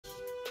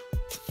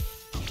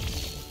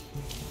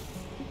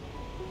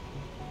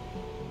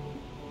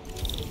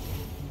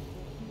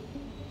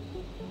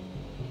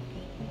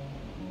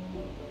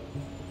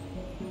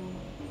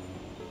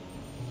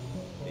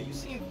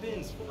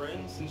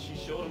friend since she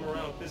showed him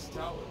around Fisk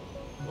Tower.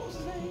 What was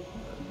his name?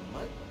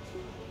 Mike?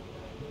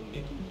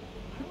 Nicky?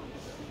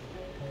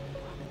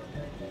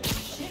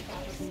 Shit,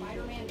 that was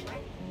SipderMan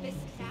right Fisk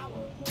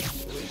Tower.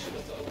 We should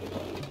have talked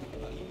about it.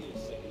 He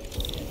didn't say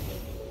anything.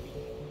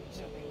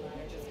 Jumping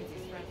ladder just because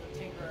he's friends with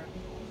Tinkerer.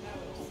 That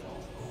would have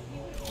sucked.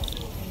 He would have had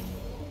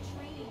a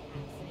training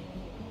accident.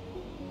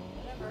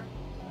 Whatever.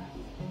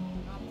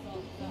 Problem's all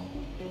himself.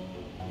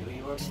 New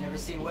York's never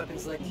seen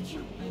weapons like this.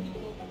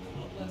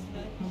 Last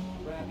night,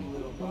 crappy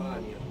little bar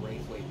near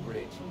Braithwaite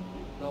Bridge.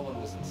 No one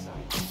was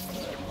inside.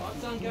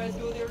 Roxxon guys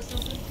go there or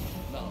something?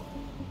 No,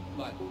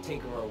 but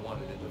Tinkerer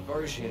wanted a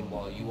diversion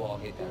while you all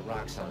hit that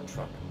Roxxon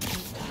truck.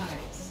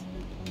 Nice.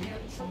 Yeah,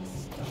 the truck's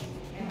stuffed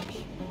with cash.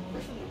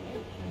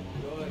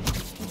 Good.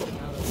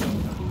 Now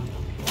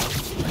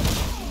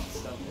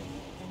something.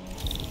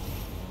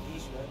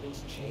 These weapons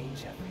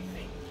change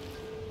everything.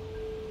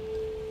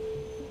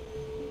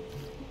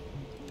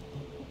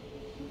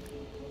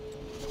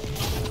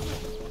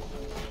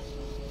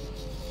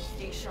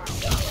 Stay sharp.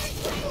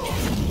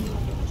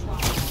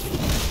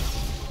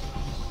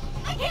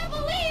 I can't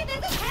believe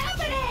this is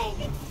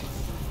happening!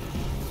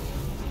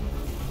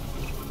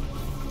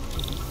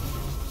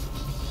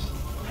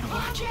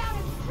 Calm down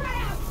and spread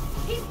out!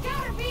 He's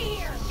gotta be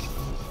here!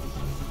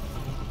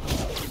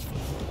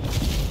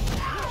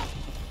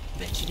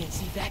 Bet you didn't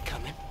see that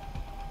coming.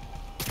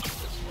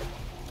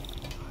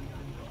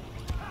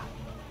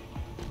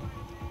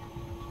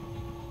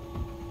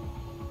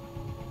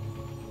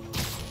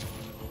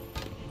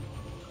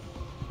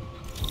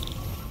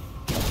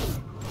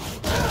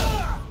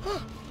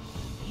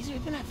 Easier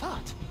than I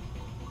thought.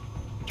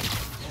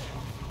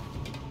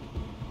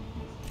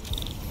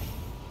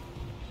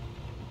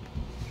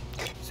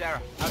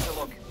 Sarah, how's it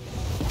look?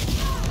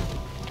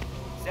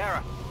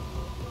 Sarah!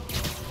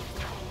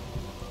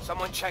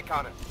 Someone check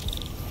on him.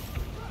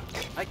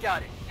 I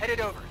got it. Headed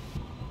over.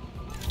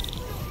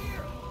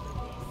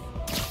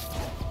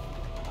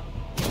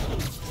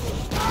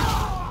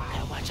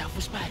 Gotta watch out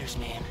for spiders,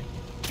 man.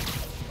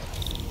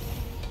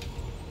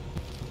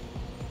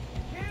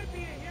 Can't be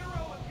a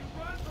hero if you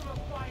run from a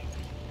fight.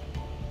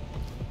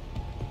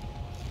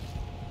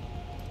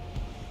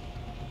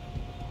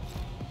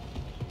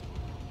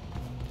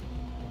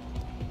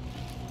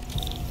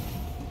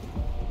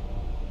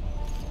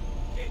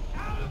 Get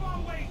out of our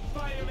way,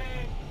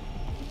 Spider-Man!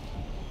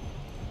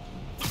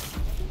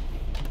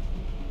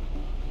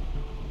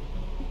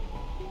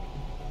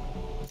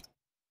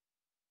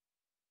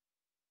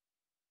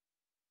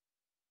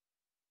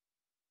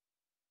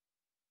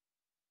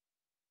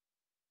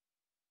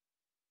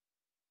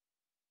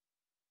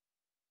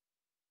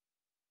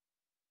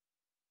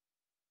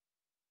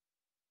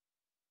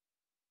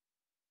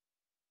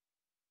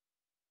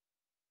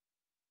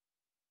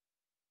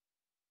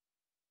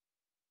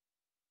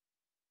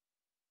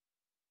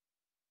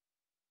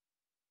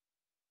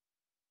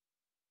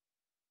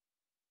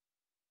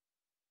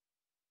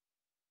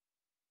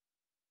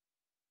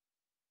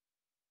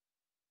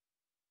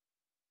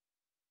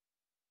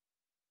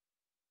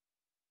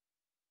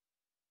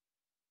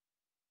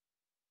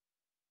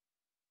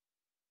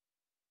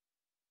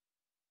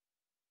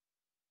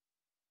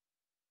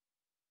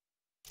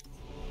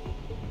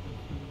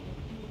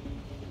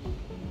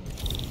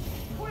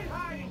 Quit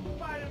hiding,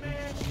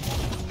 Spider-Man!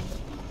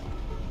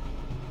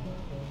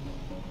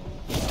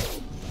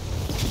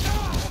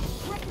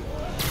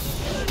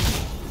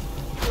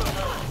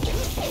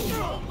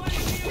 Don't let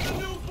him be in the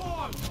new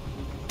form!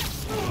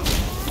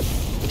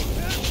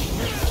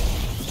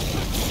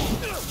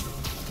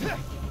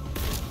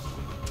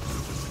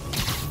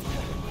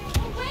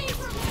 Away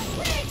from that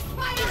bridge,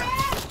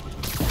 Spider-Man!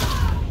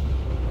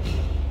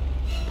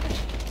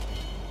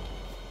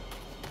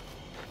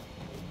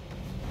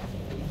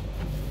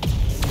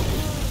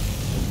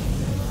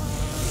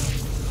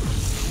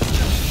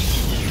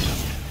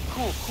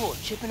 Cool,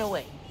 chipping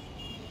away.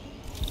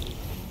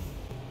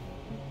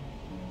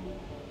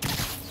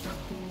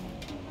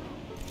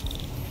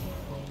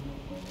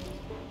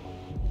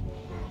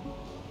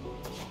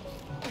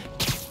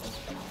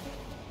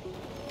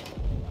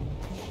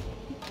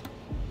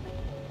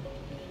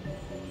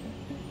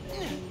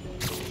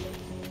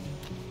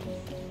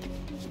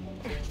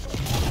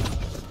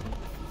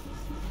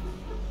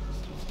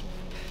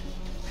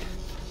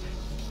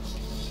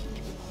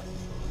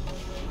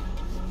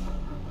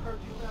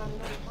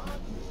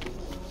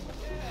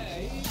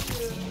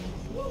 Yeah,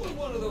 what would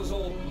one of those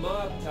old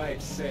mob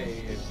types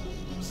say?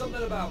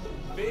 Something about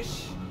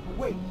fish?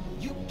 Wait,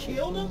 you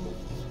killed him?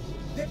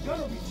 They're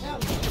gonna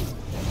retaliate.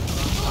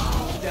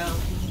 Down.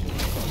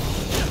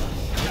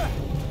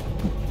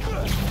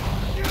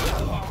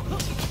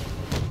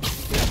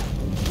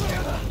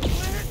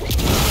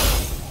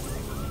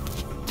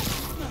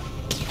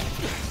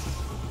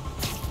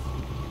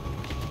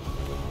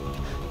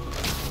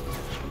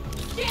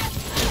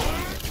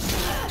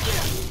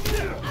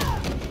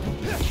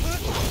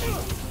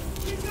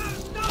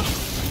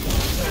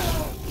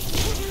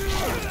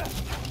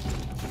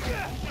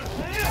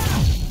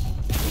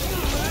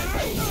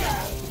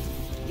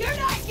 You're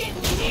not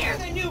getting near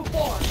the new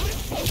form!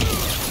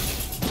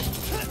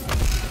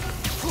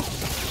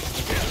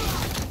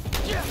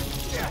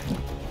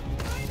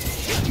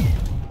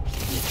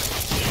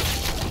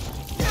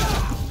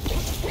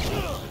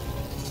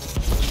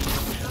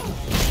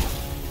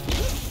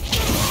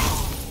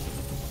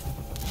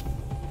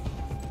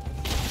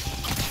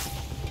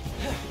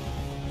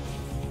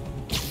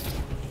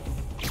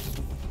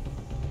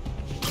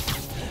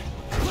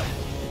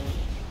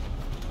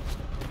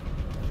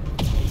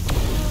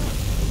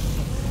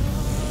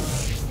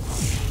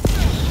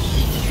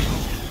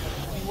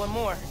 one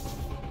more.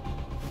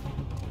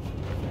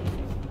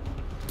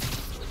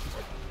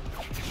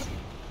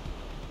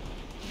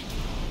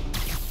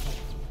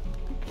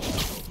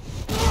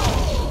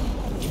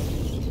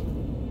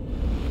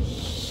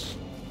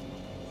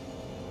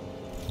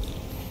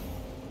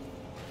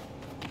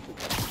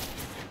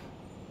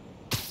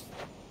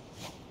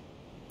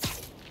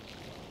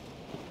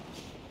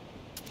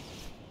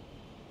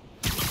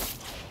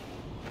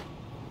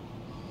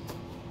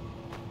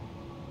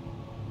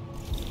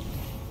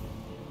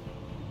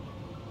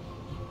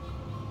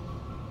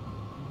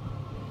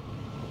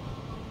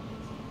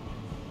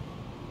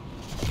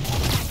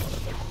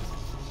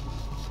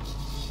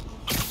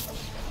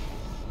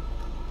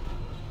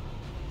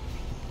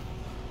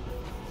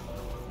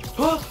 It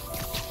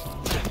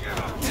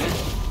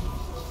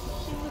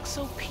looks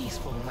so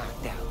peaceful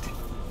knocked out.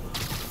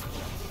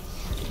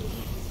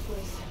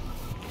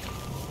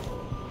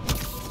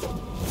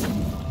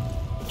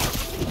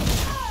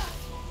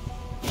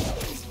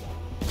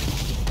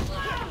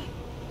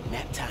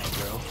 Nap time,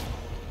 girl.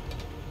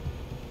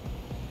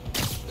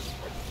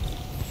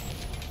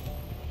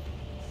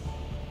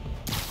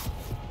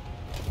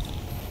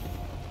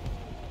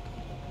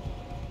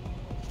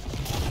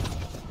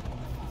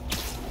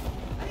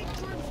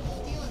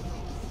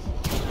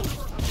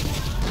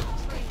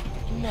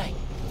 Night.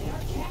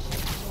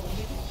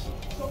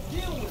 So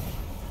deal with it.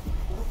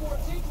 Before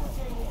Tinkerer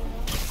came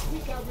around, we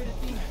got rid of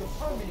things the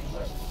permanent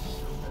way.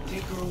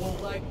 Tinkerer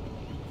won't like.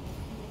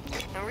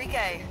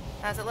 Enrique,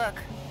 how's it look?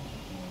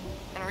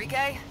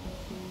 Enrique?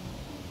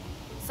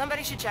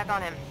 Somebody should check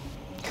on him.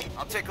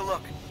 I'll take a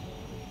look.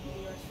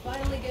 We are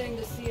finally getting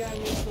to see our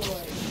new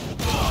toys.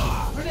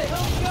 Where the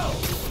hell go?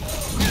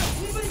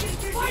 Anybody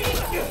get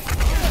your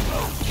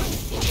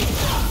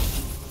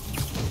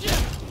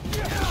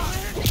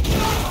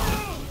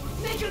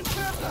Make him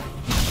turn!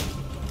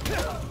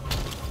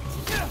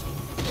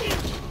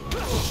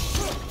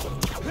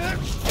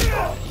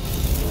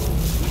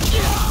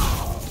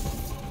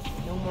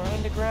 No more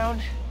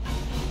underground.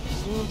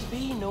 Soon to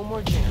be no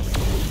more generator.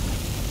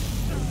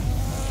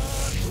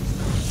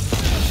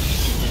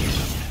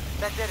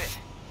 That did it.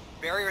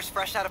 Barrier's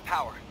fresh out of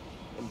power.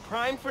 And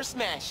primed for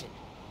smashing.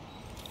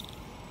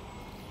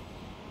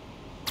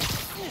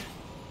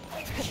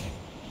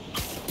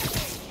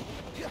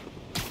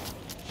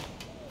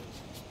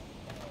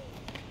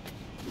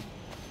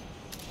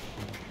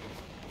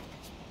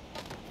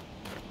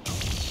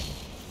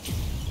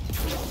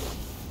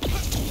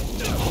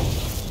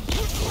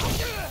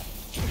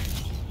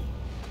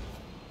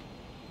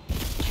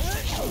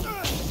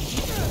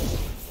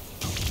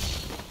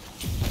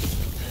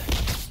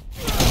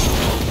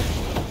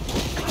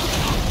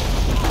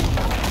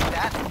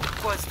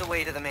 Was the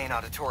way to the main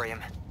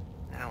auditorium.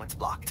 Now it's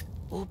blocked.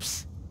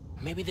 Oops.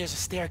 Maybe there's a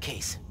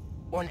staircase.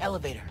 Or an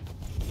elevator.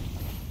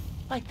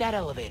 Like that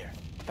elevator.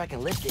 If I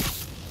can lift it.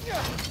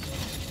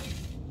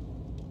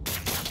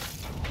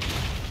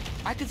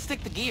 I could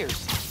stick the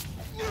gears.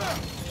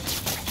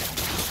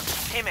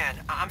 Hey man,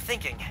 I'm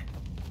thinking.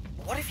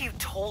 What if you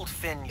told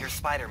Finn you're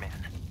Spider-Man?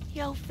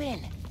 Yo,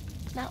 Finn.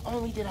 Not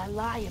only did I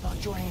lie about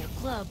joining your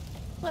club,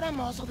 but I'm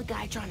also the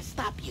guy trying to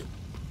stop you.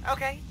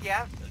 Okay,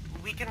 yeah.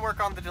 We can work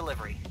on the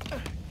delivery.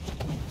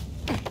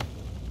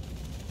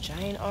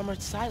 Giant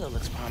armored silo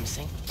looks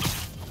promising.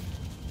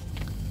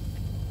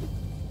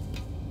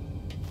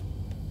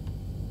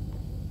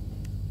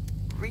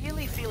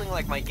 Really feeling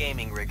like my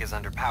gaming rig is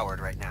underpowered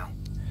right now.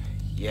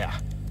 Yeah.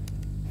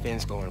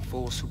 Finn's going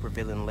full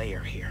supervillain layer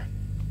here.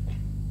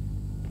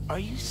 Are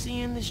you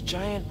seeing this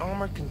giant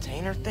armored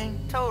container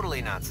thing?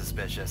 Totally not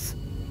suspicious.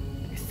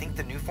 You think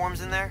the new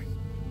form's in there?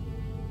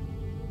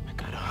 I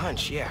got a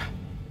hunch, yeah.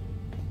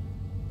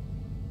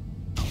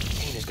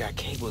 Container's got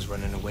cables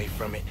running away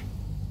from it.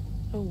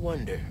 No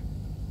wonder.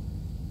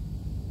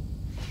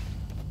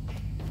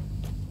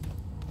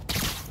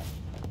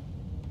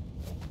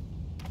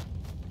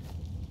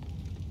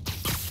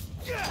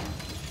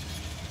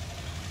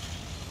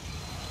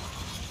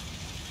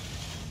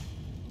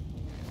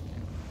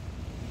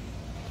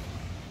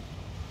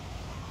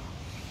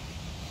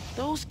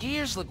 Those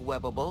gears look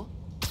webbable.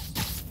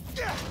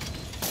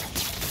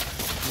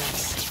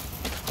 Nice.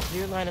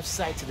 Clear line of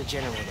sight to the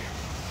generator.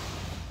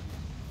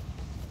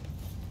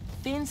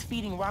 Finn's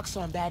feeding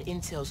Roxxon bad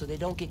intel so they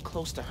don't get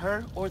close to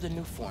her or the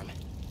new foreman.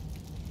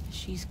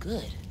 She's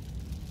good.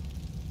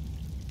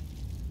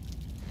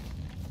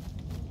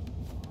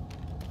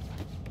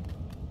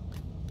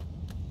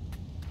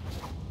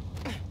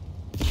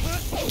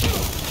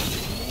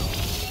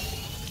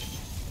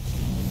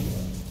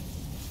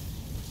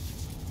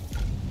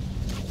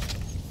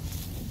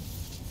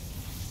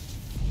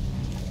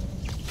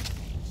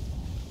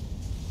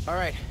 All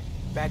right,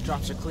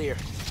 backdrops are clear,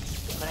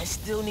 but I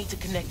still need to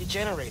connect the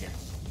generator.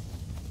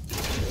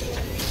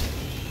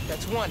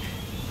 That's one.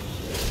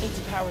 Need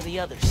to power the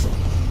others.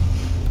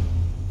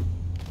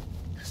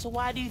 So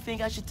why do you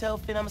think I should tell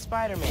Finn I'm a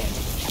Spider-Man?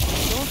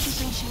 Don't you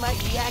think she might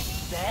react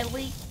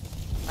badly?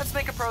 Let's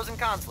make a pros and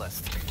cons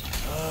list.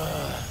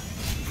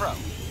 Pro.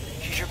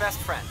 She's your best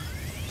friend.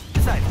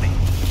 Besides me.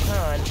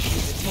 Con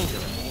is a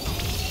tinkerer.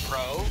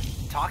 bro.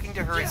 Talking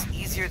to her is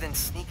easier than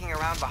sneaking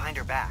around behind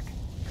her back.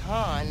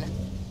 Khan,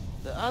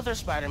 the other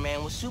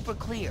Spider-Man was super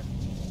clear.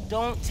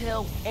 Don't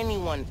tell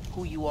anyone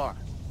who you are.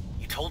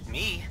 You told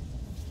me.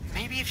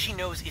 Maybe if she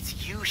knows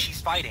it's you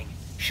she's fighting,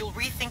 she'll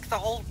rethink the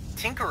whole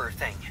Tinkerer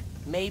thing.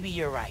 Maybe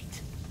you're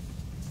right.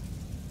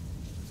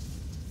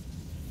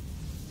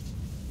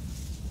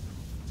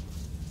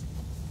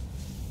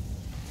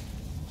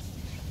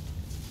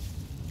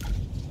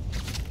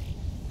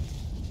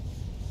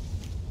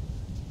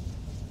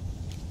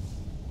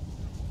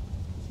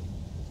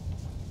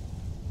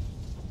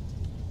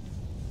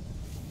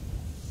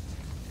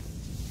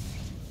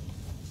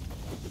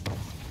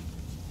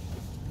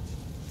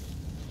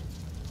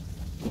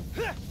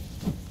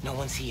 No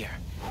one's here.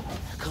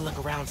 I could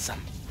look around some.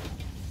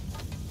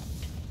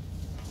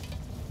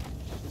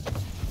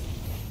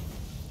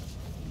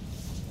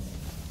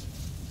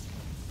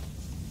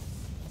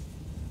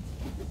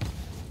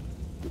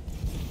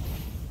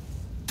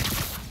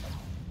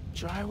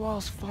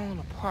 Drywall's falling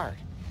apart.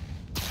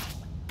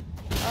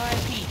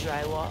 R.I.P.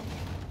 drywall.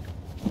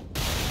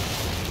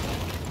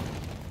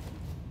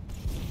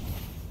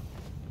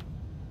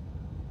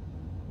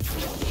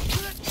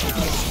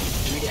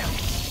 Three down.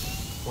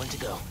 One to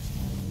go.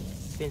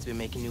 Finn's been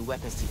making new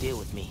weapons to deal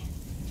with me.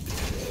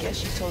 Guess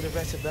she told the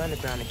rest of the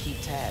underground to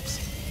keep tabs.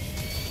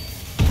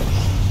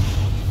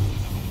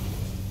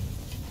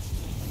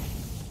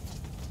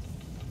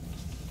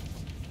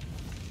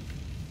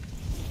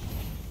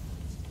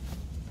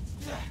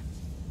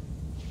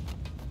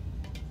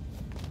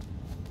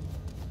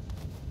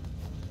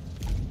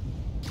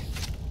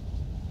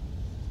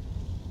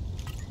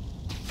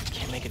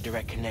 Can't make a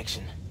direct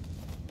connection.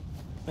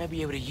 Might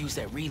be able to use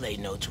that relay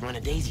node to run a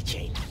daisy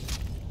chain.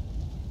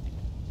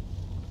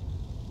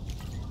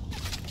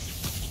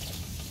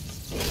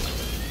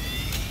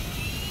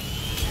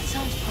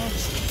 Sounds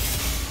promising.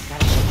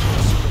 Gotta check the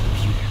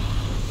supercomputer.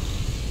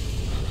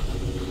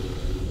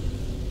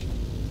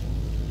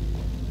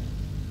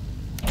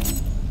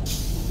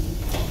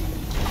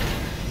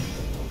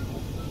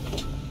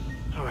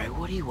 Alright,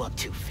 what are you up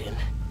to, Finn?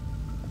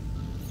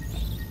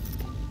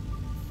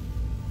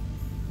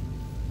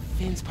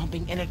 Finn's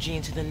pumping energy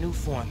into the new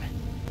form,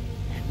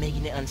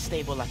 making it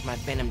unstable like my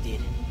venom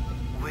did.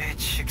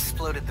 Which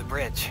exploded the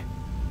bridge.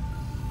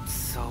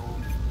 So,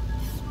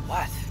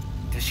 what?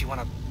 Does she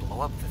want to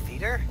blow up the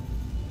theater?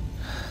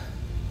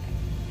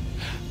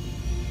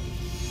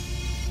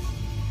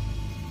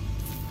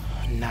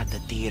 Not the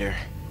theater.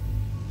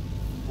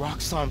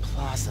 Roxxon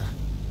Plaza.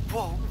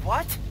 Whoa,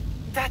 what?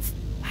 That's...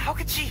 how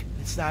could she...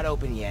 It's not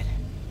open yet,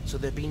 so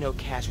there'll be no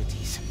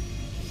casualties.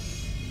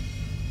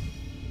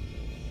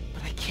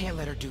 But I can't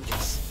let her do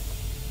this.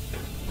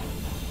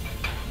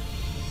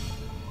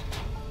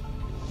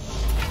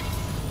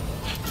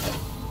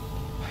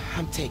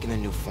 I'm taking the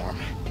new form.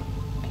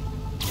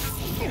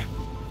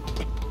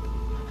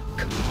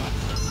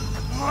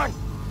 Come on!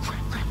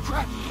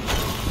 Crap!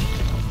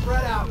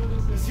 Spread out.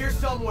 He's here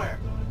somewhere.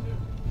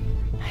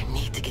 I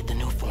need to get the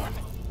new form.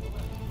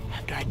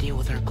 After I deal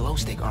with her glow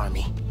stick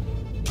army.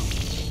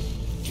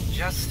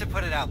 Just to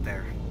put it out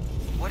there,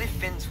 what if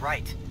Finn's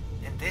right,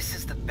 and this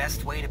is the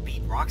best way to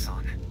beat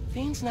Roxxon?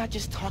 Finn's not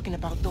just talking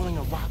about throwing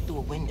a rock through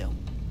a window.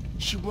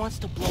 She wants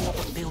to blow up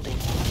a building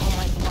on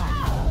my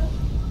block.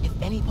 If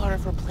any part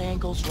of her plan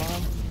goes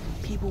wrong,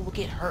 people will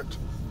get hurt.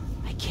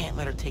 I can't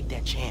let her take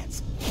that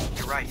chance.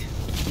 You're right.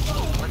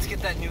 Let's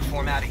get that new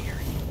form out of here.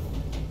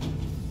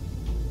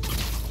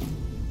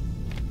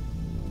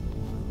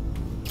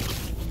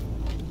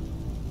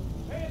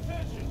 Pay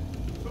attention!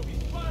 Could be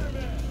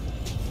Spider-Man!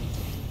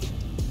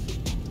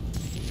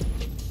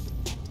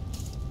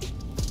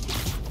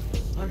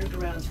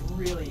 Underground's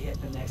really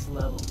hit the next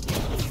level.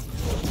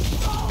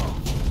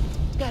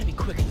 Gotta be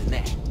quicker than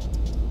that.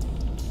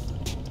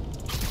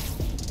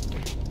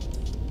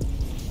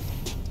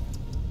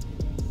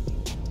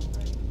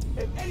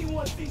 If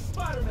anyone sees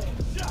Spider-Man,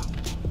 shout!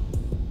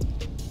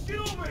 Get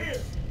over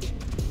here!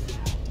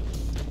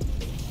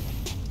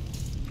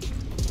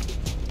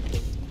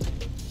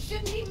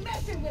 Shouldn't be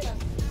messing with us,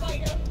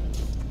 Spider!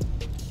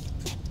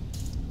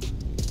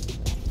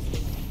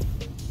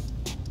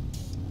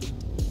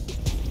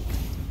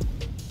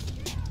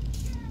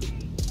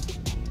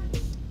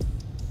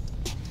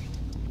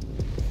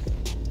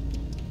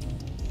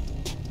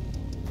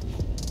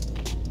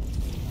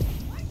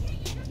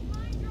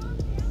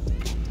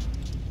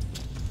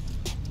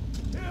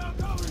 Here, I'll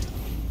cover you!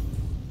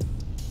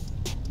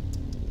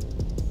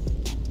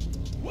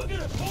 We're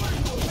gonna pour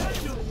you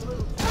eventually,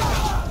 little...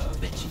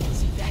 Bet you didn't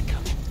see that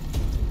coming.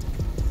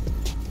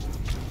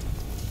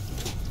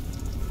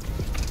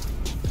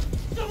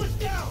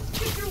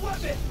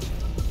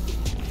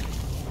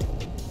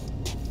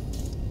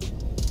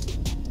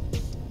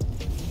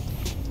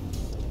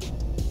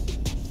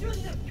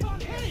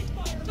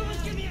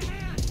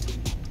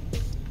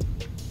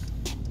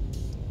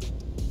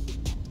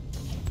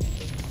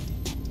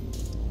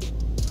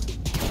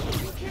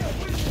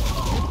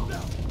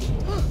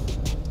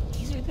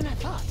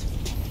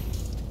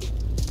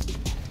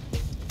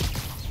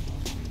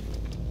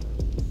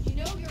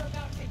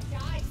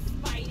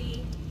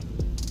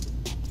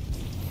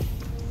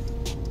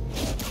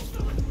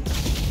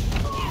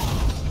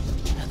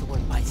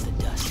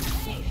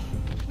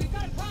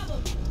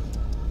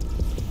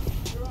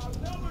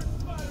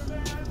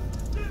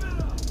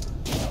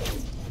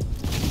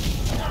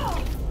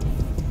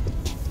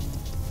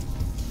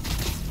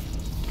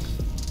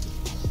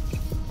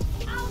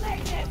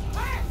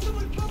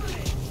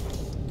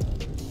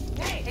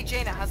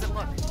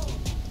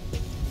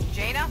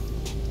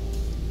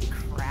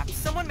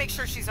 make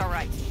sure she's all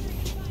right.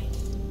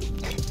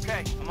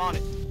 Okay, I'm on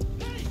it.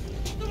 Hey!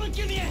 Someone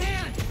give me a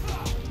hand!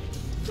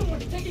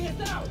 Someone's taking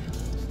us out!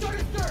 Start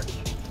a search!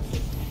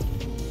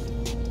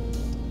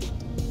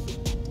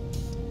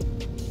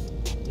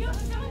 Yo,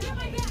 someone got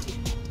my back!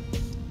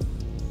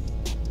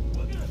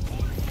 We're gonna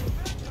force your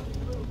back up,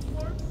 you little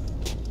twerp!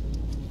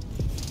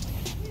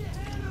 Need a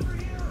hand over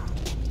here!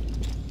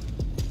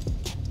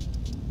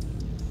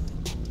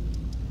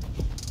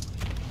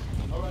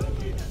 Alright, I'm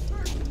here.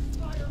 Search,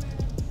 SipderMan!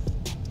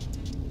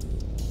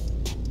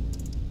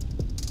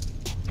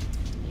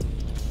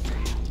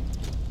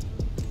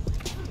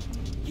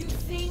 You've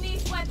seen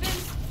these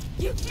weapons?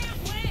 You can't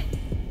win!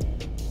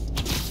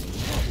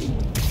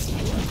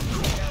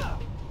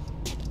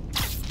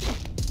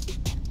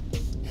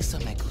 Eso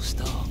me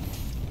gustó.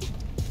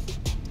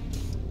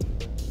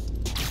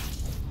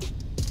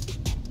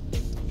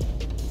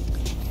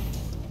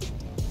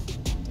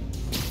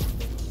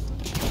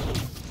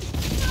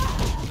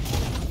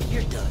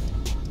 You're done.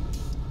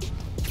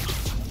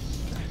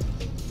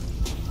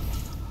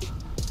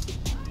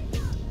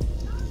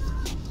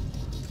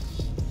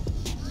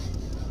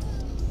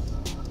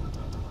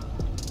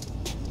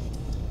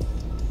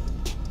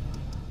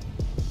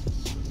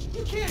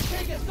 You can't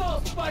take us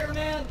all,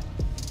 Spider-Man!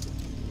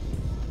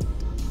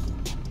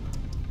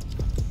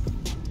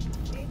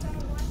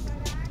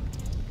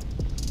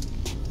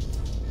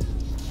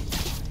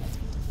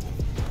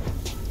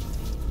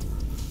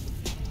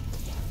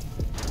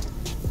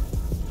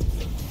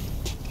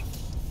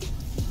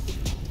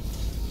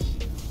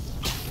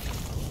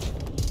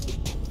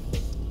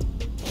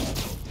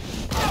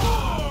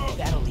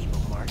 That'll leave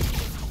a mark.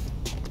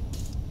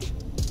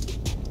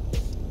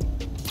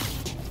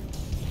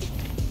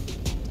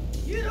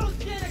 You don't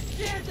stand a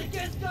chance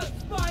against us,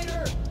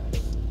 Spider!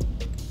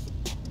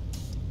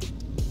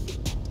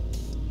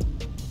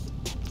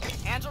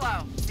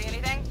 Angelo, see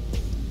anything?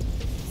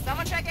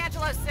 Someone check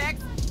Angelo's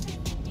 6.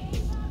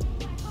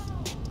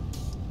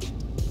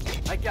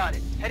 I got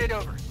it. Headed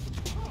over.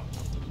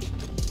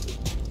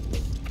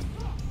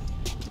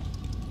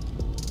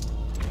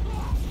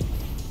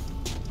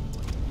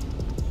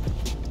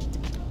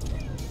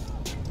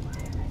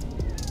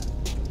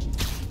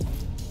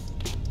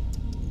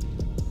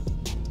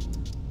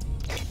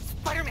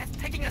 Spider-Man's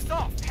taking us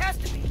off. Has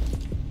to be.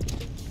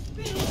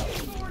 Been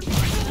looking forward to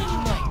killing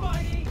you,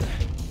 Spidey!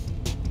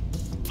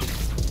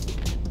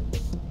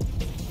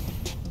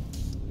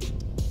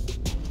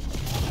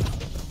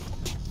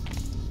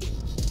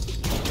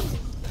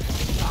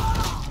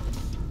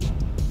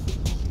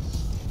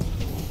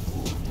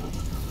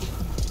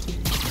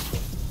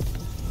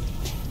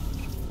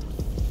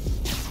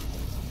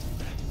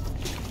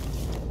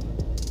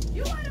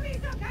 You want to be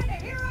some kind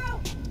of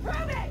hero?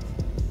 Prove it!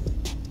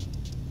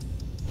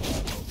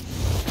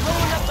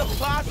 Blowing up the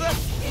plaza?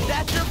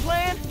 That's your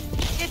plan?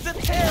 It's a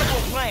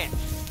terrible plan.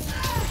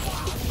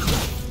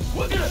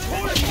 We're gonna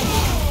torch you!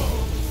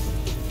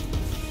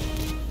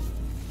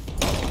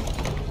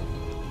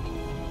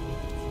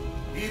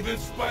 Even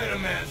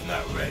Spider-Man's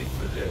not ready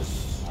for this.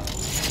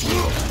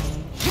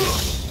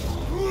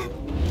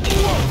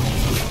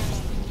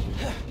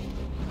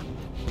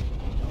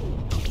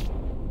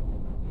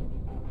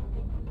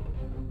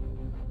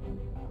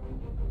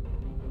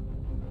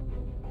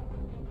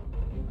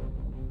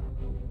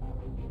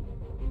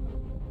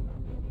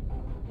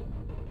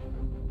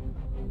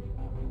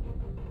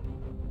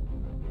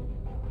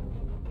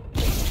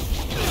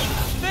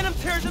 Venom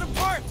tears it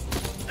apart.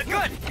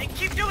 Good. And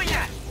keep doing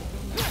that.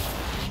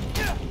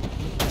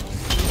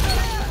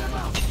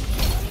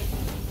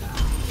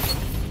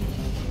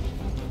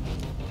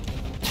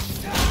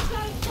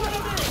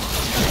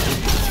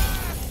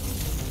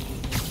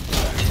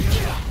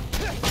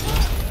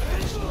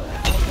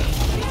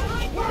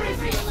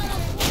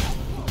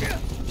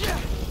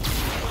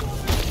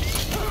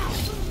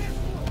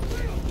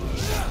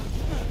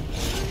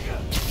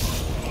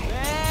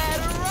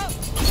 Batter up.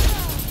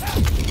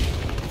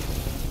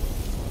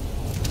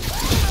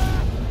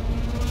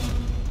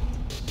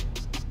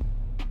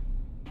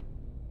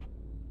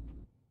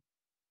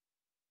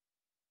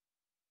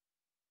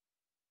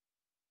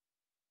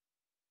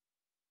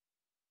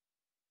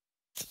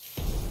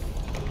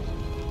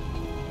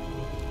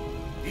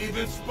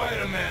 Even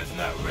Spider-Man's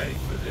not ready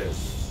for this.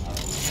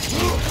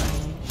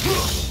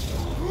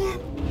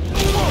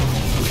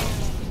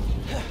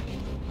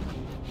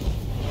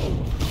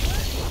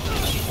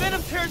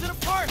 Venom tears it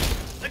apart.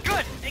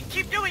 Good. And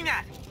keep doing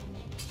that.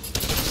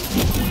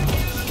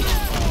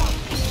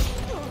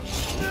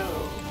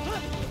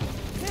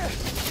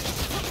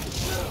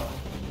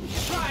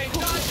 Try and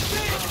dodge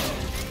this!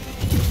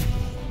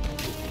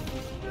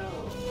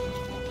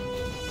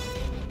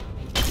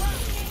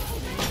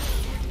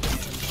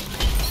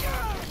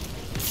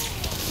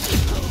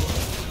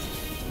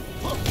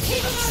 Keep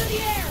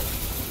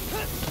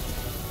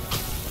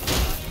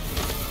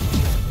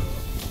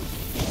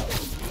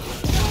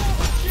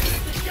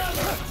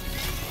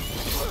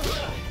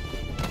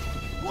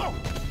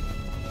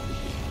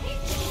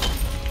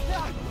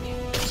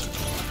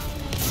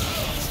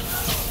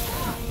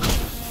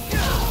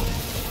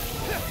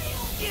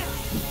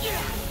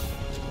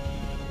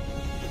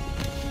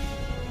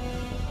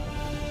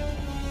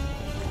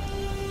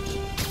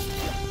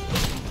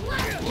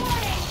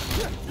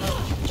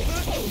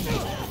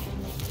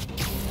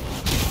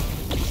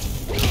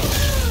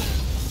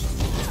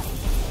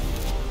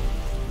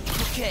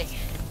Okay,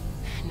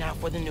 now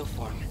for the new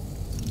form.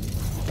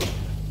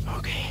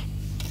 Okay,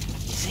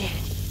 easy.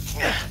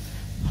 Oh,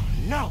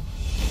 no!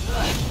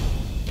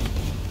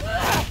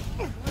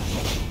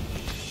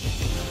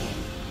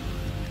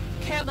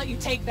 Can't let you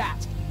take that.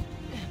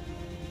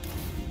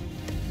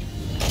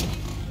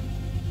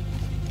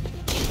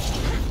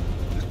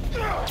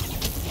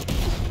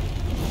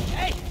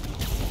 Hey!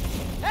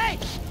 Hey!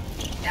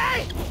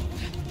 Hey!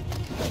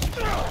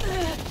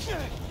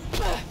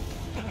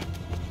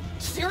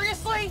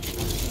 Seriously?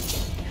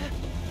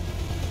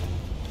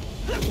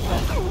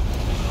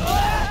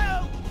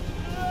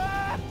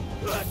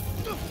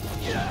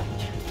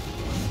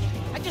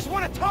 I just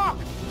want to talk!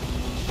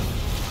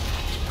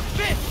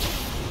 Finn!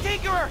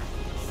 Tinkerer!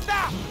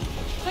 Stop!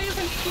 So you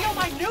can steal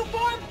my new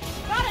form?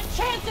 Not a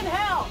chance in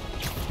hell!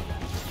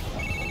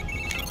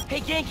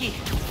 Hey, Genki!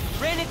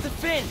 Ran into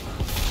Finn!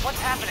 What's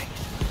happening?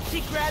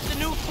 She grabbed the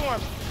new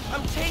form!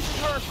 I'm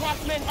chasing her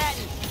across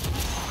Manhattan!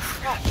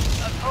 Crap.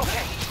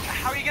 Okay,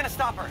 how are you gonna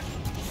stop her?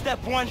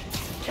 Step 1,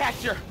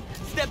 catch her.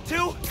 Step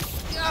 2,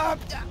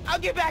 I'll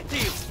get back to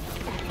you.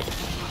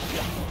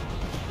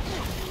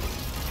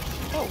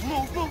 Oh,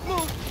 move.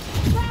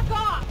 Back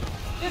off!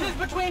 This is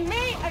between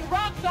me and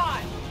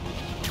Roxxon!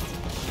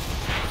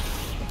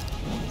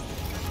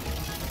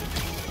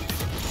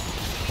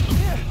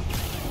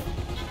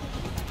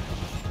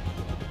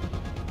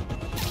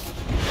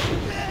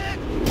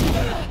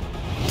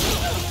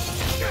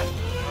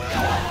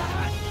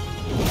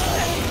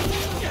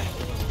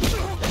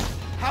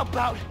 How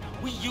about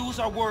we use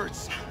our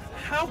words?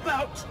 How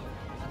about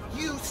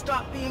you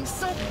stop being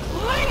so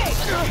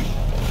Bleeding!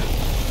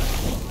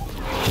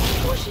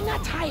 Or is she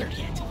not tired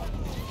yet?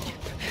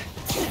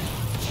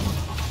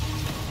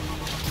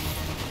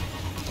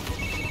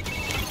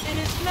 It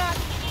is not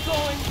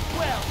going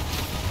well.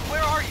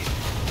 Where are you?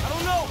 I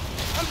don't know.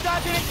 I'm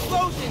dodging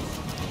explosions.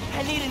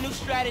 I need a new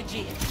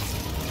strategy.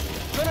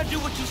 Gonna do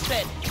what you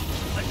said.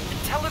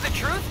 Tell her the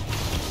truth?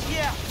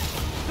 Yeah,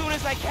 as soon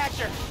as I catch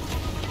her.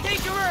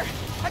 Tinkerer,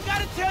 I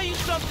gotta tell you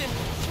something.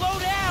 Slow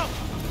down.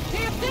 Do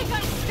you think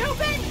I'm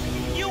stupid?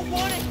 You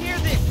wanna hear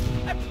this.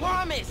 I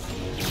promise.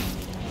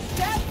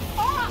 Step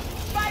off,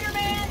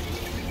 Spider-Man!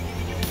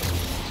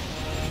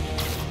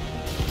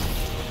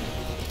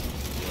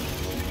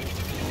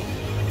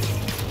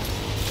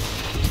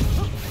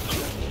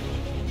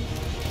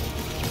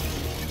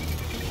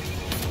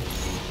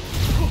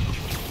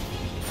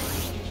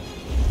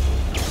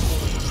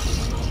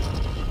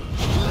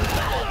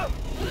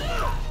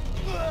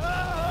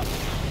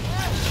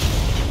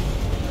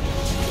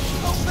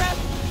 Oh crap!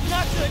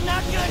 Not good,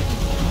 not good!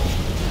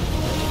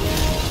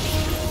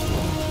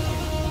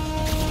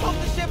 Hope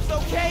the ship's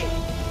okay!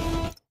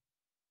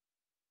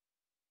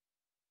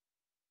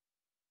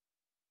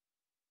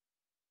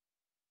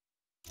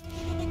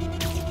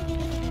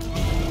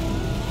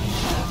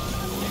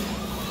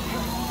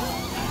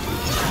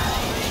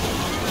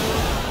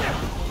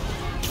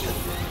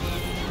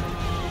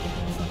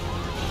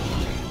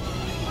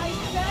 I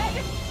said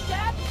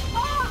step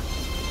off!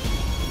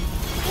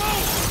 Whoa!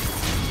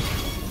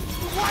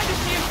 Why did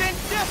she invent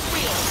death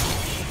wheels?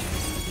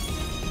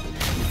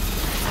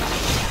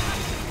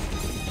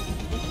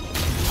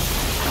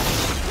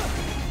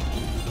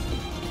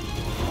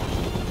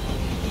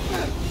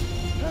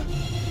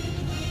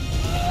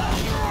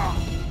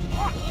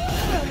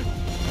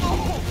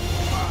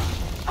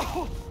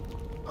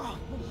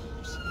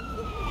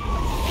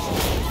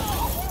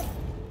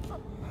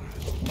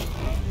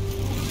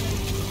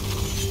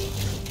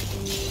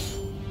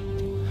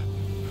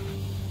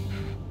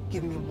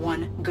 Give me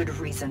one good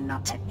reason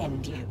not to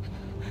end you.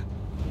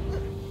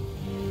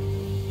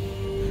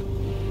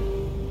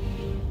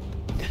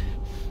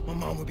 My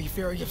mom would be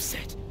very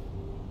upset.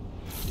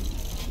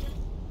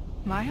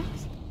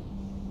 Miles?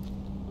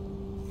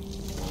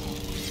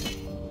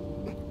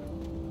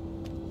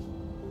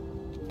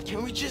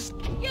 Can we just...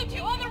 You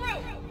two on the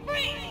roof!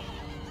 Freeze!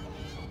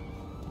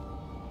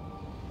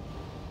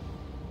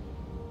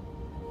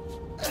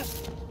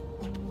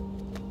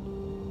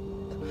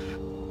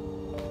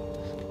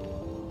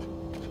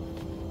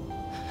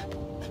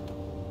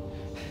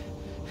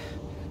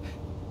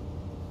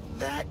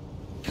 That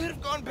could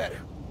have gone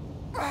better.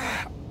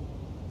 I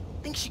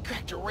think she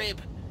cracked a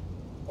rib.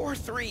 Or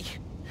 3.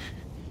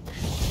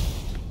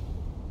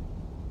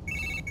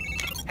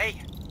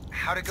 Hey,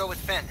 how'd it go with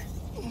Finn?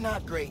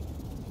 Not great.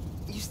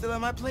 You still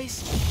at my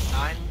place?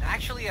 I'm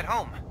actually at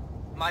home.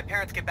 My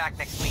parents get back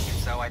next week,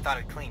 so I thought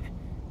I'd clean.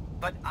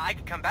 But I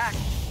could come back.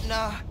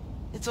 Nah,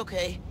 it's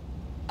okay.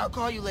 I'll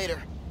call you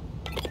later.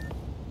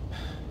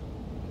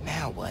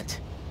 Now what?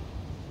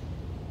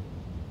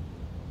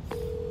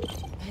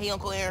 Hey,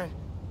 Uncle Aaron.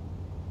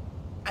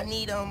 I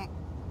need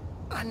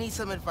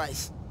some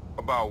advice.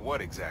 About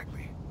what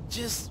exactly?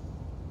 Just...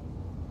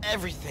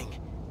 everything.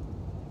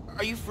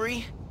 Are you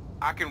free?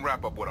 I can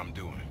wrap up what I'm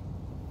doing.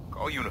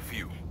 Call you in a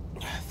few.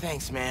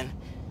 Thanks, man.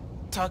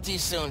 Talk to you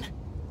soon.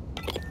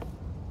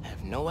 I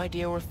have no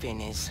idea where Finn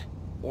is,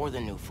 or the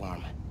new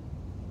form.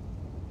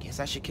 Guess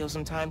I should kill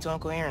some time till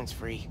Uncle Aaron's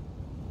free.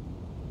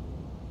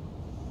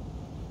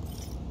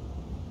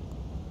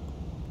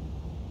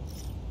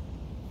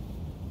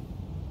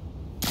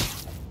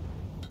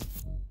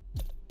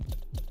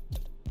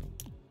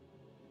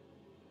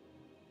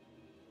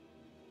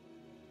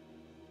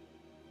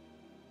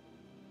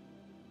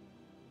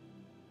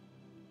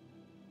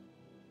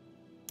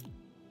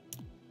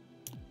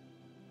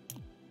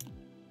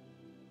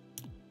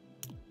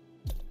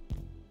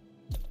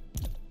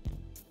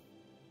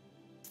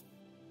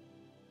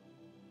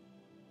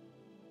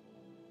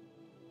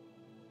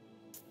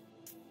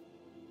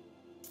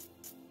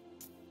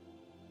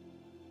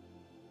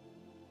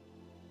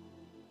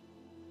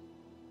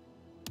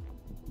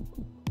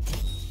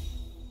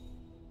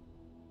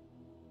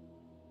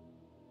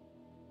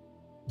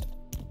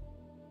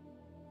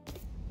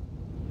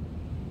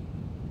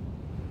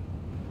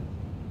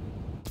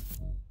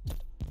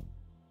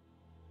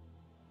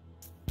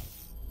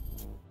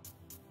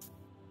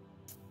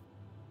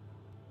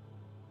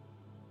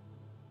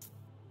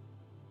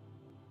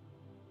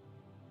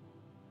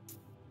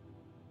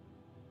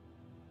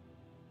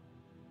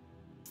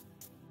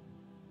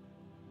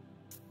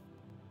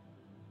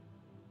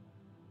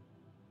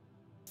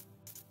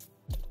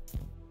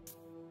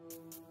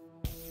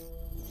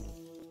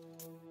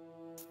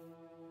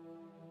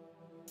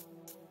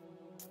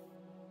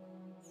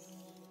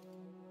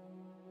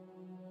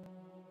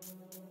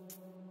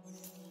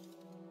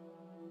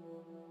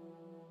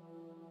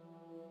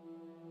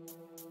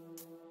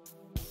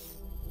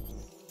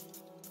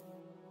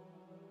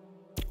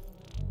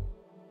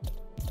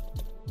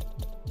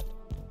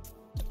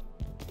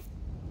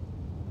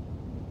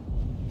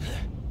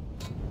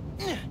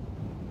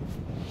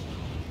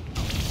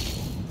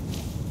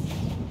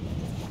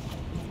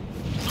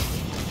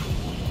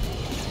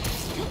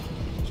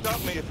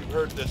 Stop me if you've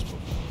heard this before.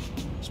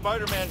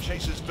 Spider-Man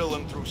chases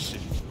villain through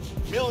city.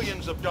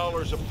 Millions of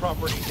dollars of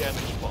property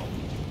damage followed.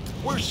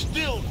 We're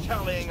still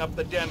tallying up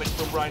the damage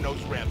from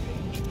Rhino's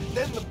rampage.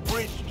 Then the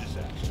bridge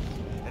disaster.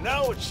 And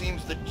now it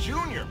seems the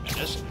Junior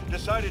Menace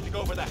decided to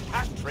go for the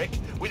hat trick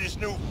with his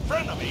new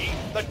frenemy,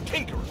 the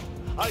Tinkerer.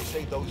 I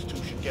say those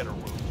two should get a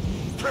room,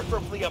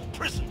 preferably a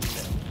prison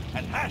cell,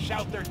 and hash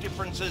out their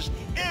differences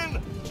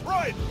in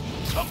private,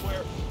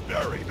 somewhere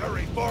very,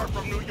 very far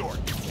from New York.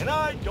 And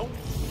I don't...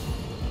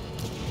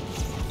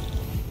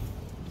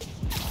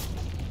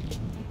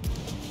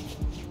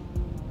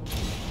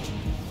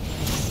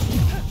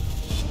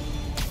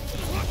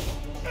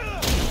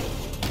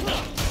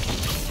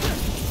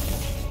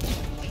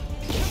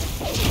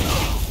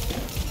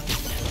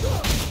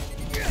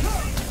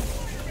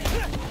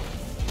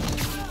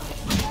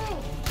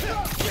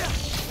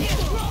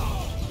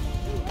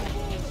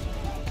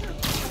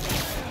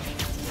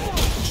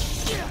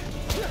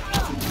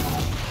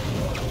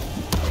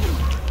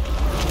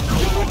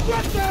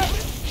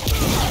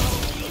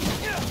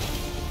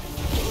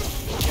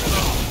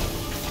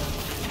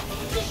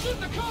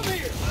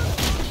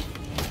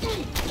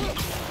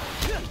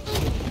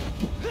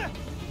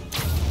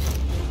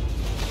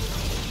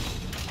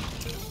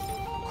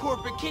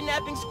 Corporate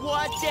kidnapping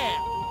squad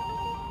down.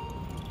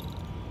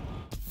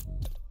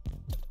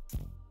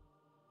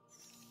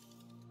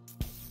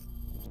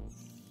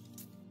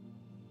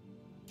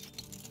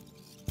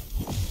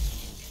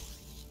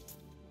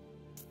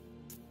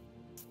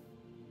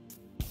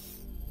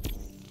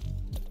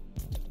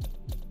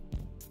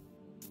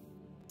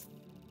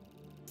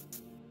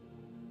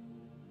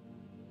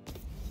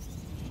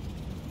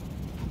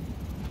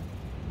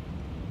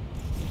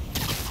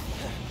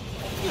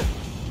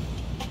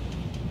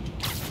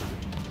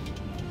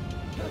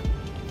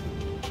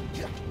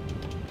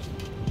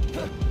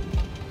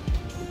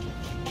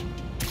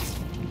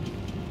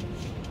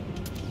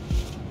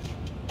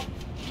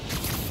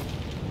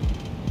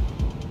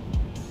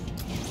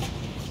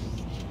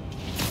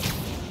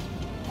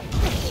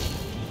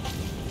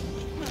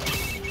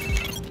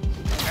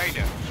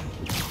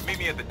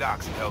 At the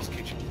docks in Hell's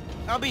Kitchen.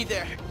 I'll be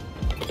there.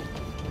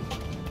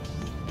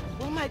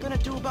 What am I gonna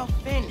do about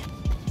Finn?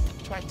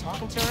 Try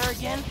talking to her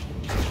again?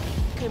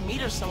 Could meet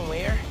her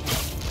somewhere.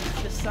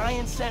 The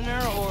Science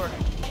Center or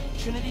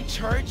Trinity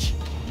Church?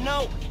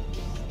 No.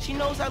 She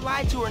knows I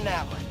lied to her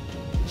now.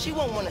 She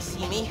won't want to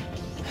see me.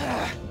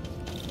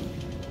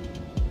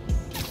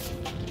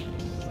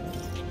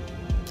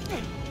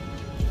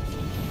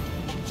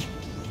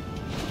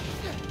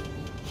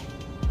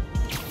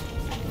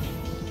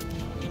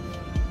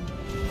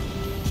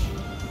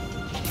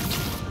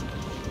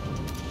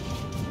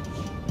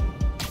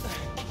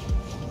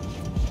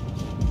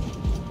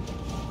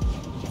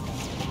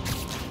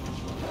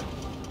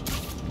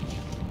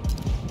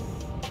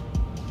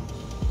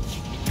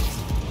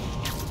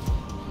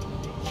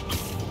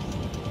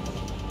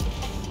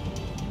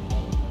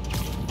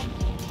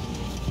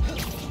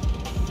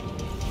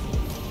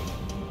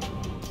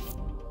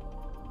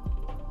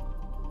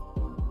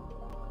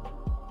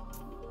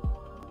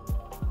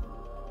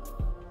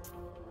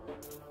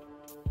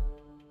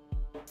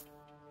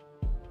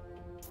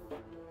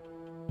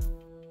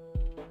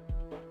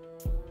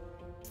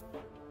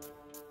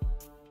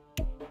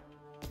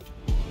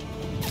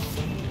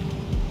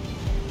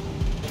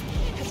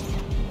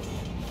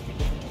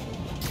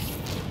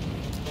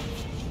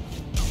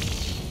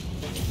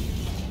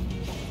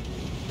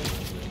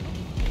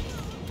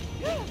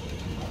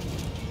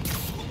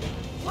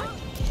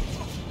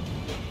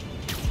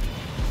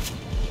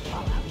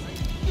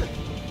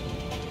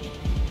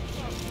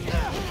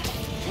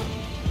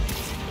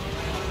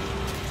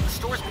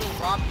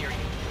 Robbed near you.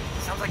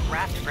 Sounds like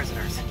raft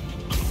prisoners.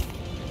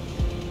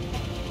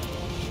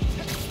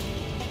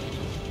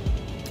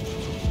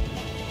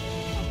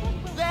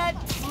 That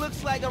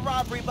looks like a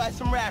robbery by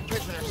some raft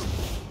prisoners.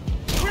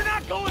 We're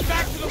not going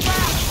back to the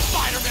raft,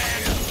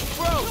 Spider-Man!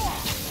 Bro,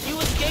 you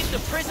escaped the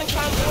prison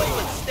convoy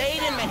but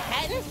stayed in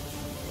Manhattan?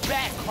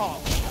 Bad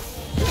call.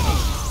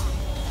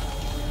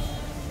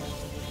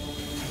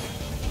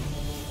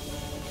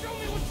 Show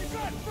me what you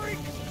got, freak!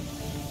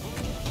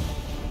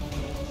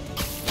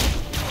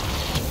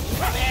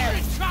 Come here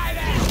and try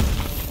that!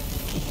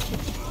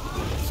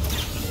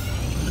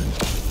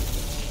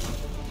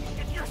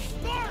 If you're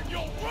smart,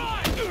 you'll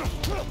run!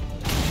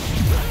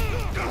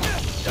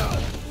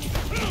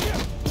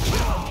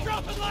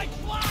 Dropping like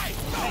flies!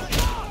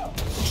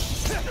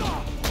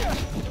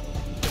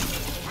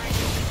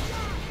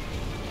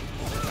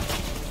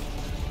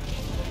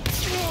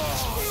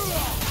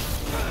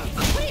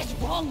 What is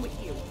wrong with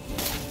you?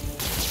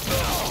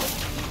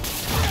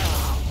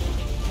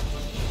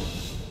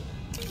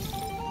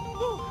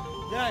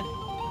 Done.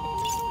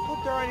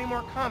 Hope there aren't any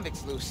more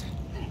convicts loose.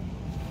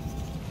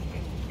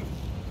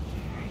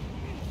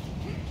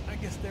 I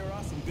guess there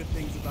are some good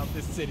things about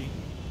this city.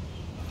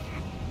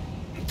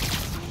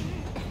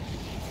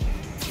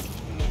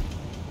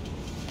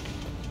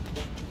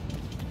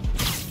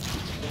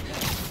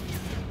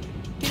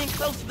 Getting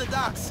close to the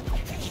docks.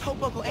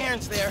 Hope Uncle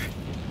Aaron's there.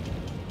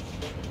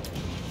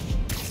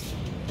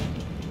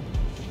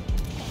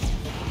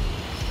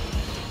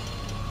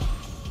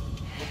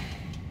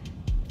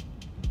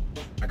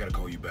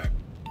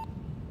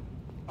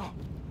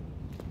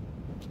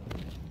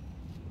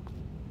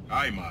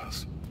 right,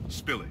 Miles.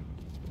 Spill it.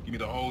 Give me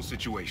the whole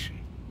situation.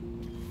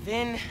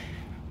 Finn,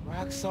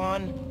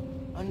 Roxxon,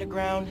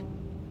 Underground.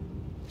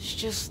 It's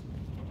just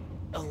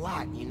a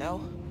lot, you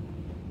know?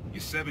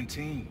 You're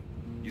 17.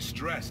 You're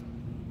stressed.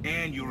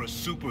 And you're a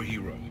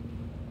superhero.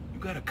 You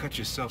gotta cut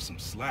yourself some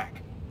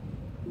slack.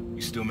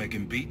 You still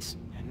making beats?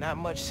 Not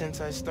much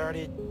since I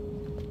started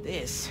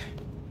this.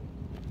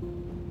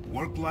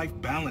 Work-life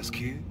balance,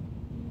 kid.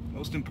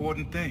 Most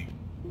important thing.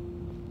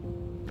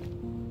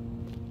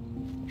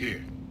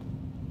 Here.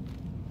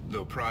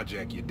 Little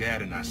project your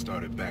dad and I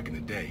started back in the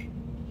day.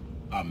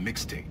 Our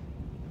mixtape.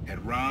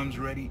 Had rhymes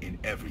ready and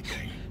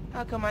everything.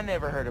 How come I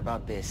never heard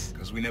about this?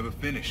 Because we never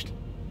finished.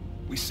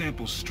 We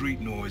sampled street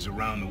noise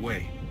around the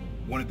way.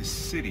 Wanted the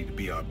city to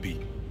be our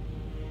beat.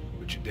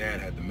 But your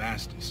dad had the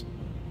masters.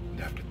 And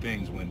after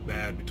things went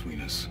bad between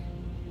us...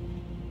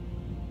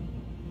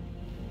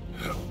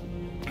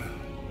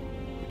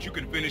 But you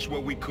can finish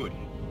what we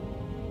couldn't.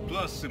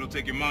 Plus, it'll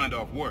take your mind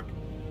off work.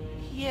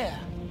 Yeah.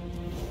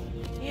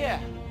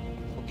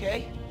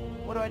 Okay.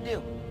 What do I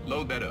do?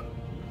 Load that up.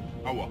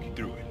 I'll walk you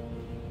through it.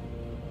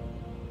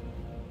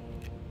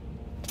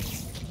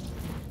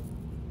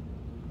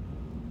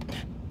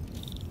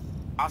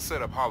 I'll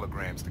set up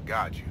holograms to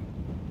guide you.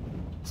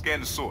 Scan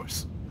the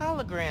source.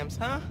 Holograms,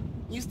 huh?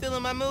 You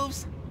stealing my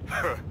moves?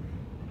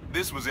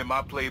 This was in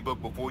my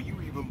playbook before you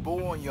were even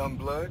born, young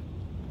blood.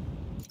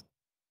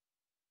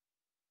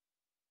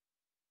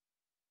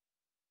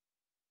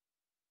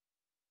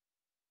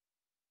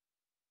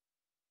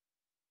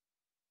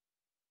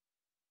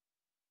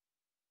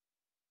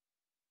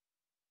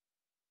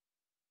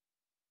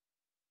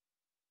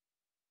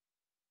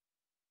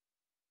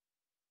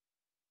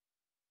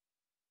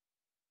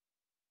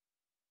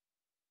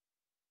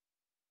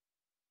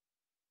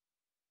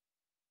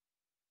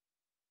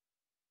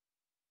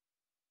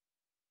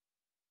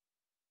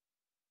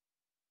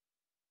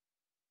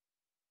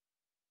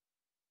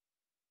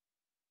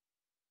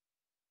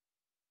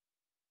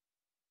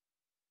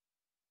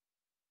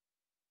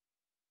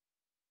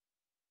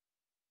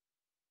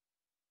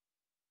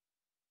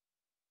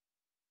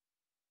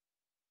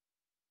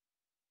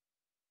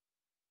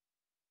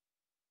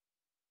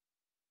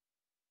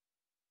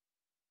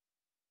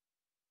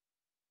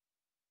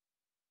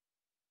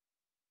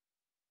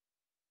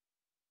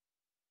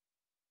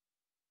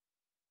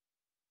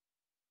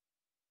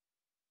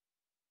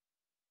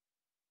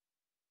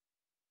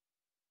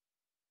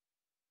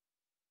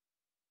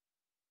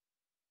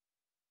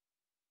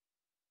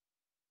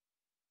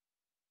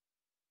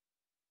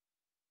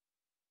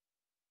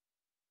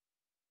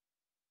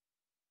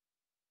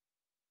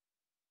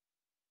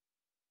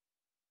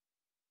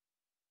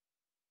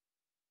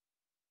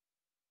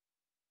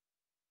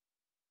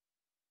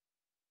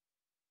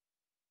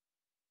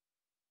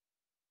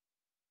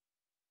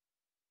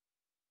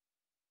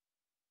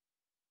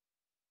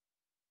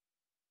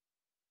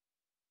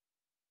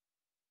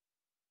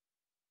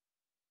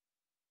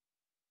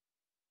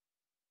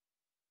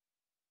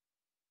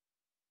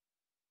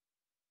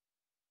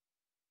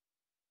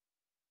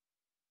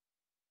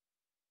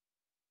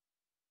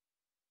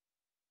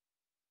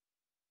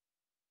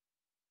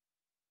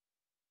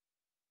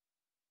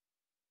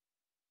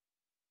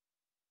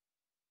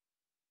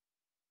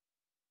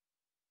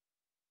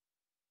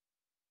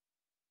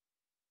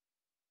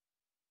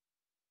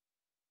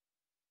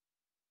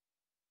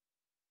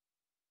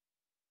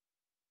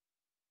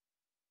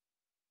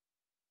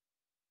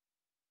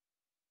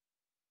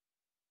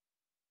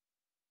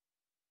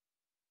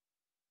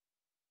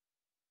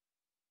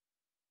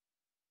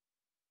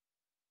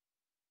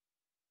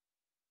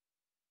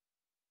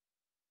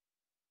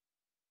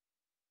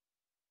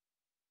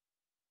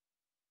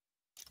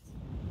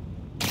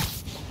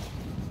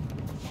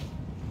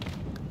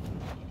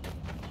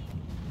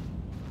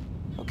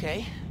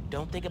 Okay,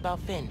 don't think about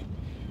Finn.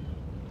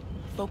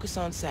 Focus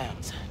on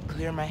sounds.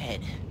 Clear my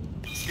head.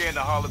 Scan the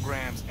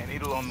holograms and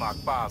it'll unlock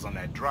files on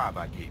that drive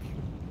I gave you.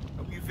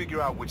 Help you figure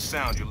out which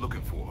sound you're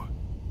looking for.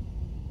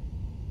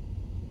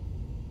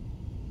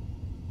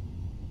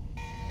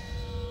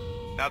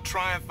 Now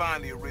try and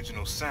find the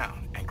original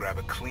sound and grab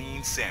a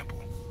clean sample.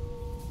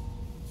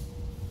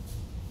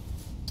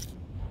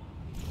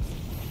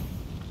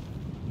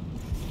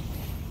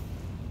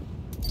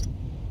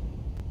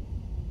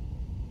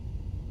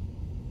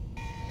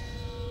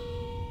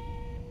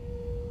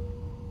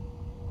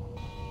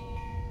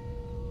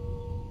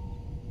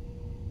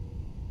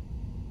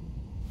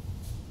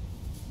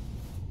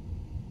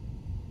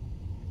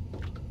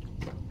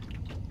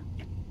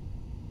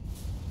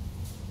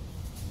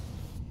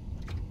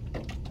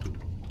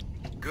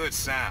 Good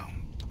sound,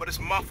 but it's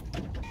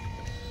muffled.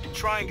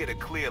 Try and get a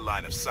clear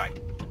line of sight.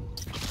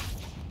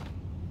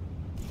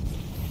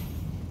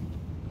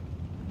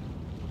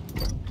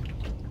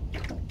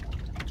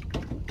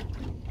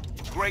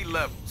 Great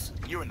levels.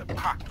 You're in the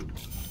pocket.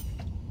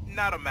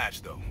 Not a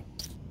match, though.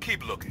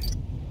 Keep looking.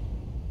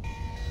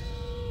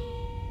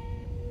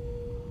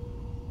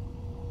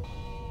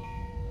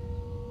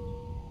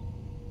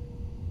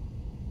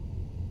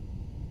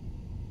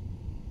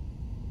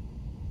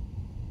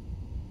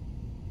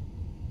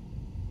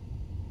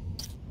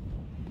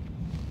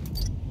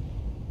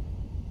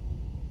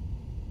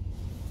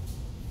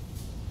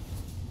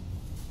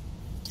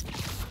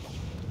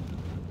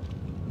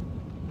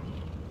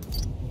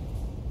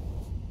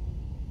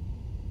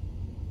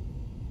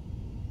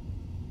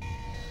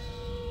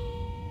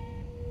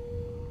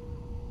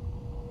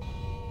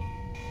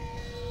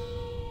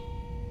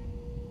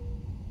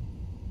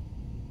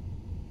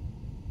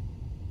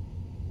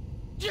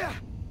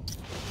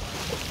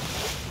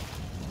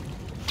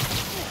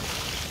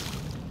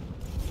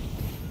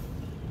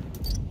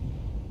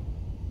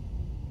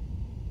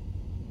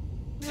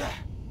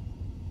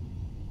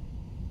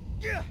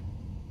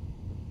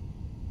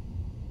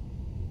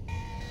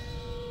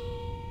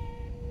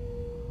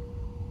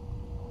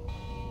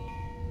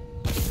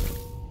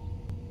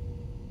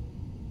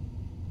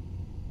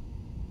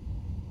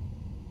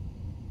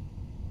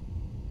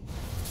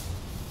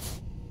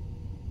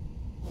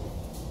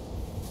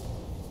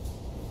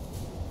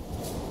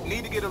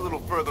 Need to get a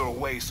little further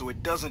away so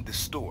it doesn't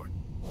distort.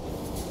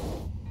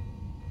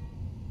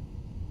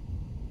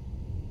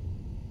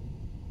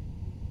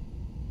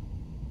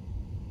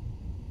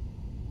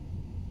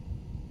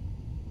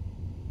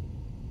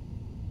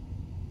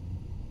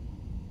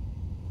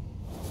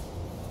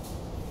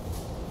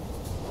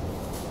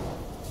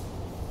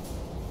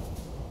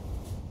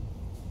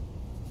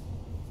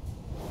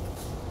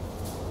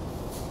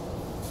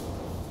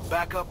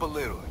 Back up a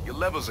little. Your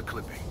levels are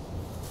clipping.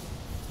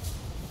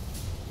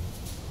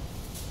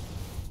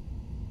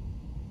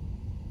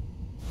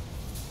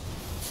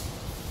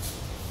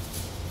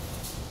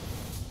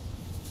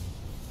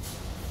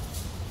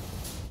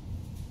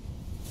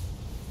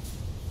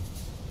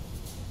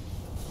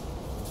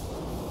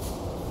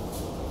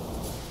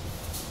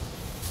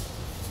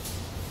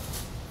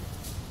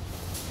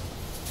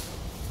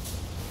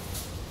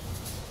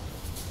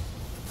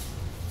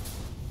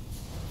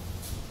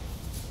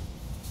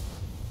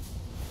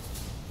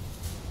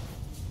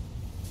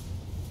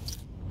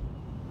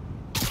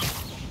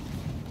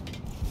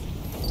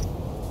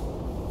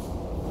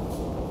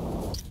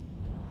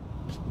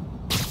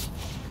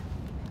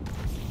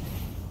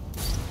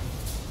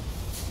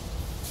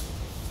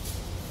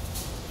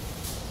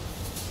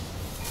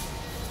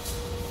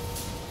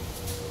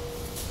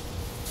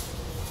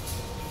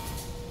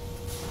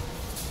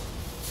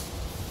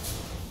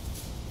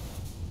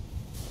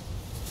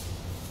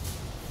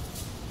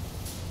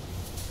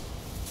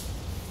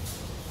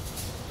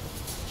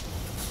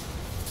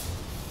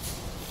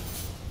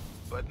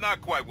 But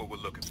not quite what we're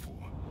looking for.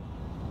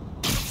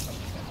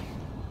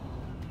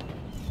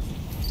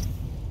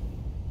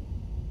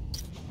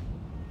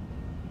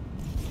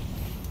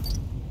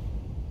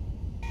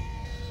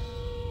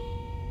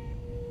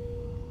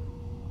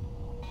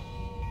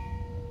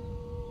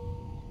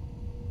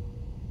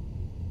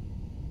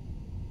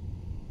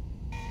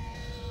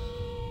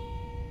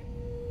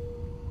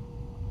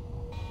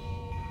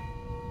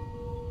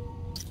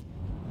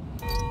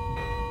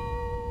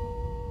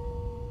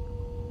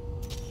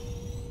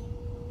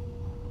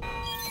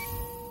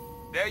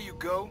 There you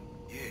go.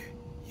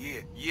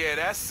 Yeah,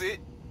 that's it.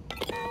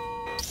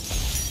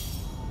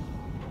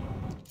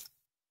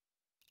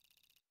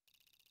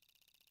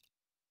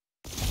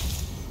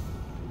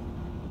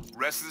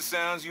 Rest of the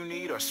sounds you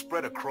need are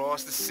spread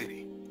across the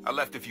city. I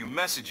left a few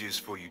messages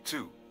for you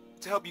too,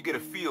 to help you get a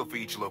feel for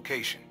each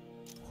location.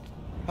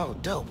 Oh,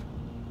 dope.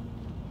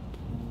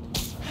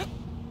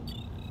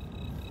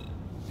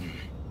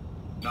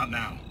 Not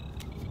now.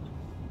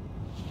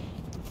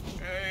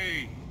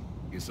 Hey,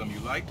 get something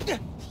you like?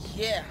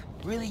 Yeah,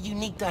 really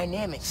unique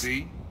dynamics.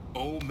 See?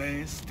 Old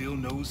man still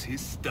knows his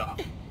stuff.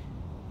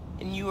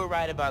 And you were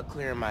right about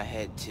clearing my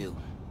head, too.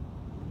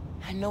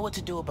 I know what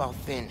to do about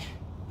Finn.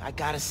 I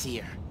gotta see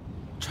her.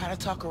 Try to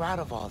talk her out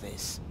of all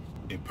this.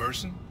 In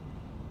person?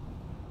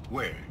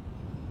 Where?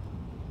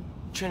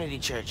 Trinity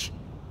Church.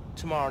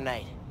 Tomorrow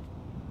night.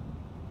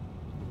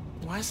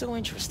 Why so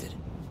interested?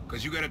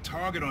 'Cause you got a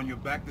target on your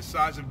back the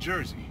size of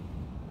Jersey.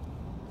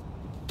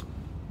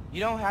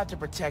 You don't have to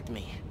protect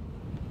me.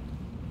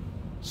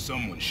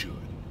 Someone should.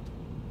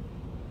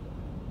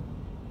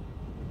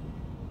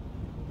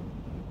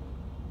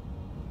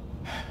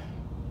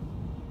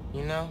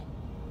 You know,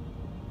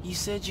 you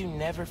said you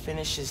never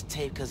finished this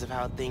tape because of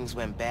how things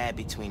went bad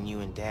between you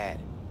and Dad.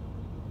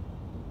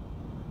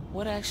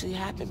 What actually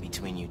happened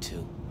between you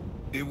two?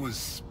 It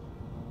was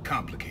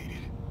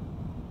complicated.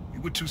 We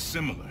were too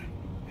similar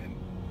and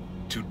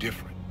too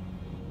different.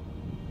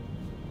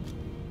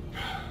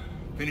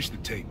 Finish the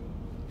tape,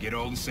 get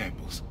all the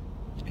samples,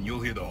 and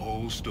you'll hear the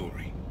whole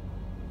story.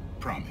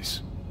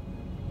 Promise.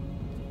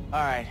 All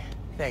right,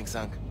 thanks,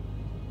 Unc.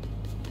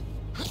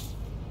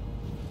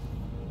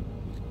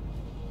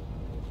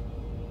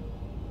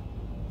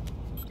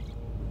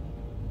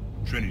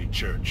 Trinity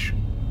Church.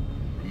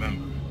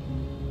 Remember,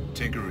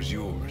 Tinker is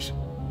yours,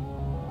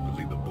 but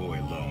leave the boy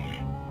alone.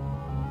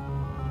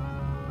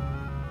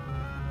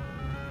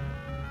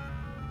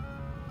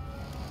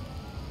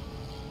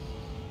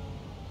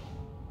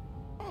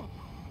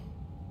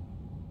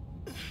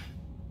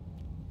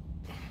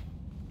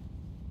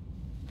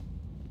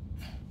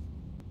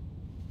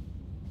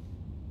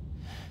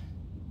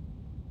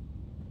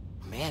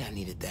 Man, I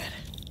needed that.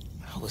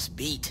 I was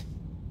beat.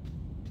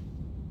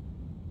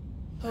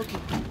 Okay.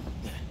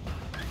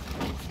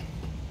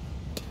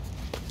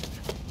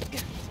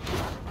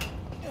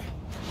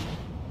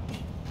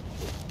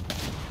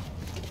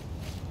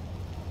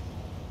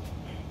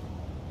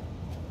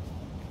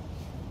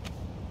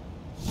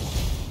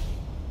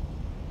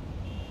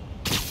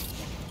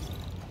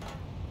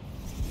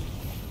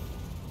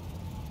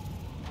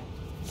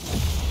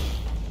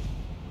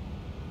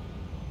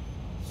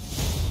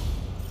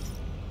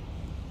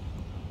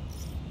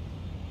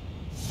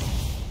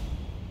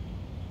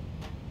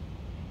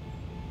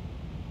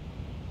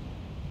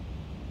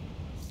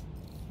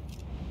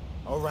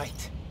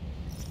 right.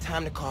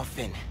 Time to call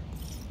Finn.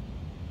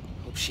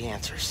 Hope she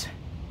answers.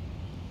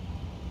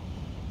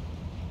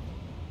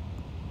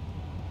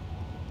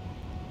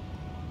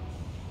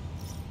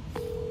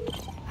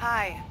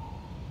 Hi,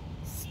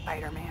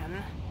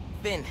 Spider-Man.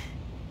 Finn.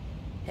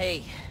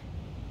 Hey.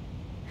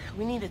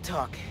 We need to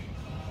talk.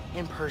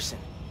 In person.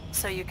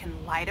 So you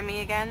can lie to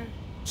me again?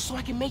 So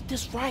I can make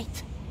this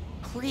right.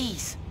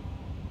 Please.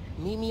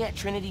 Meet me at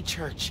Trinity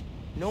Church.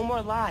 No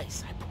more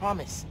lies, I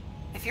promise.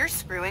 If you're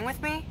screwing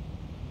with me...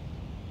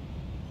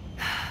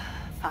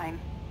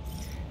 Fine.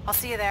 I'll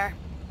see you there.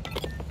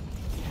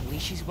 At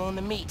least she's willing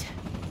to meet.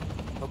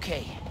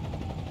 Okay.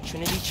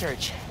 Trinity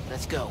Church.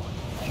 Let's go.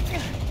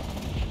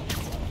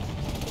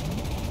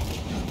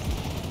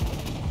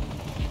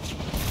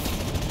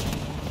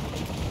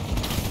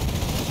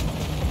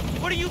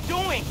 What are you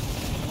doing?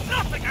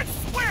 Nothing, I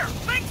swear!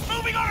 Things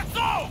moving on its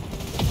own!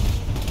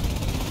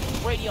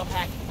 Radio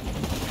hack.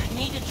 I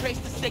need to trace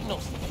the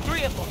signals.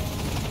 3 of them.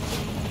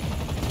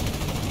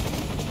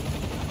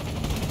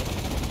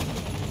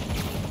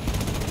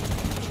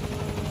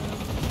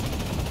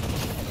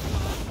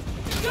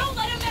 Don't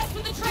let him mess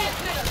with the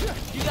transmitter!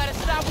 You gotta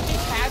stop with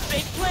these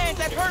half-baked plans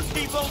that hurt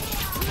people!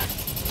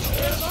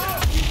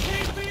 You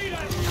can't beat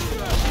us!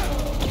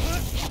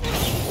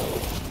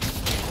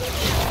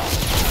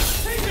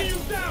 Taking you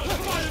down,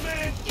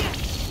 Spider-Man!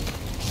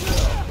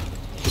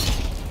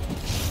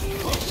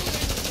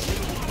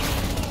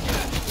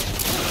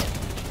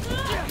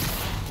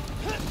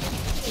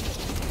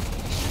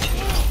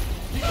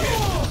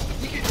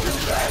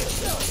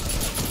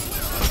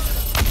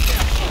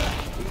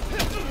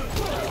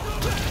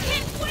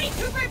 Can't wait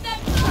to rip that...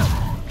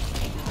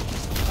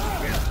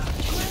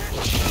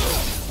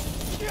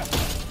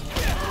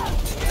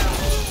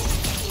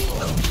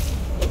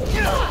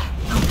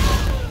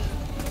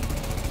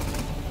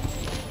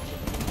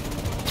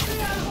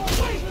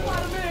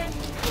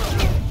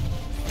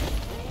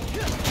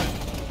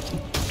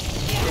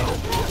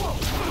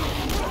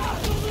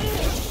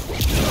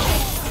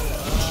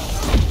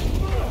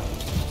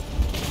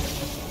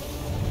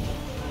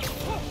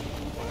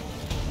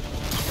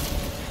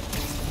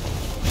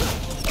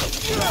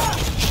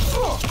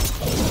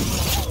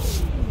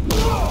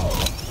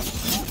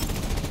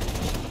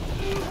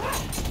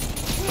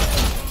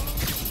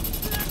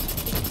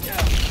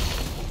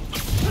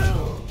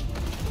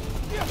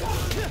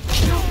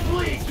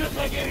 Please, just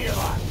like any of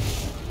us!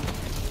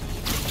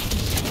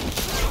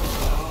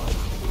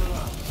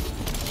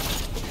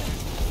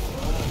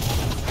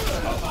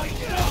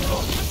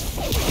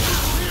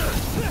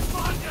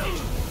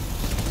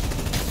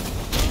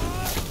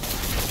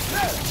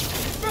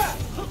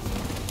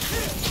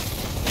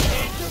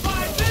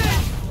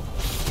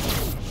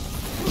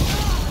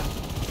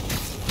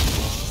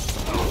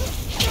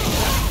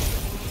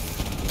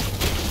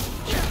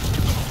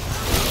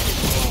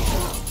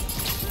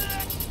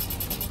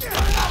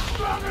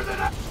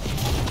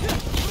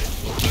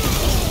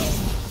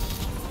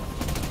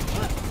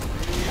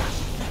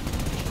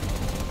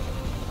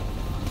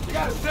 We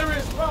got a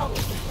serious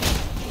problem!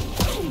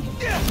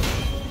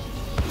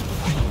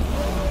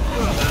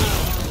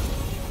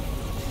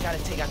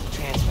 Gotta take out the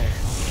transmitter.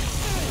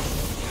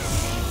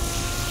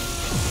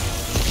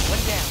 1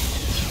 down.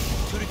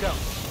 2 to go.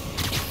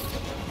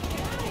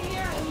 Get out of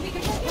here! We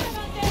can just put him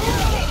out there!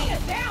 Taking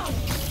us down!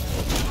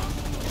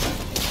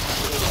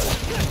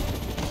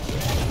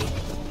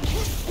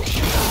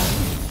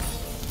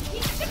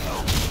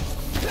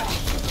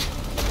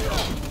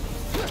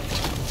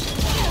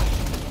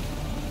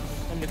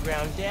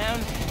 Underground down,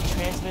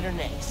 transmitter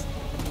next.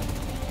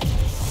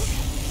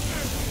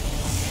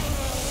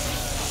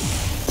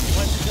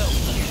 1 to go.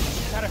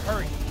 Gotta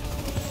hurry.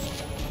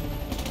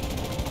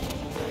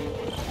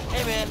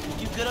 Hey man,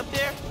 you good up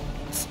there?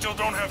 Still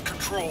don't have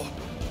control,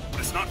 but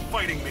it's not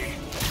fighting me.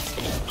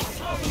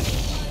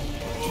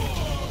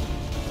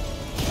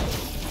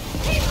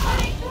 He's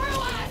cutting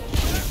through us!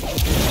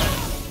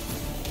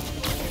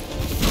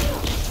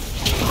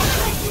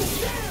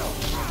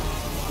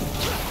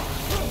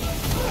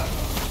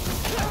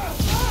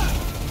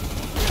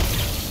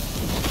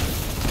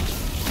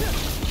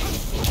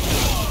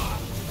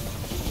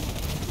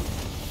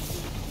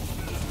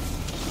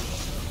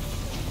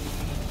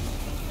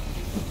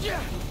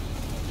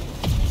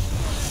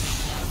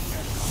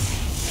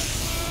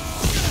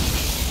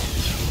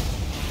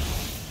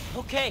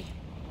 Okay.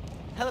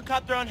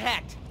 Helicopter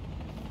unhacked.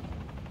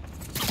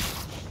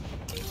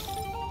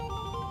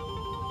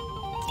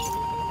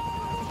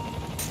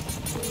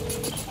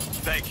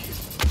 Thank you.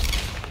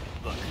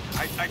 Look,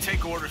 I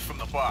take orders from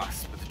the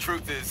boss, but the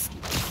truth is,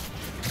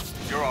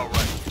 you're all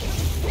right.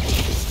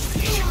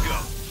 You should go.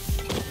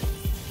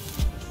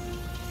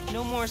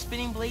 No more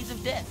spinning blades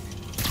of death.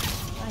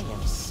 I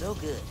am so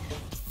good.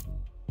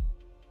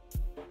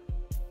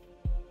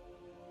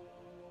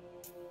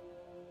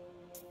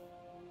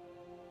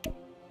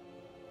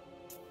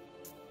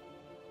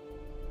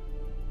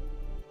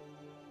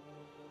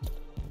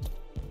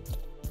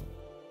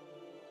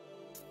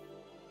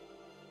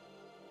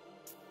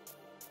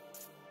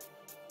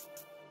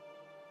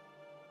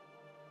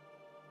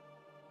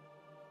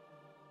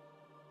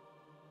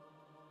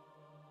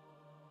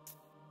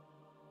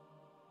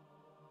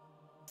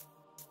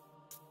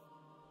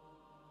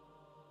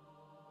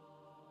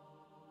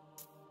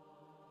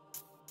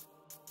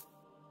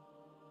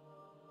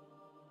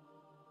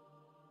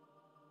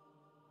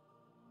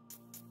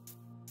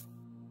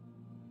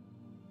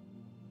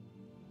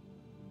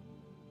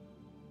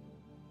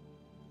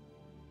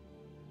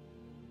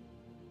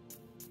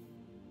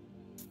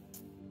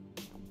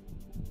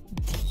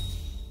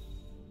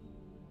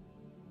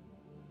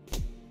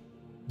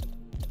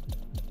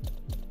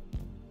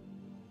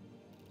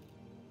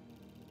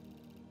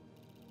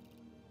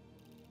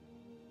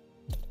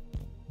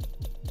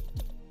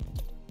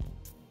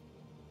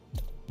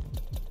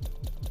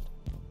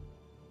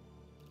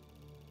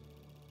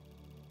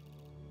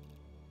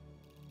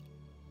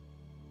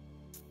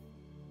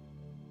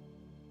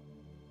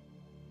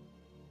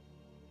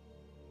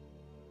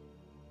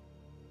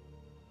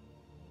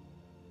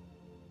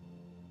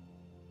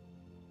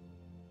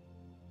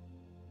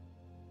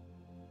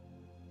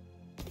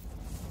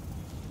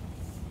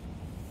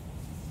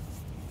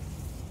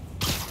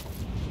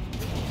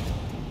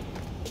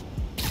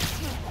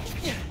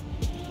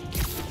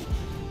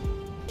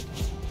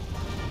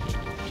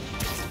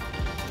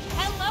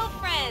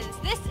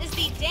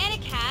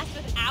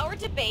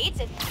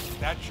 arrested.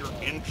 That's your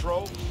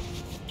intro?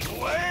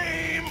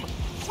 Lame!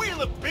 We in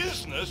the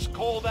business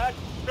call that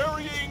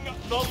burying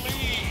the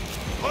lead.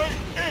 Lighten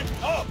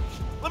it up!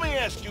 Let me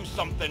ask you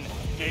something,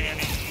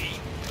 Danny.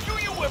 Do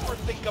you ever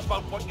think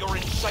about what you're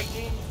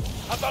inciting?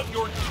 About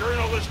your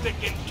journalistic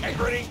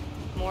integrity?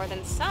 More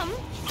than some.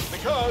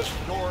 Because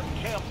your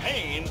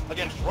campaign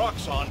against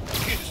Roxxon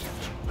is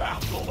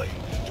baffling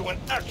to an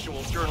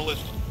actual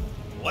journalist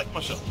like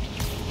myself.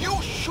 You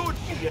should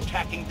be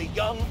attacking the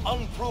young,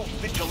 unproved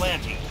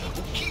vigilante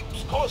who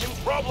keeps causing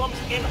problems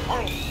in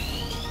Harlem.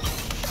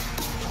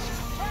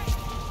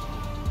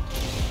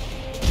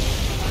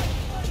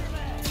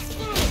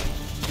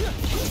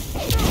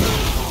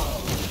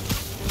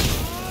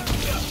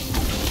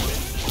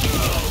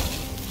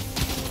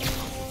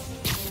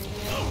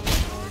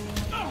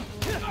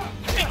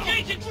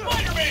 Engaging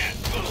Spider-Man!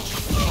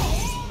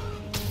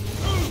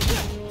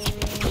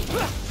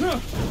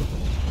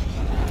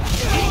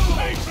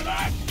 Pay for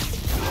that!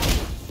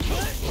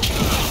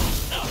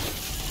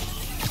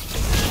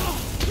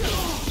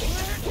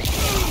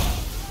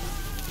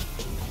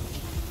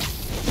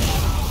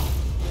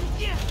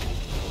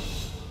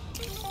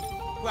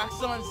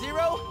 Roxxon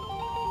 0,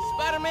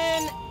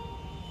 Spider-Man,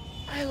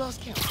 I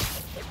lost count.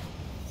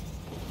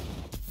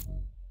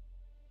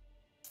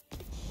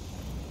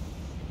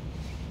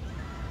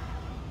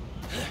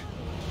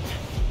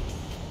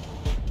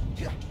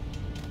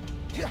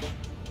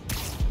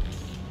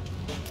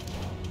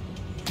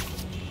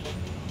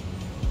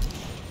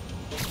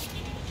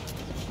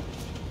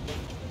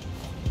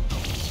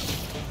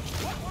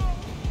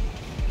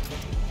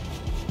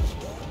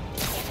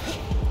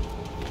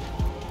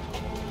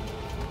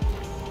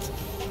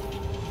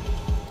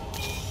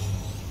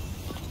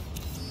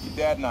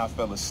 Dad and I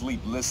fell asleep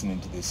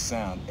listening to this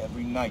sound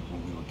every night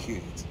when we were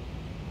kids.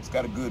 It's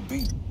got a good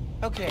beat.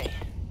 Okay.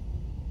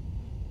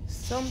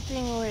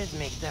 Something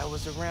rhythmic that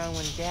was around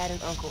when Dad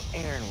and Uncle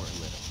Aaron were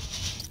little.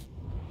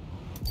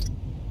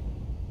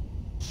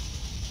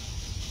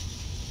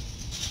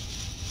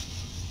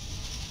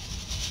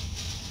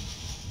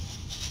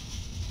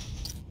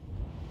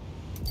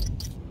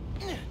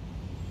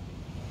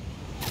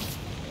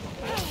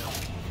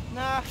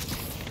 Nah,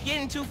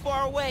 getting too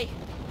far away.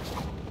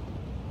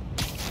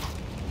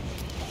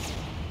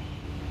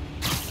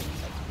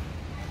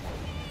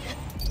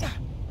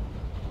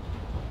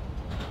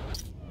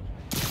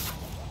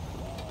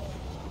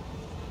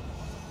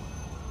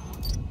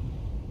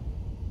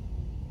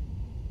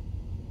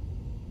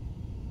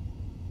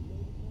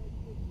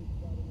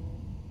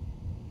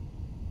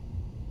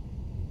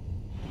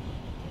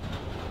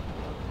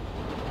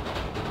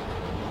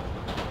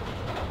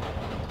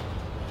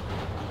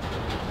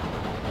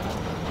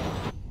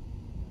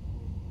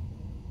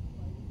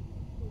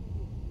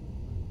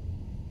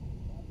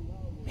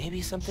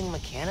 Maybe something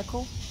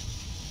mechanical?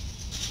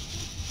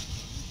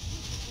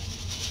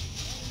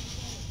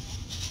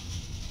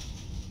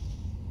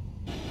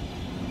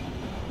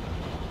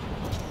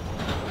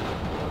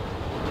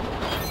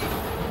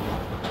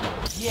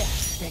 Yeah,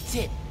 that's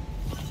it.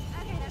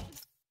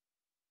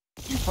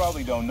 You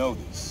probably don't know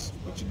this,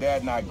 but your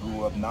dad and I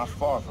grew up not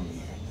far from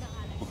here,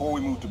 before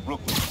we moved to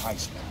Brooklyn in high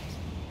school.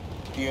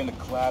 Hearing the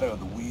clatter of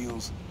the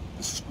wheels,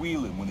 the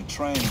squealing when the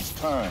trains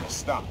turn or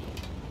stop,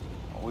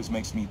 always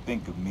makes me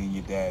think of me and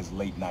your dad's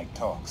late-night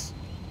talks.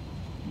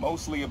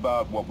 Mostly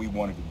about what we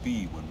wanted to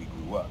be when we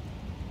grew up.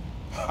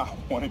 I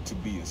wanted to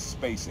be a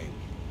space alien.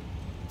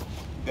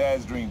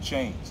 Dad's dream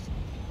changed.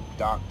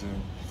 Doctor,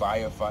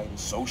 firefighter,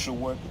 social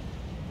worker.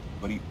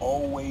 But he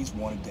always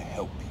wanted to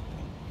help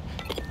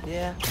people.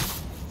 Yeah,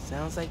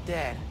 sounds like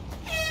Dad.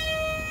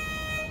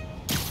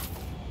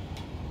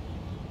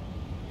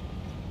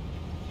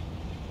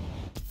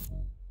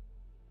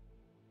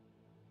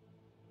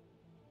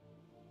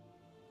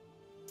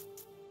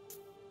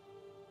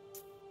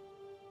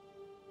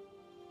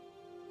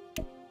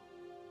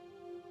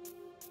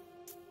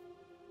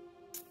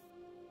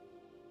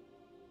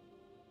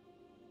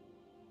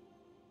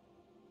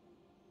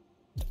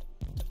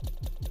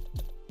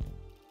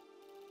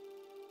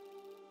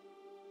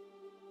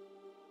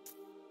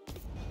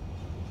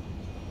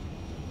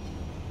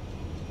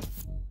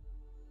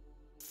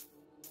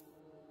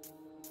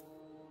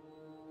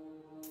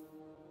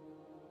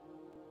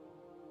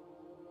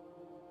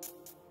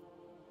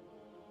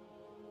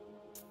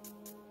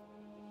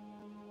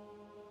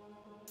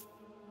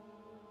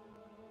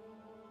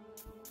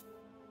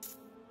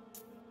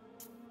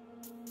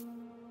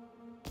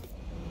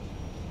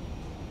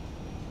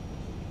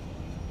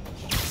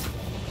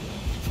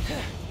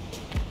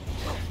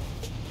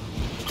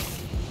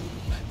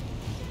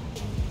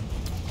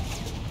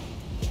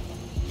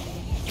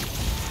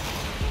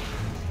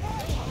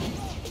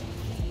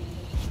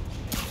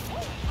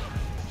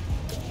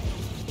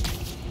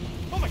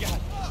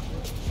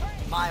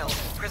 Miles,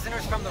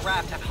 prisoners from the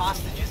raft have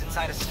hostages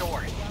inside a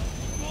store.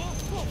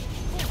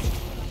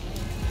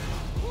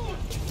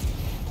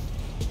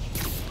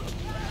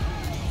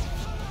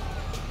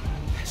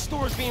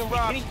 Store's being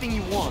robbed. Anything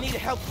you want. We need to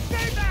help.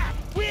 Stay back!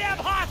 We have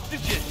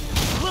hostages!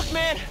 Look,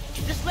 man,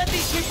 Just let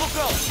these people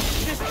go.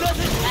 This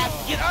doesn't have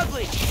to get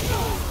ugly.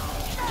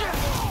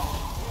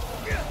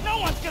 No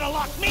one's gonna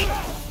lock me.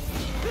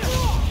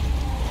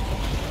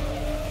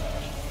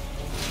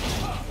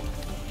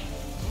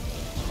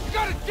 You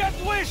got a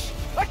death wish?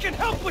 I can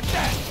help with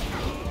that!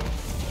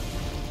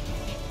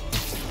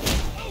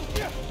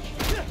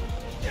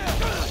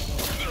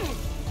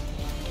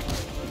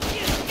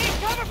 Need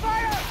cover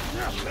fire!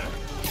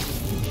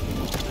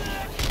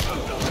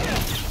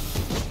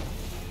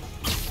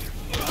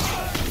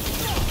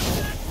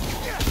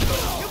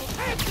 You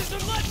pansies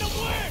are letting them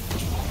win!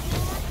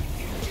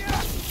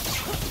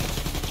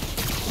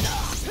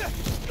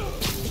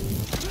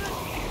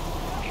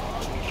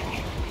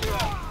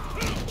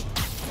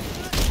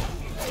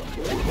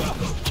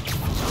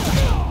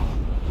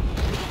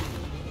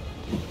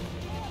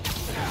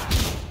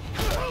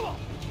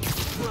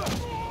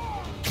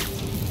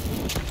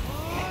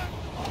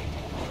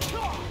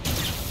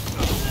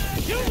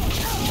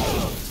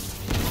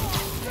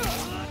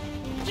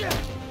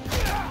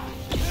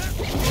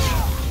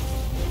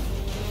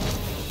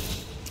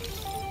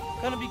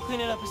 Gonna be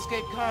cleaning up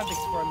escaped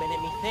convicts for a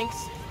minute,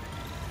 methinks.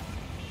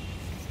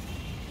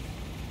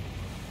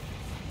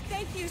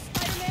 Thank you,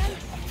 Spider-Man.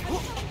 I'm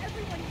telling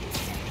everyone you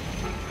said.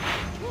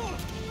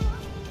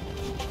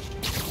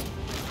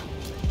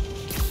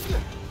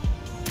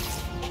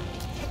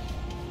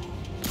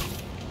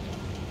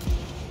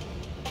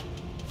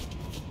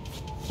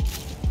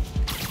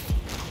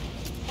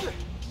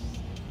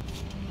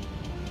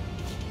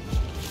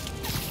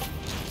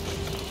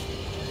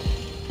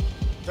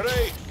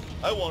 Today,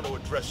 I want to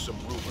address some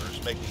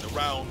rumors making the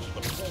rounds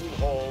of the pool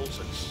halls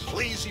and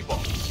sleazy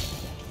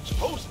bars.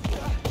 Supposedly,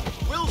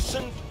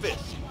 Wilson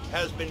Fisk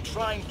has been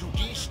trying to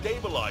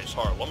destabilize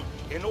Harlem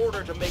in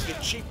order to make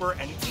it cheaper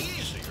and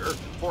easier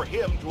for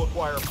him to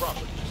acquire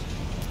properties.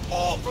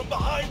 All from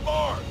behind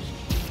bars.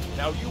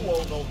 Now, you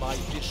all know my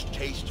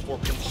distaste for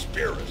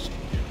conspiracy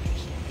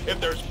theories.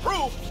 If there's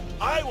proof,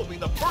 I will be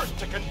the first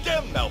to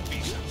condemn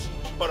malfeasance.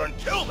 But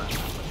until that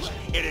happens,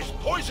 it is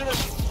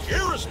poisonous,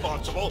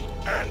 irresponsible,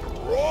 and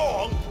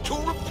wrong to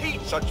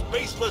repeat such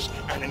baseless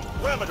and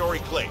inflammatory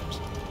claims.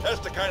 That's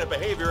the kind of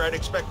behavior I'd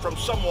expect from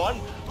someone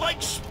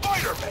like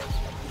Spider-Man.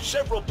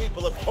 Several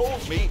people have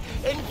told me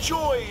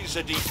enjoys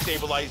a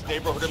destabilized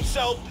neighborhood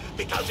himself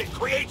because it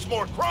creates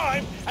more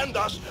crime and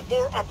thus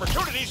more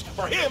opportunities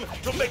for him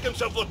to make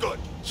himself look good.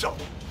 So,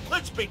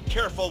 let's be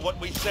careful what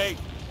we say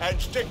and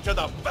stick to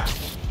the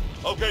facts.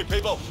 Okay,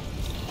 people?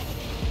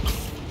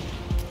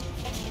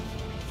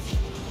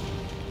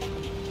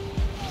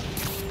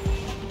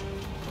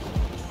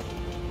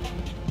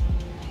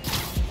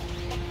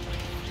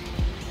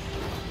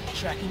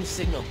 Tracking the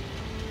signal.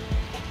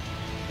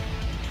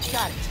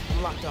 Got it.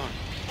 I'm locked on.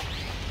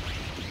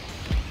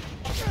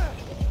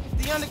 If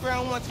the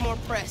underground wants more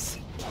press,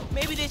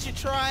 maybe they should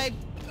try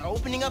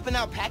opening up an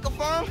alpaca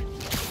farm?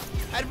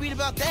 I'd read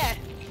about that.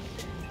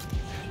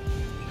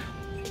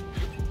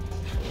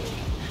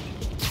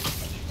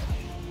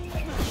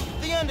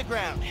 The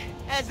underground,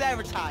 as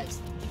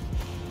advertised.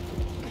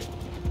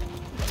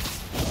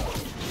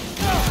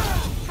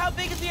 How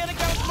big is the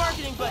underground's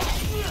marketing budget?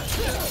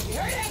 You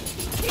heard it?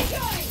 Keep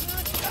going!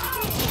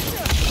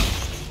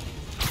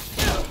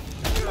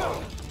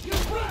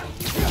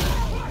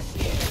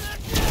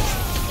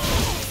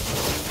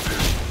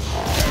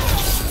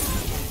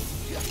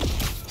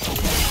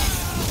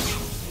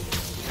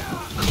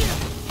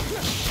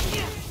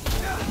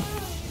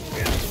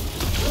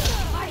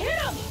 I hit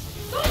him!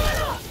 Don't let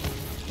up!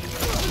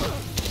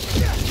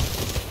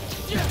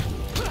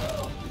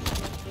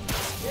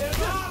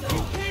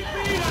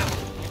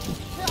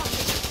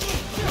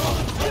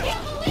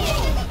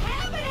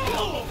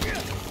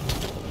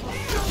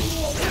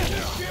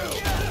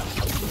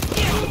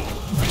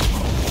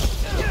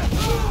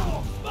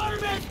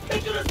 Spider-Man's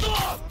picking us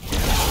off!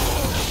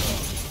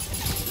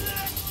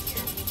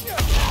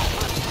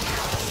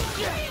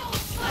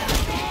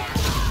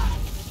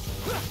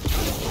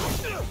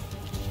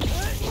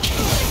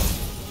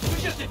 You're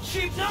just a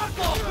cheap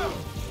knockoff!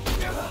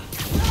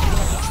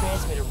 The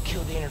transmitter will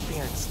kill the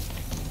interference.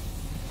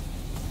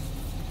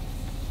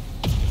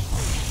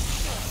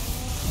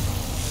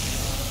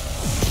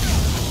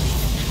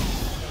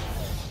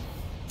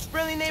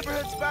 Friendly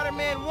Neighborhood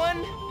Spider-Man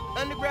 1,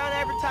 underground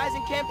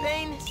advertising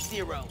campaign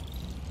 0.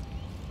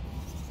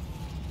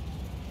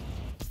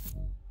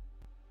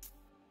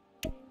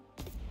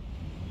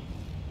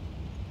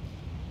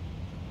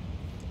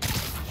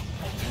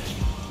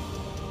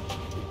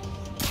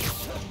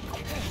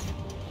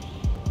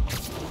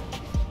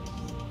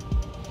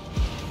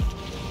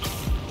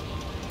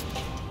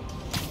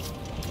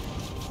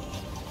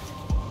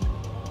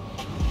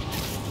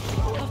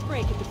 Tough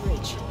break at the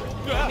bridge.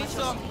 Me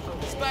saw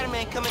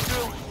Spider-Man coming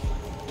through.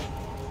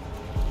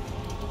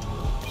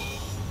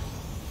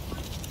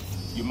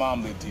 Your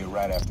mom lived here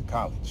right after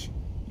college.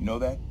 You know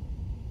that?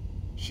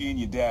 She and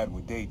your dad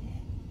were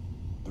dating.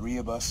 3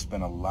 of us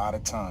spent a lot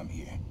of time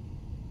here.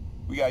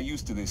 We got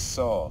used to this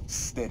soft,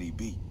 steady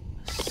beat.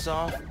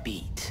 Soft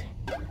beat.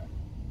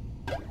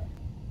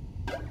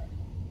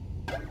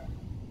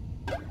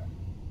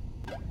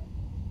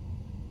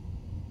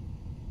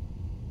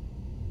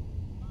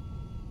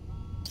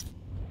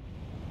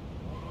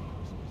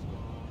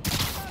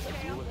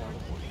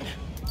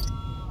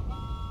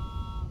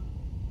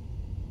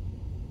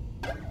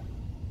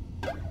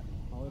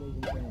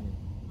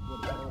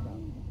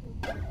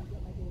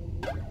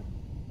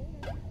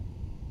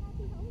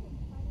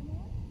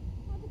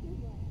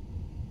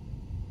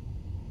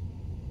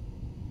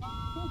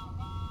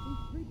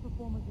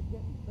 moments are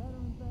getting better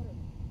and better.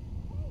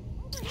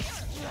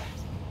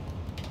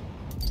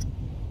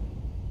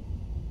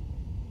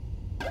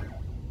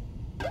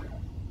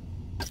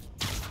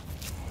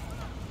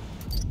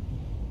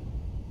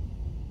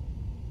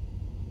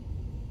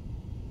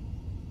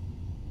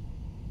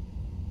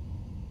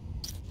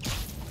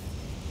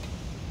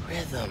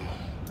 Rhythm,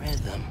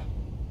 rhythm.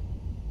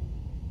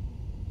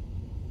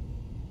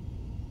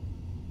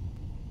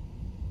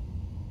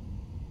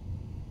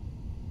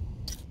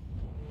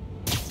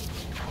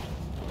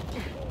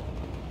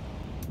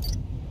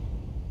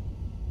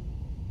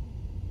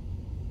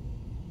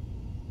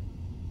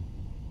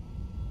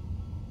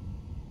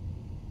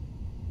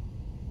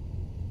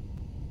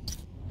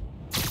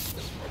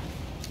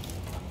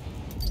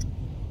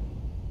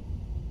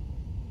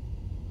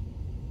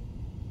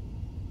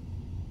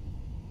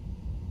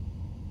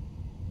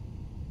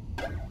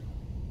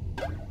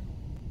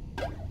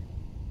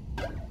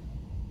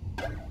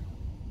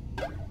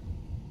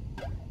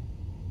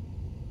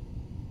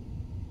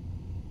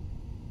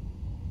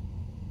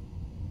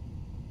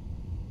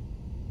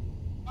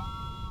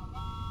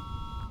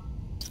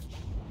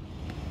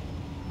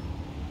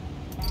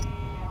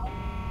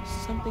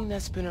 Something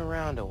that's been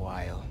around a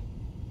while.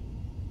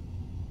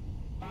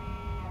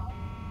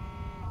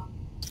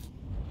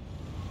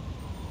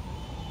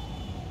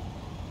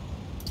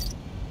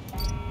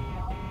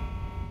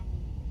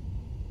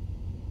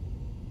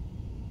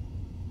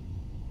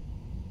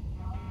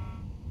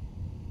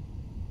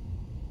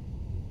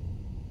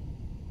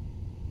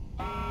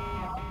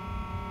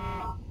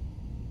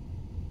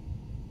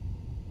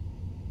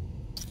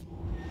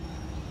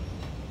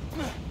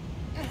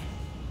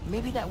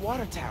 Maybe that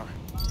water tower.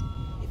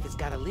 If it's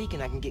got a leak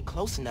and I can get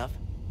close enough.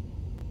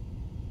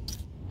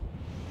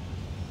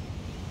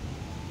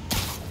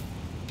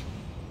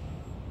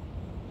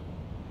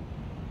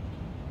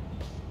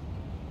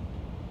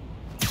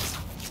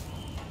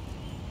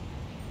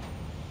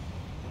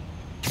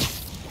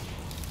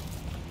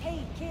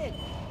 Hey, kid.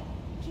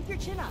 Keep your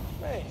chin up.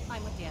 Hey,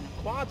 I'm with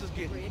Danica. quads is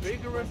getting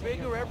bigger and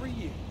bigger every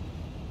year.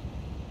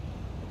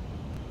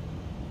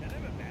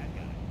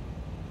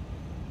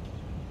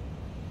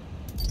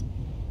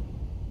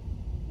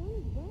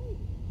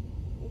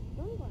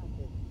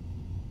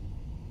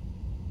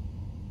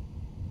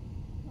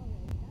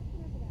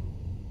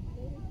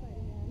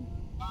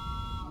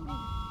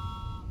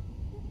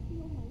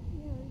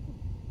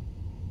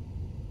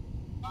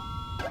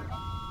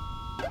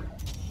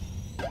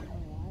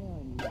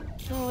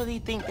 I don't really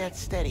think that's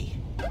steady.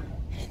 And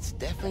it's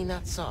definitely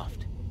not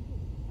soft.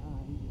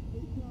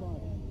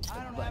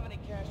 I don't have any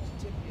cash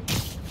to tip you.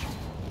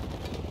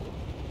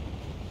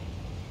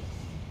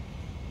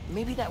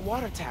 Maybe that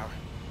water tower.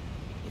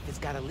 If it's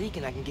got a leak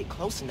and I can get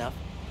close enough.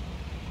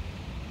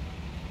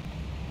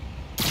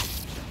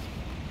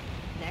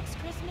 Next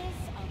Christmas,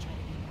 I'll try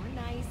to be more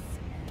nice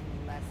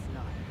and less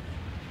naughty.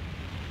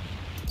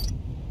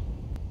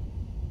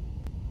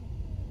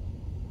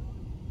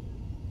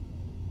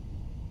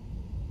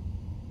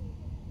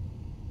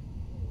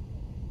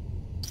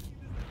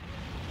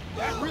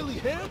 That really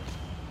hit?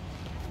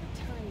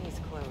 Tying these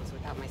clothes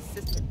without my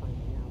sister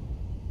finding out.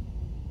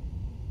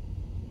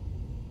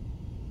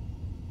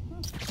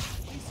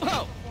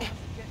 Oh!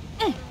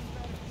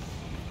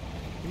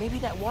 Maybe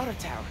that water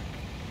tower.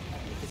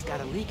 If it's got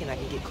a leak and I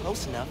can get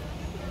close enough.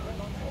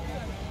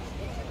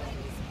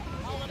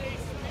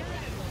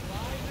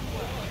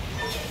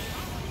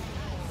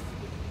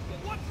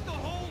 What's the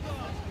hold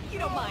on? You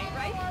don't mind,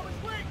 right?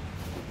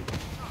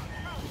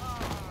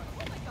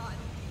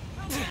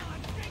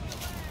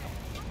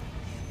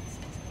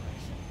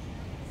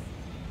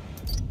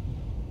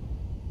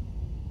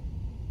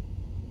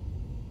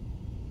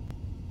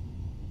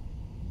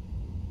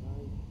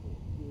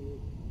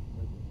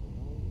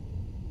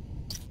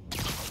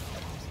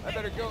 I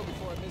better go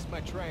before I miss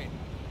my train.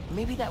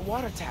 Maybe that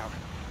water tower.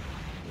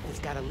 If it's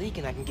got a leak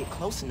and I can get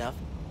close enough.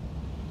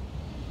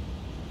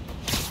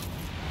 I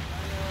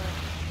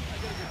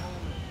gotta get home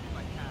and get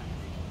my cat.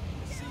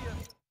 See ya.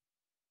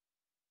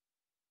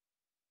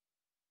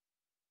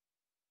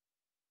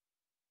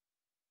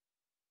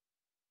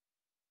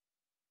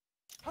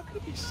 How could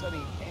it be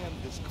sunny and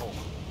this cold?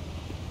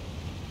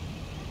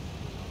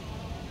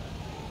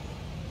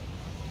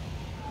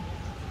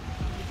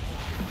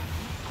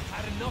 I've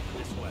had enough of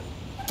this weather.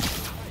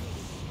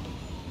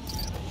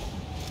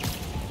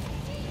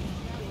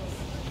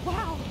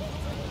 Wow!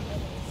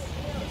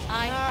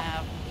 I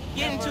have.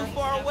 Getting too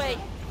far away.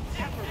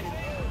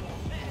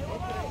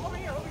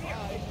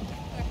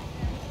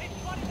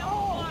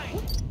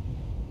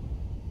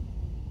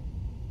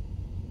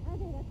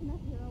 Okay, that's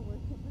enough hero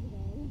worship for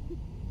today.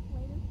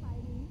 Later,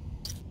 fighting.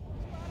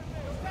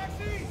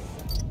 Taxi!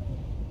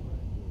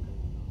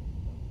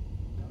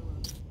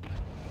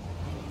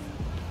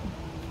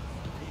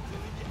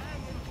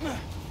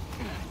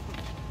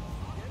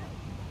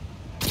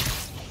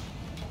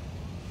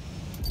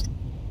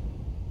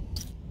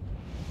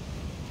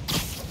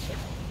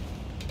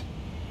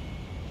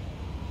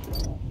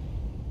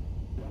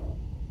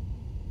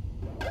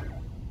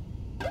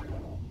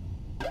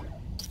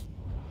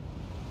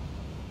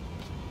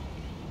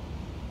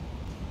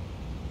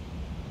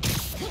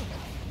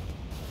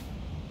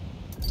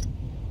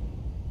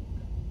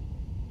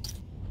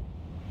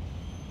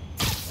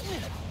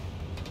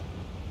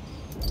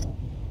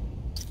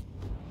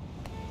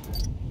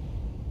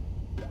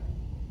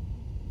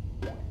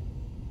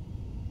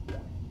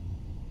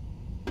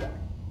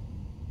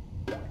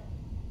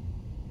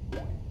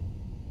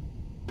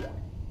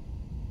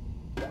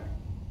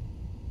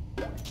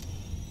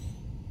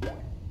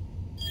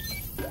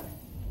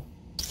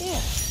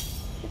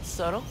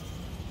 subtle,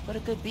 but a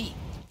good beat.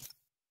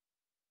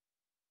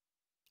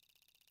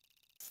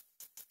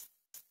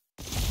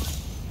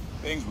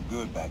 Things were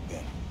good back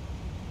then.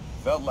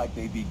 Felt like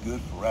they'd be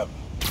good forever.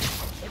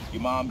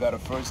 Your mom got her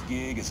first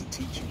gig as a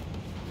teacher.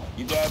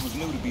 Your dad was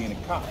new to being a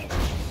cop,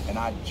 and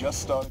I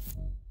just started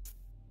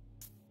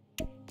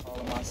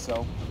calling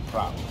myself the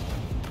problem.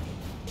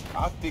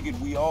 I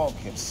figured we all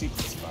kept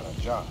secrets about our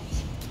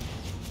jobs.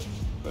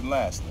 Couldn't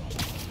last, though.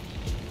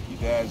 Your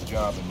dad's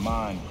job and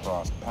mine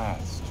crossed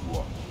paths too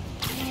often.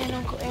 Man,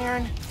 Uncle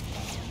Aaron,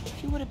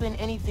 if you would have been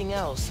anything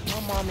else, my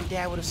mom and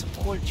dad would have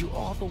supported you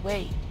all the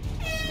way.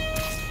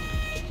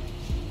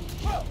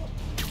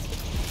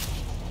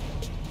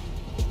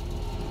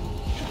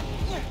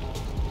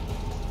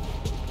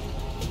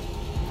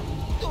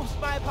 Oops,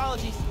 my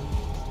apologies.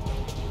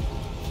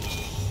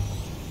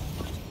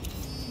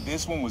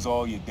 This one was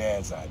all your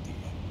dad's idea.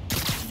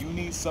 You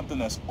need something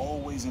that's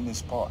always in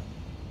this park.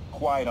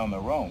 Quiet on their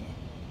own,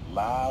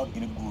 loud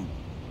in a group.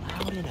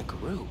 Loud in a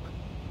group?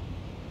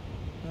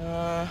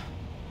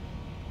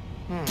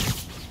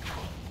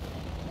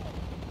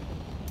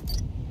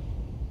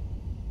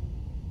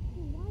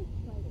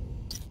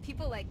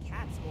 People like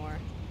cats more.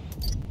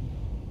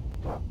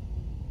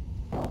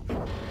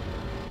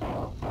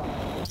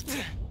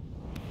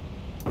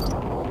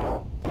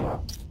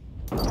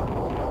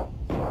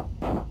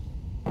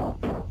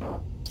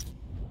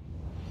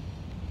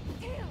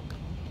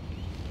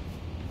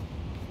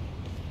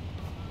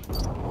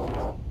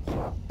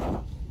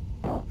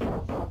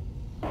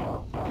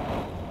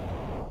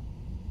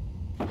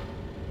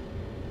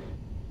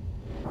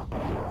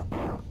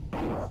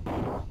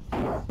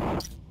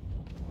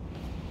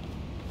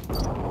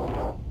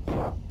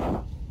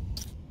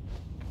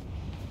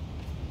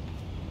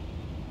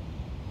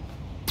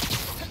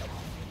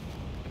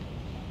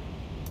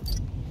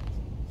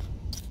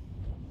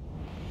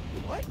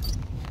 What?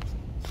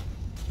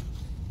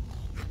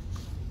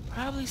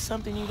 Probably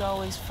something you'd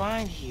always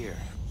find here.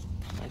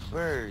 Like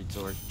birds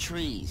or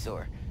trees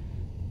or...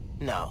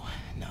 No,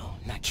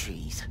 not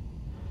trees.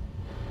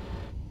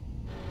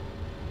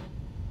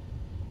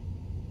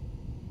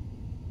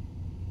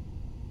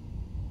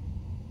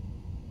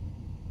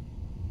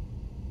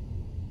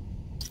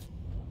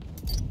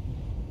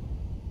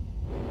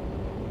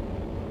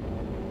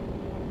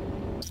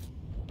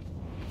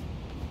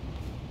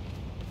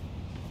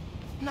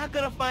 Not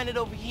gonna find it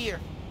over here.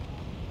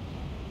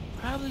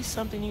 Probably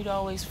something you'd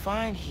always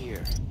find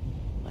here.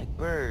 Like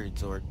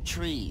birds or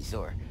trees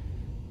or...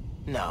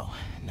 No,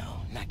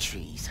 not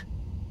trees.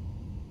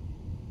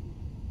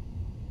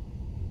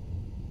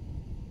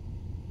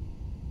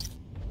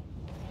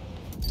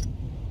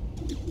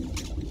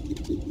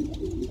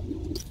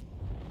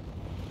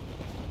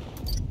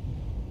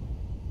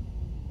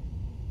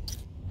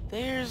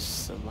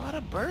 There's a lot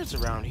of birds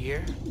around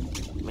here.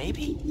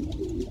 Maybe?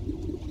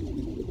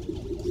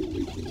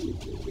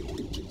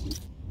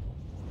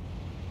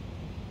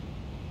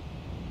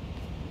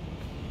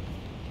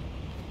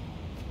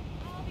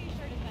 I'll be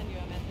sure to send you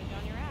a message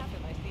on your app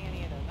if I see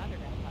any of those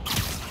underground pups.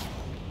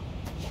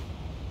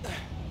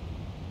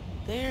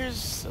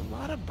 There's a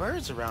lot of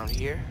birds around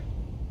here.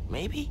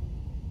 Maybe?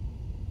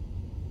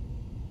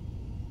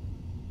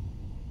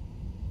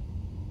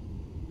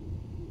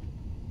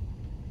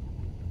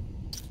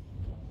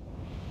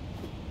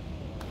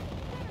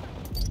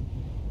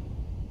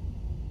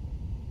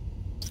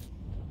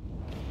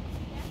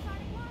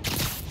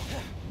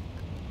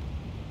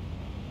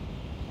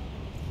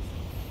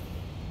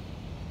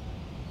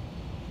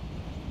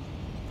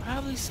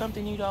 Probably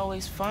something you'd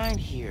always find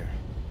here.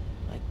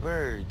 Like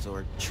birds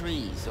or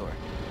trees or...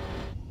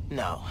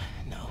 No,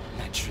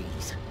 not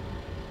trees.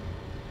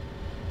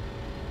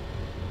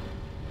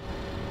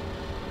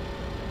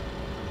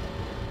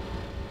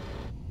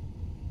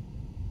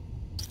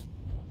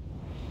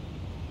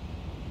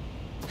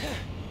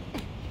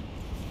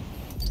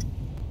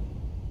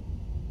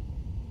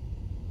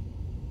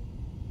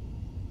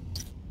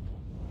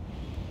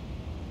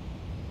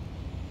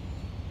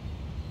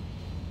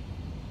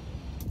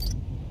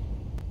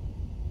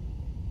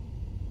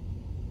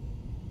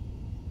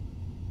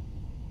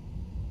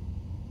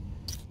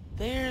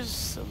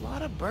 There's a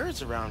lot of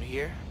birds around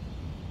here.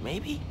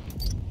 Maybe?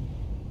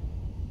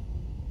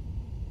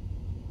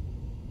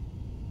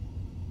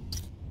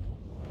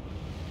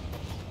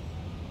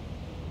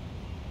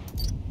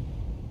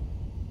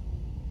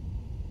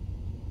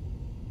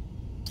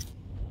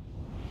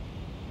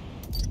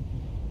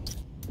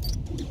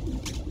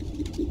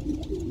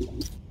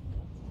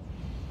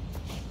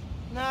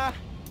 Nah,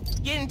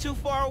 getting too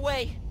far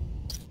away.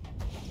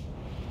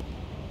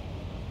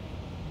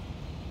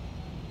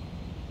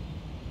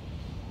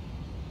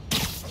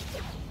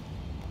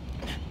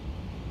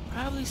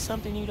 Probably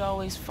something you'd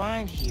always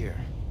find here.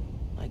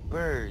 Like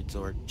birds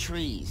or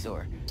trees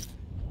or...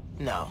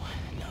 No,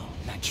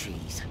 not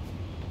trees.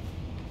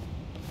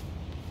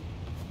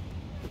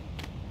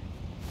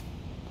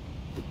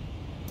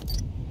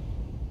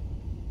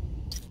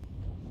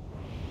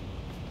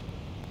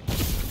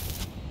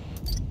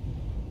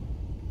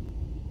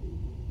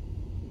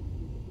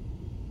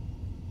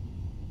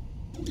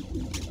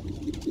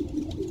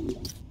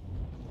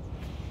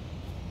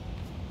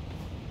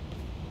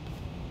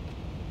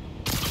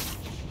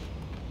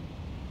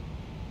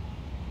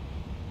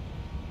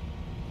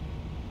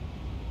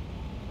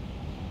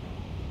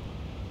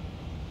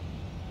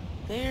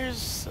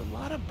 There's a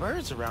lot of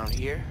birds around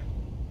here.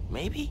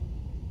 Maybe?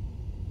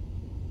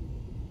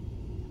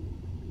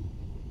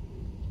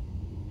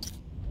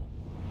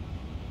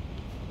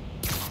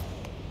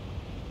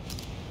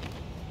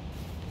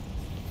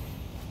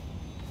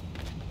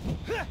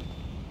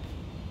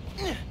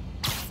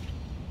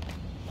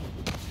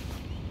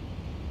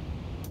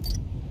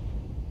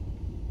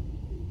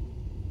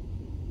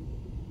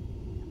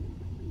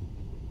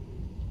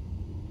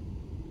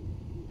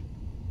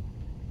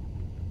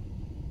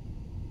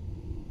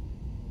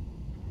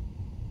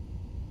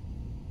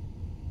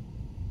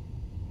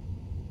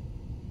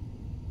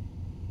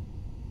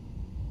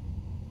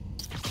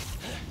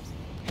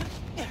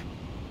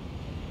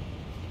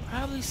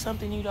 Probably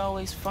something you'd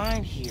always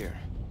find here.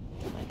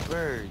 Like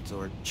birds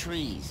or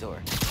trees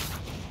or...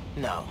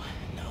 No,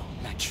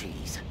 not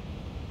trees.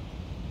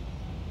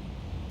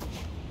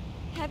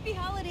 Happy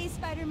holidays,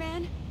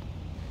 Spider-Man.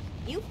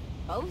 You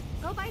both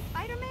go by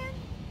Spider-Man?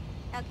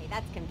 Okay,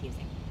 that's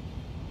confusing.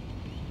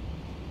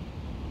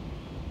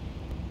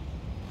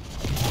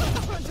 Close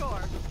the front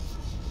door!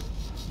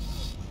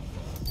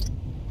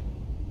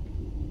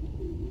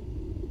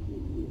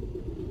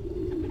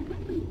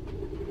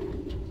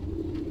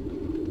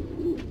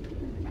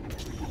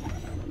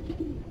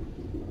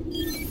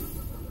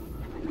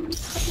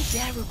 How did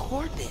Dad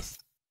record this?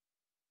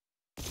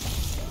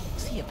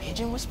 Was he a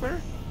pigeon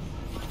whisperer?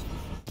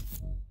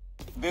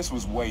 This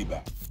was way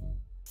back.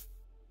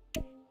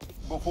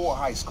 Before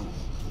high school.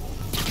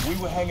 We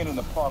were hanging in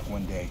the park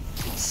one day,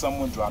 and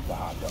someone dropped a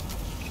hot dog.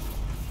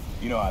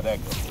 You know how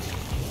that goes.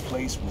 The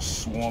place was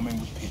swarming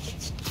with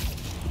pigeons.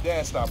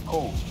 Dad stopped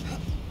cold.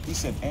 He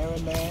said,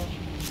 "Aaron, man,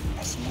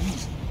 that's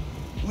music.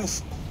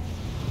 Listen."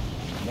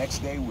 The next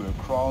day, we were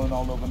crawling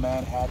all over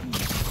Manhattan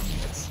with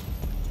pigeons.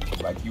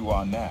 Like you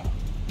are now.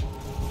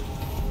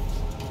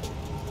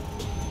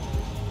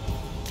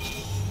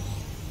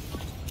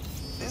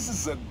 This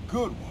is a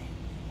good one.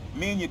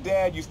 Me and your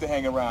dad used to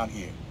hang around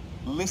here.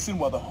 Listen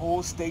while the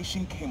whole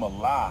station came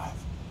alive.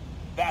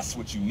 That's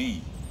what you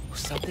need.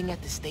 Something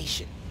at the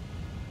station.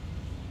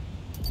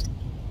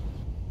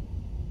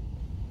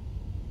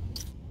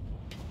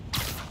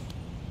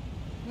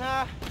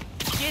 Nah,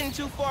 getting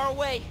too far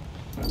away.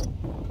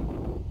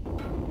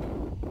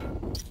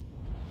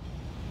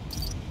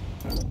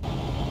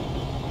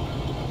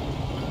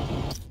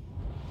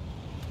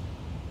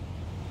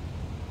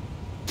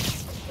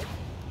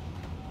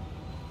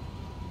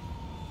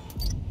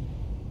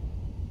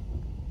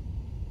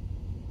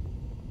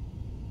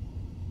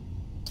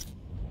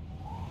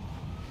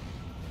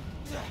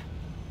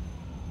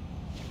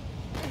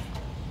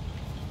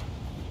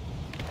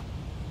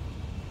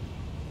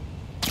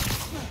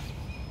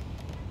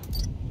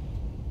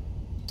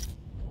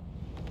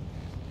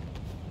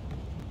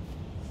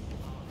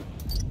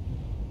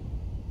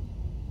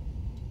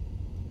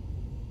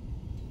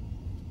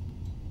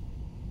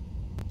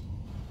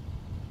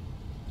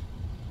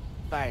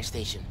 Fire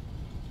station.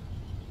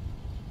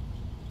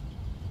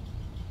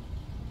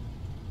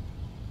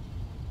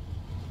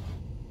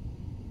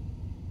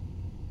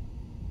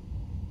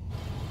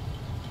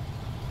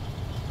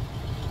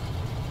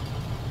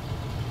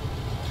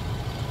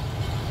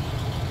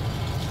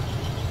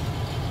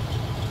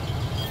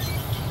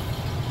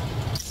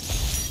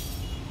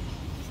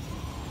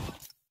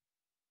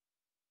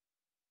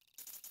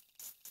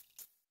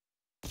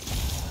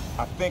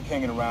 I think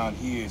hanging around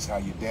here is how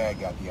your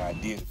dad got the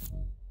idea.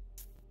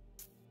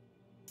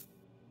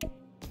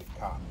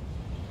 Cop.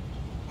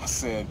 I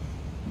said,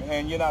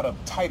 "Man, you're not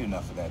uptight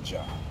enough for that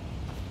job."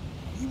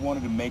 He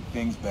wanted to make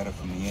things better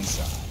from the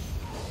inside.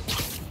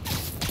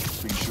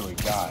 Pretty sure he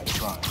died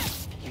trying.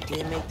 You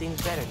did make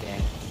things better,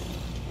 Dad.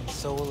 And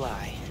so will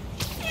I.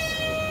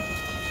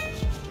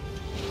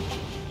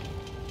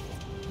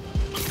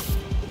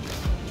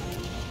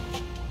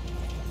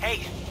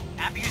 Hey,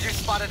 app user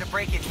spotted a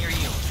break-in near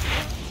you.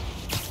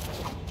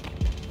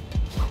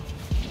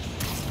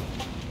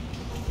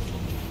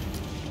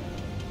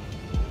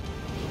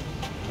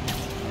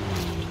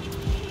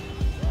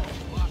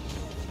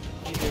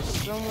 Either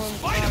someone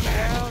found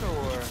out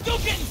or... Still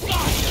get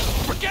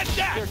inside! Forget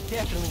that! They're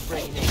definitely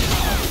breaking in.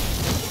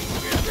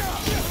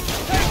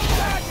 Take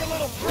that, you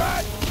little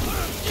brat!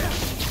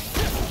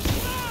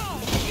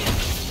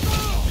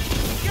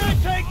 You're gonna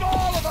take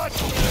all of us!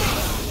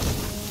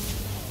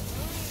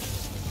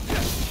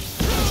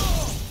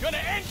 Gonna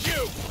end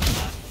you!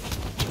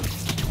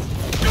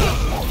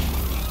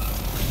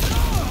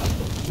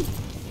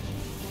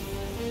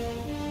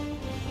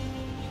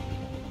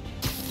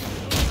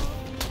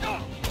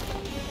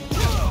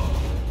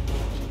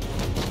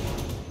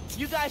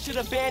 You guys should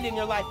abandon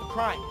your life of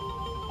crime.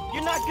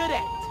 You're not good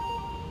at it.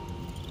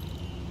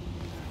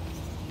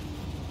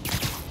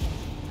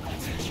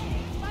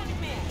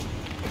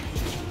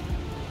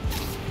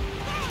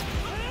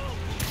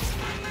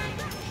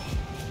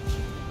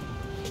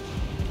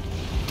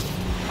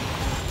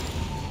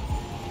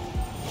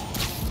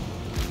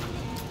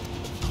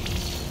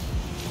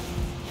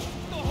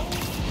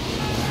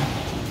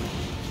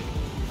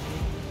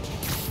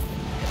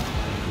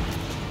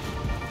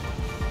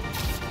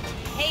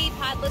 Hey,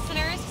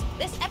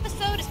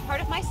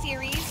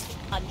 series,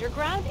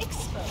 Underground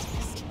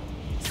Exposed.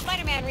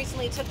 Spider-Man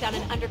recently took down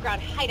an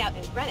underground hideout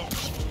in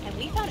Greenwich, and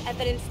we found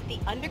evidence that the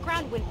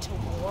underground went to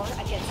war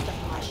against the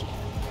Mafia.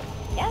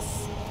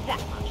 Yes, that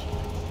Mafia.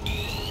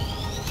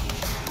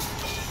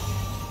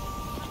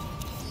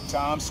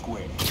 Times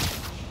Square.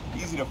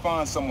 Easy to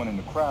find someone in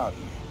the crowd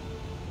here,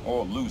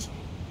 or lose them.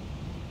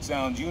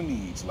 Sound you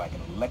need's like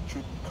an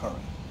electric current.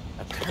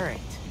 A current?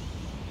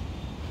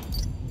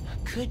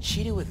 Could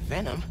cheat it with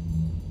venom.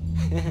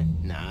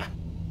 Nah.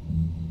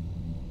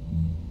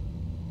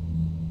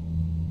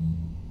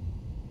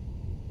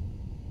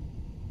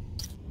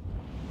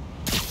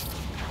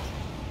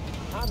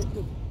 How to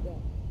do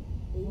that?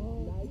 8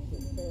 nights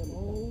and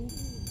family.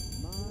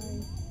 Oh my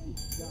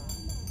God.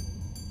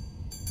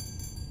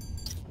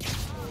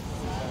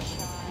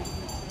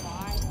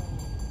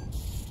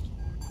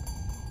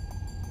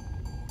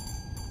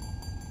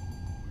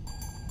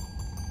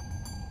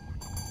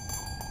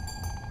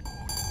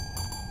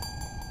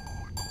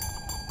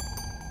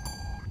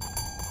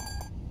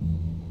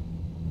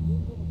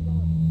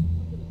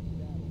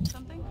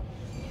 Something?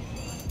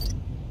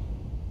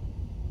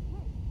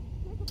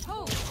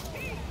 Oh!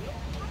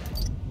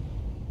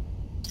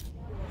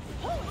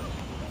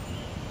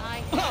 I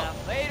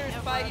have. Later,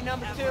 Spidey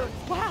number 2.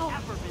 Wow!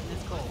 Never been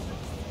this cold.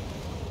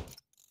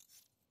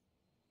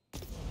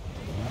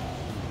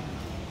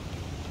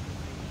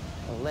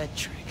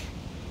 Electric.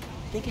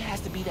 I think it has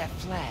to be that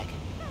flag.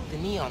 The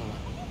neon one.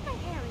 My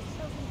hair is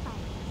so fun.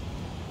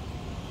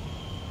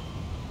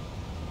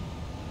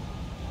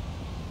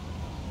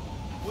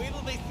 Wait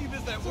till they see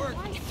this at work.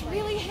 It's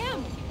really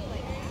him!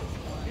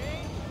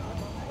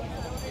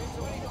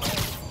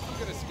 I'm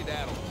gonna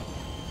skedaddle.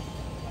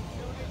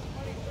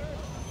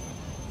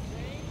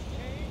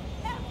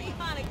 Happy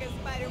Hanukkah,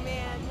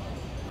 Spider-Man!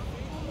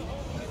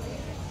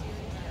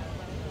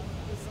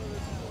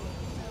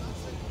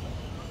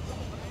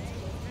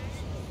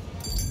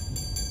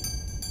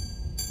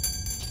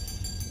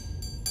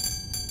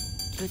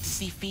 Good to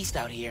see Feast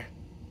out here.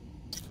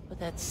 But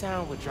that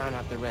sound would drown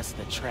out the rest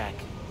of the track.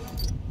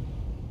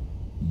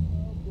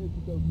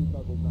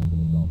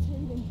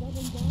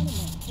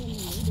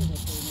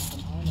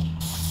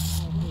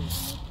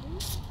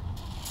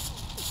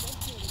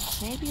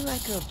 Maybe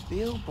like a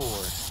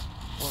billboard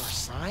or a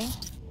sign?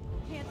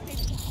 Can't stay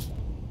still.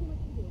 Too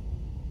much to do.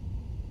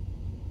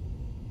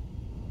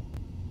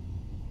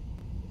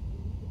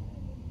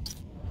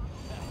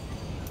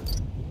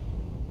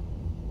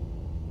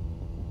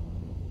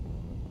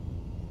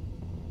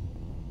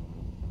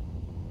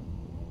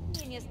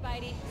 Seeing you,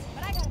 Spidey.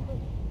 But I gotta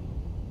move.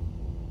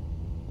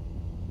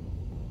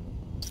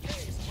 I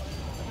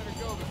better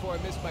go before I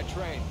miss my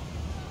train.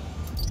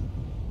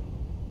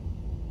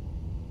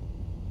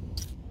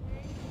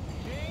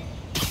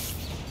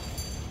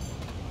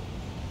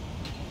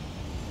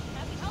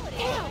 Happy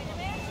holidays,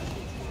 Spider-Man!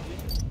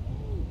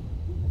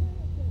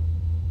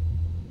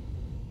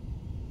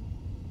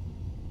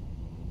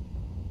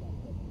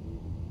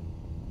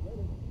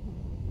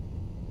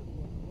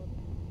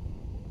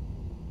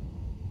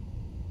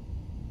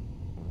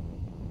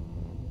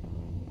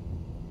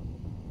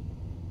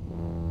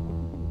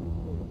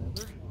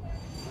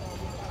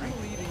 I'm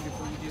leaving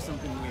before you do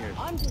something weird.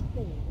 I'm just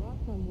saying,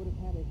 Roxxon would have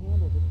had it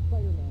handled if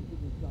Spider-Man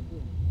didn't jump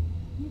in.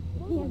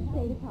 Can't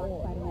stay to talk,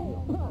 Spider-Man.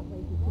 Not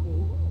places to be.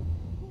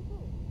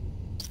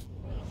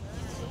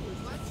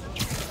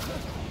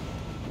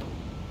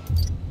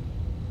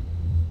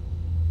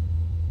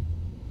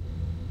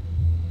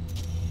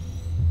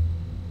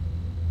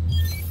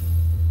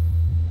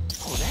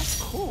 Oh, that's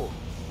cool.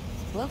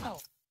 Love how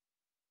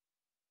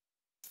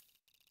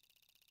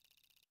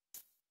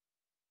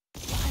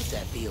live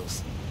that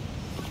feels.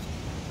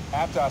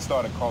 After I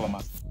started calling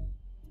my...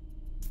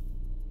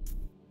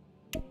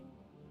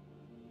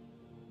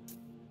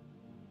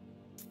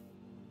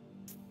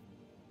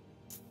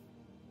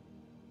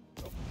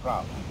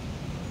 problem.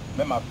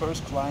 Met my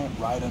first client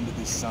right under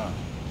this sign.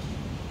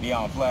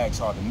 Neon flag's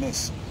hard to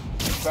miss.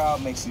 The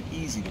crowd makes it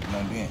easy to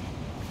blend in.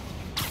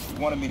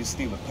 He wanted me to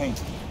steal a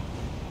painting.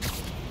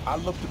 I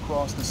looked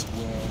across the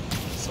square,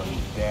 saw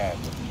his dad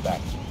looking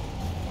back at me.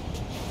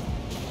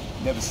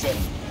 He never said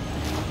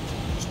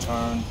anything. Just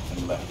turned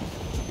and left.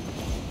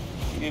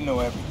 He didn't know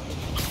everything.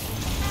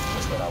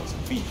 Just that I was a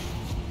thief.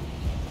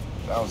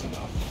 That was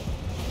enough.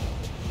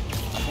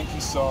 I think he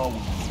saw we were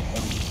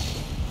headed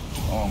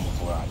long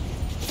before I did.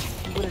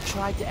 If he would have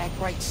tried to act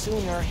right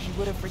sooner, he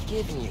would have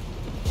forgiven you.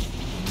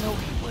 You know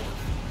he would have.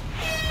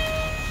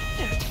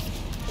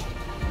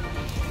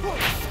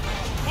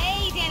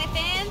 Hey, Dana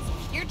fans!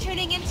 You're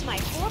tuning into my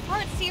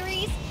 4-part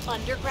series,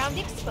 Underground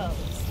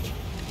Exposed.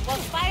 While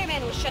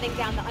Spider-Man was shutting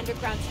down the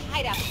Underground's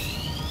hideout,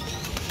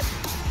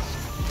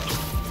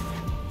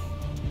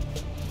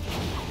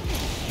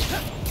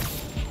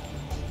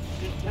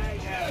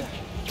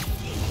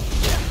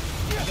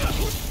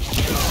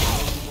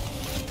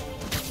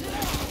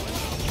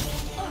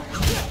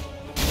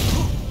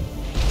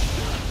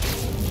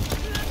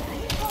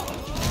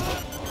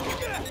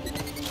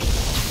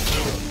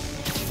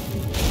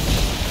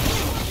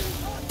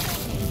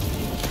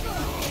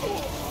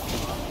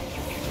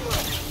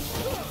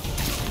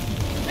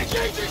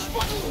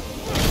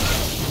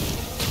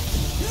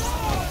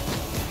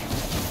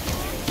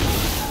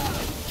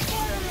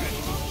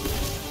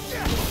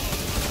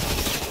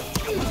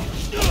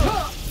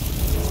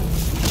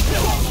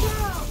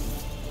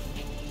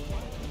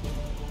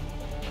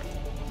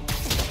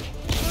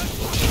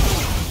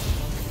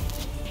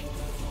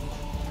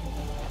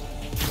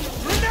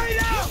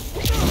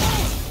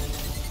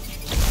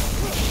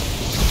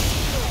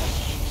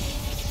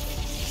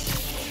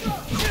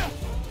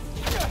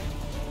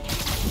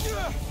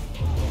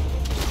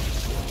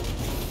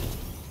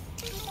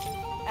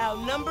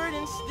 outnumbered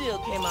and still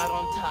came out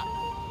on top.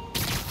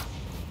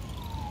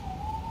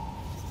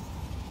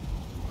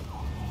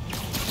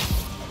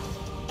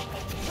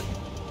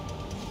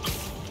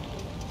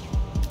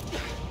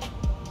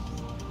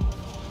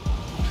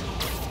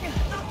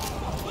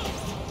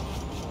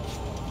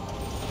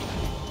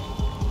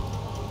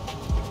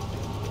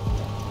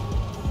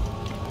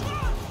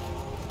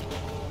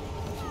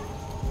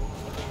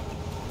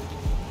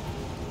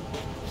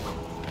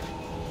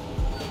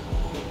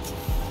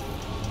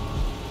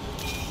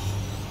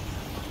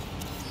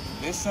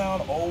 This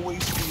sound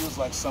always feels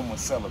like someone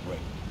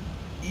celebrating,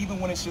 even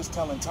when it's just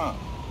telling time.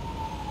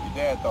 Your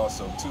dad thought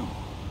so too,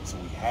 so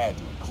we had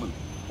to include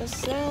it. A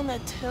sound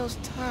that tells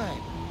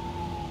time.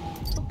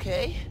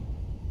 Okay.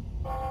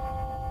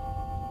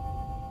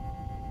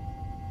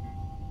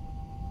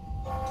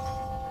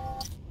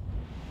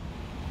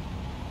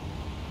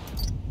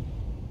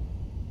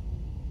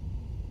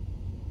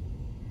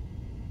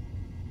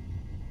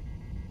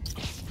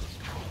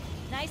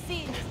 Nice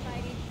seeing you,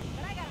 Spidey.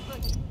 But I gotta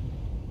boogie.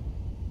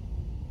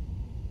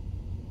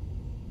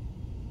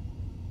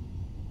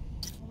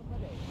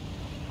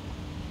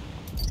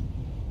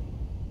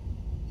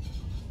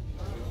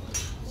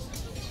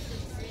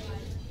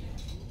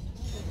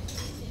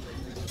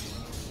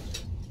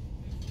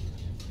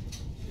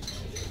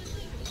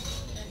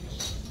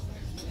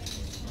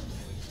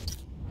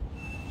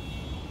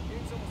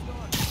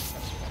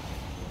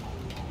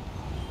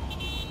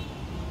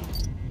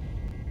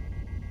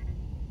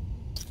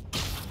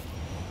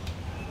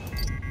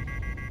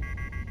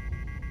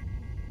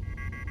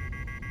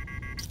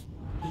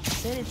 He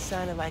said it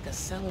sounded like a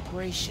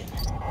celebration.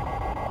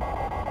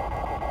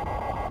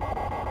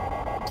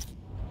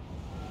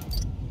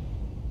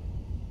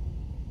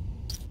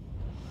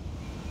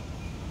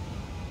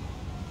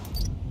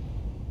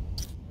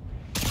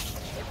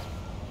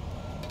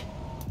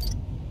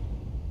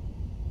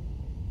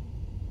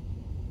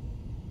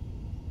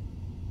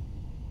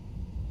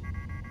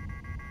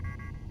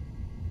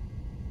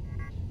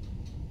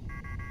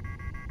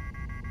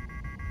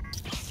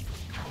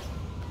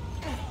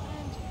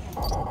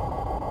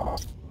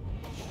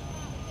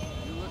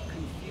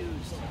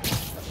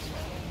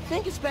 I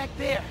think it's back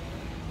there.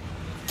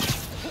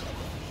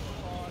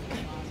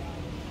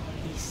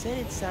 He said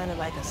it sounded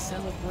like a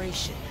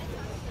celebration.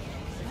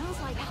 Smells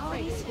like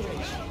holiday spirit.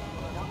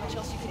 Not much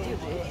else you could do.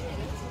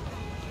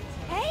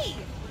 Hey!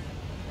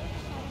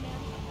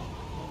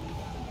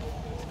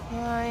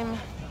 Time,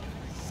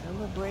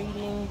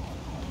 celebrating,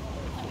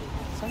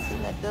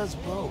 something that does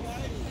both.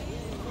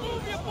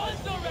 Move your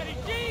butts already,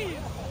 jeez!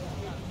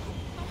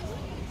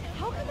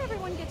 How come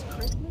everyone gets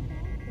Christmas?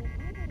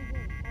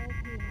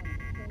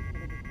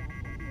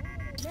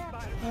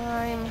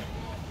 Time,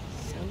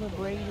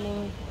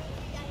 celebrating,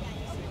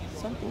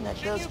 something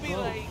that does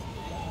both.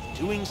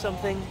 Doing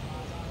something?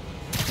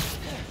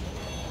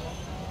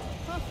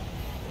 Huh.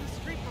 This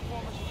street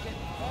performance is getting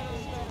better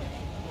and better.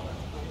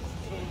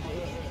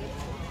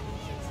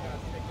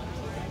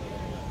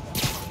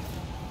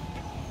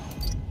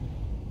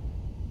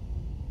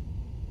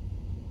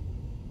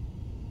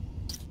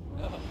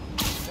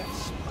 That's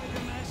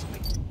Spider-Man.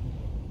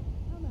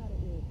 I'm out of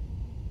here.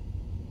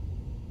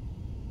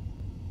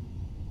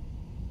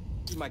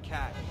 My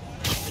cat.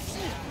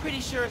 Pretty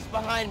sure it's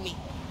behind me.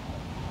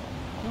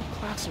 No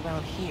clocks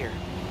around here.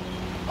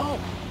 Oh,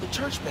 the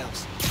church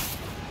bells.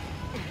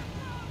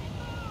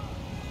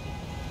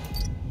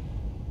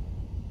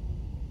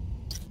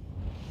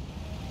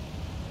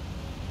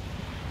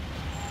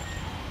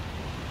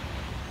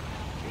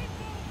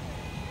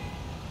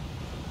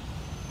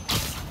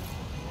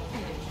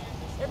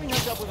 Every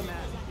nut's up with a mask.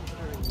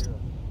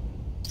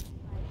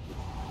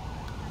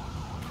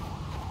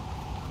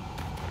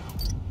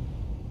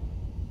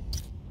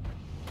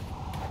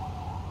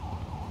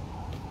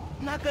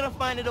 Not gonna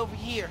find it over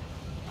here.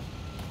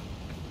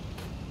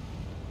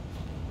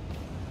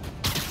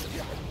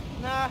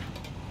 Nah,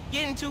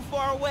 getting too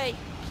far away.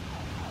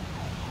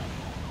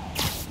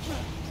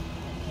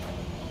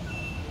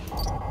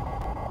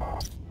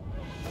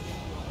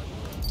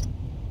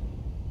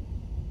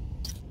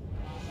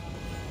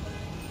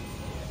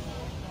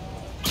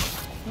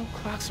 No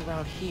clocks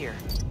around here.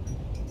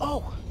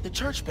 Oh, the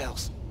church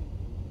bells.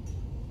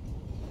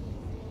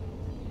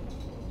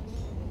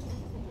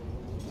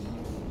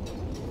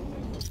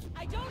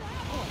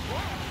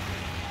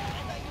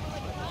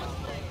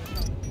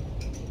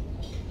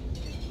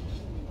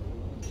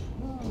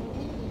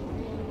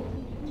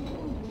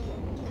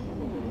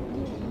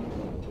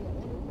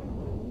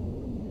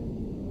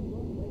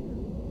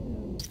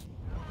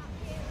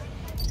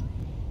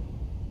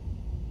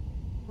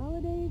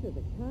 Holidays are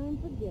the time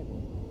for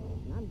giving.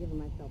 And I'm giving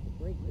myself a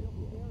break this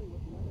year.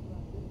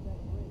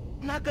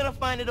 Not gonna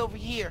find it over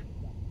here.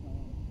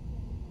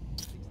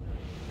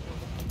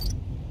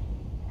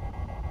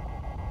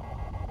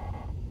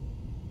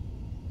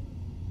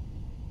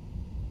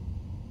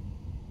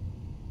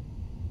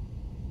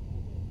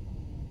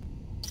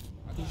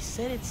 He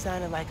said it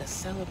sounded like a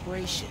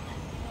celebration.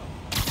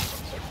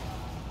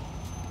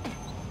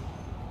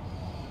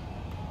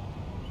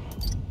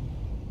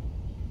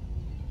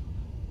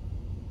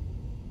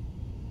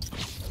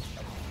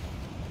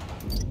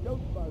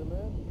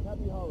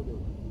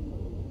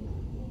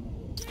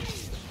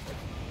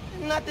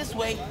 Not this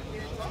way.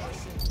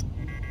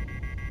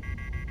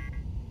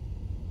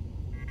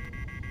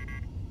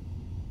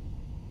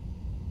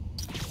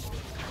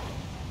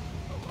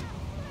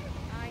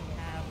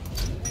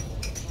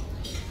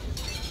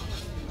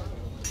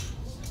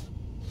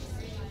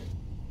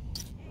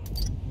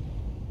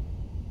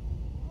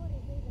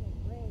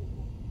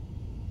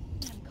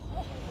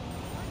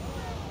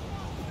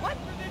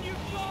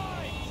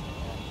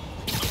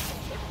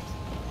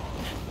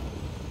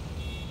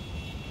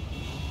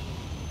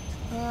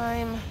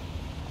 I'm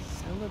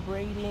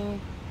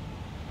celebrating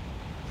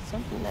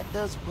something that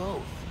does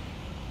both.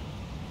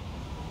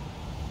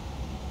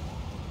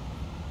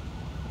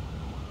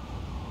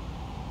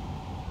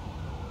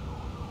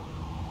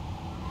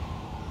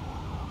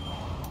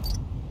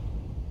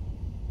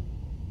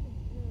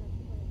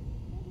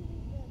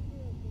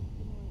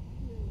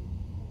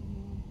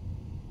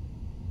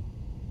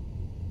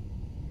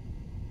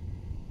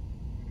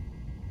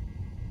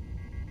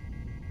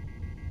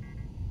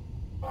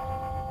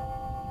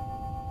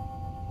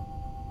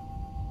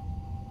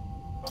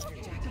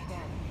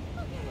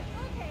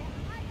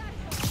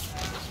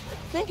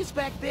 I think it's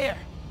back there.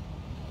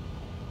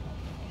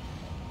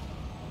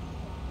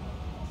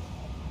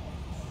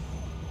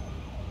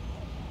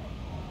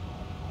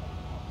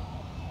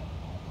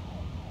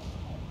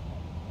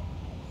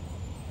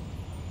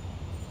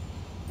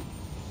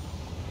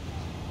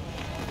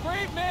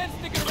 Brave man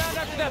sticking around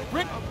after that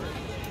brick.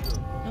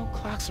 No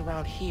clocks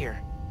around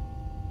here.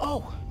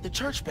 Oh, the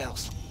church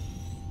bells.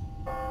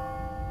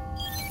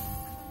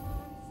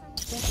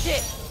 That's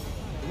it.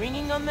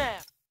 Ringing on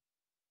that.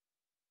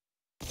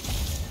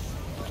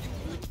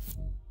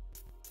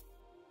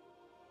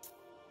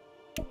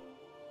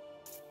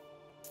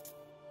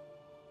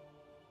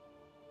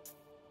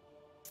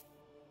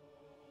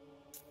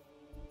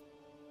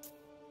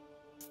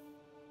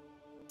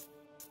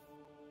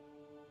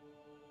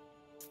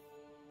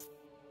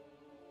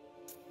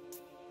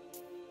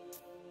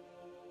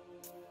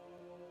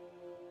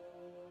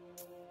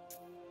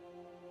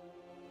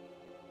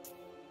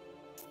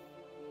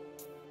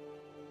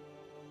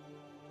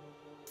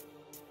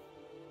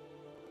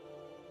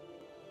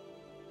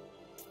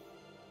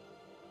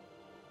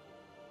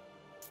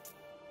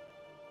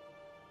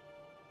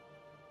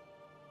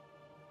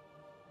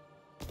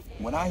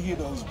 When I hear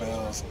those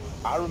bells,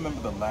 I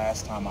remember the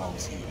last time I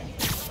was here.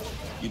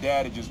 Your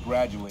dad had just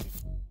graduated.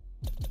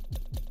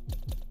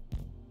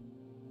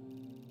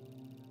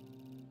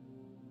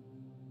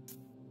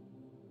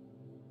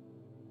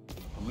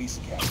 Police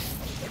academy.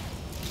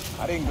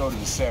 I didn't go to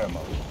the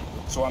ceremony,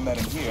 so I met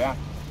him here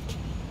after.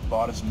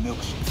 Bought us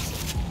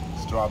milkshakes.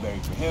 Strawberry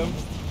for him,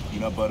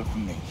 peanut butter for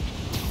me.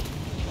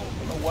 I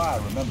don't know why I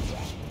remember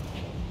that.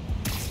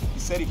 He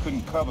said he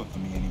couldn't cover for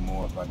me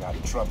anymore if I got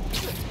in trouble.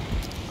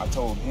 I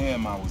told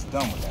him I was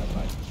done with that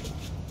life.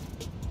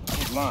 I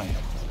was lying,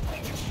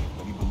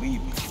 but he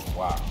believed me for a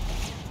while.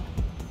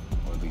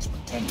 Or at least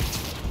pretended to.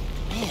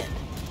 Man,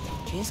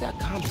 things got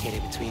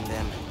complicated between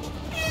them.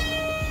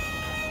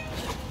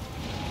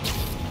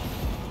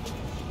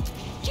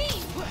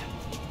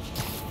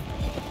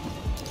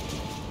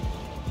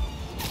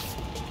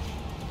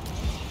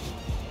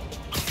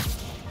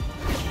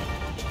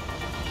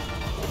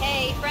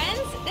 Hey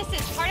friends, this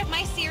is part of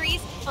my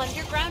series,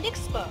 Underground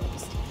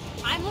Exposed.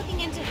 I'm looking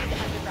into who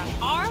the Underground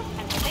are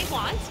and what they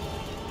want,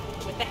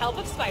 with the help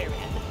of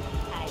Spider-Man.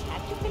 I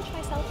had to pinch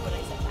myself when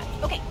I said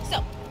that. Okay,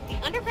 so,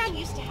 the Underground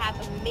used to have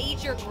a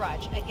major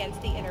grudge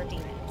against the Inner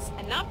Demons,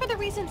 and not for the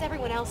reasons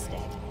everyone else did.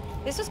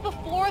 This was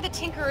before the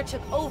Tinkerer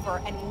took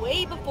over, and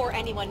way before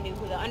anyone knew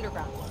who the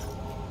Underground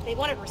were. They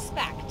wanted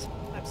respect,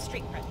 not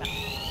street cred then.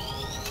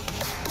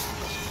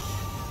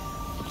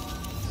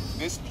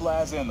 This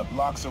plaza and the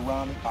blocks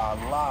around it are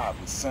alive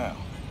with sound.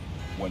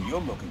 What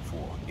you're looking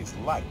for is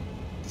light.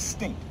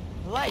 Distinct.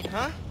 Light,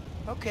 huh?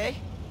 Okay.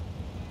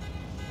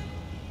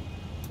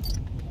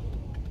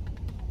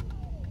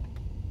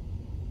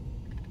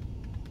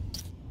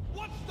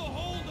 What's the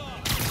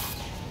holdup?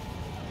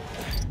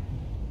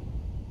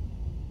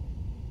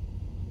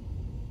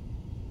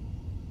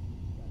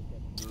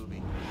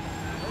 Moving.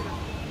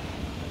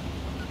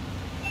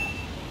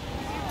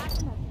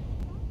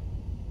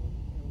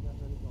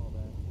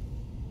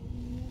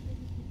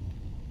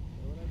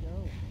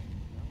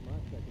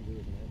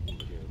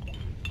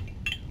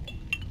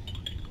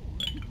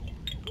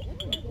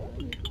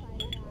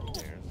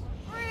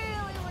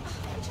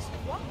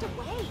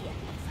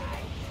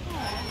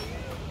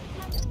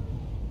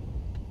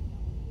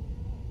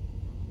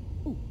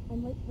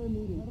 I'm late for a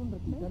meeting. Intentaron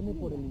reclutarme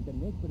por el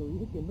internet, pero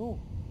dije que no.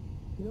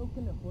 Creo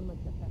que la forma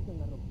que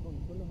atacan a Robson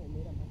solo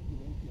genera más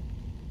violencia.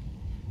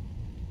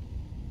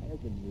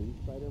 As a new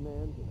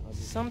Spider-Man,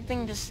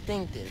 Something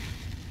distinctive.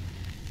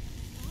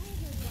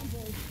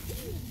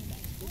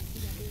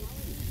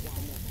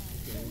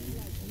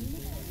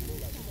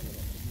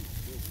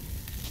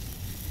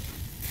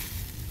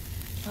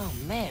 Oh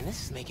man,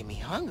 this is making me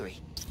hungry.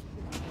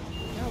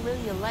 Not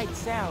really a light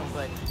sound,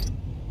 but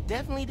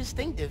definitely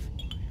distinctive.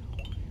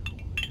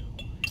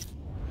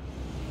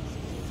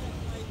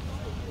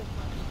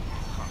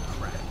 Oh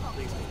crap,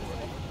 please be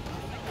good.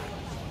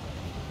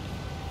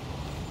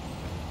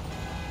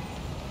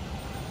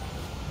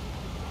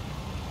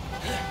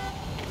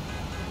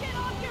 Get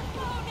off your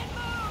phone and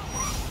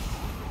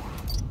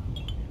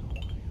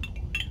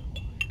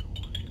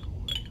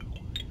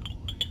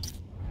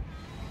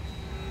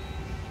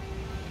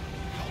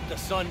move! The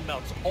sun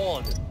melts all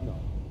of it.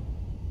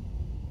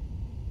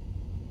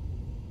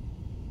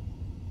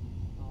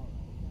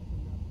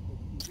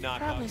 No.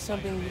 Probably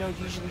something we don't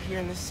usually hear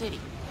in the city.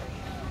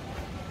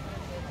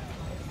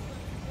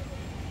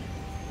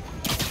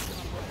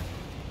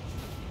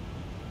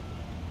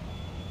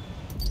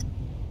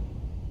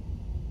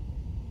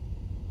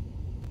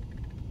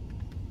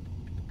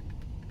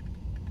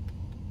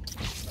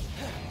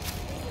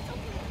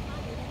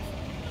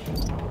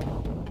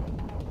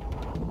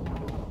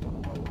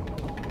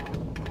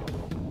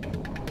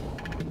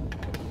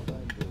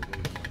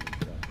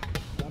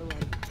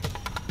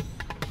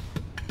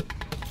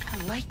 I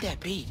like that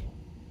beat.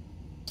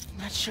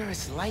 Not sure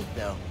it's light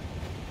though.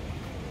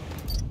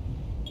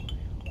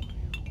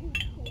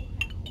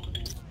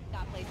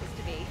 Got places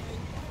to be.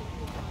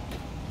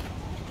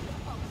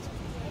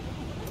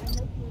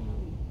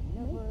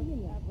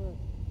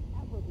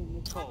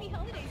 Happy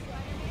holidays,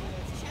 Spider-Man.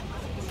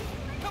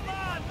 Come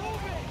on,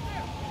 move it!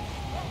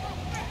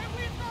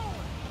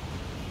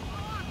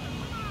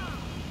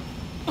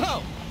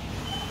 Oh!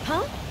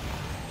 Huh?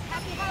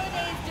 Happy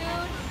holidays,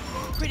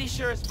 dude! Pretty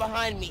sure it's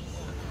behind me.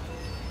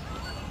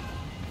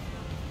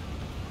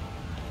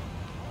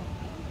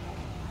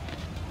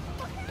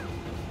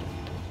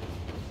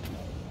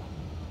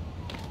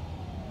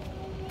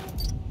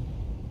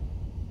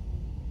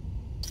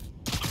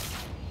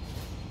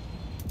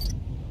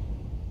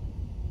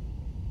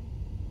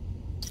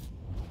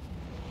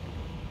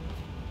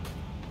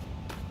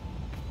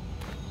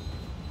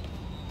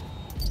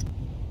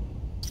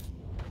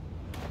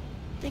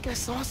 I think I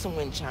saw some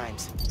wind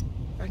chimes.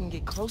 If I can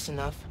get close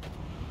enough.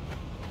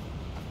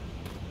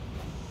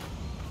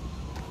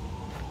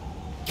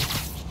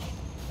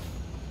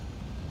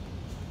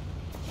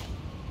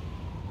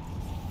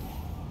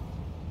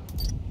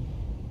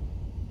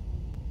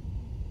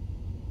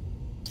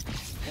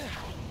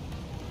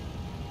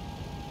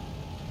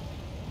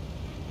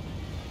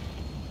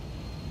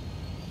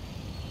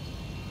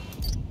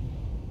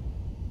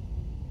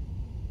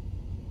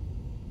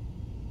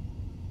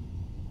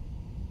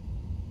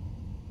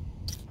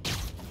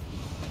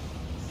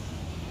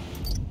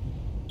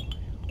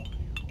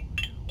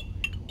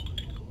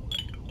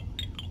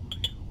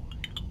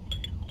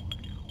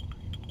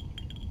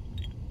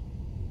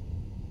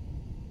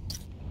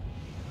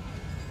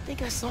 I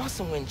think I saw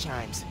some wind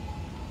chimes.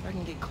 If I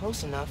can get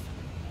close enough.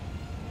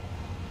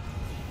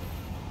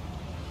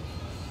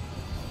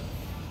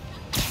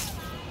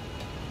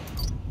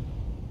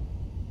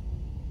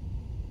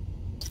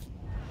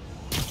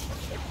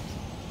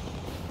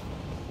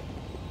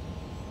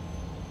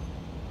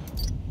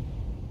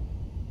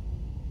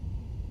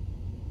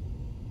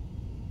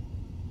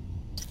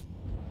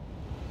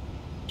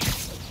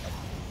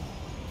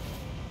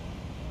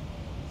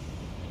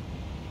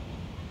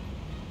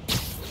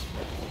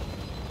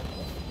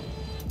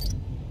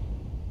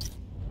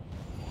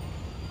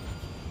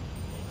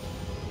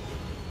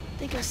 I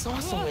think I saw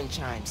some wind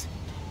chimes.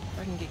 If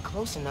I can get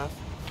close enough.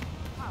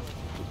 Time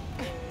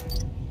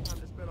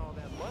to spend all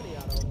that money I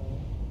don't own.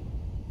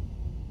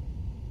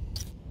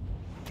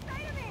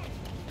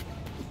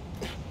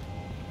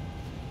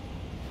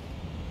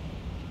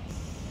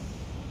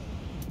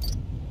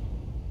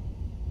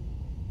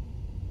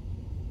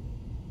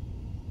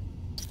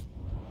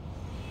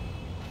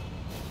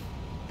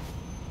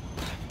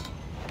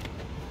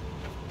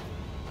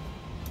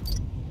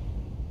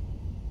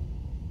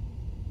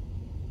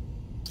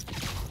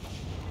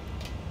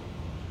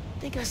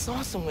 I think I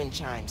saw some wind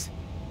chimes.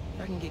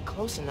 If I can get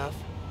close enough.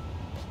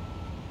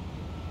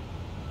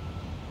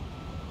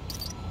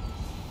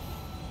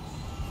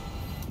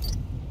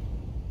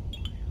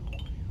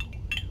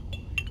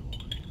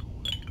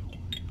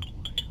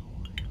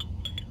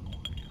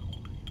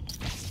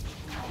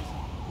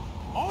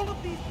 All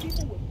of these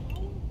people with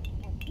power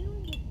are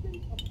tearing the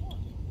city apart.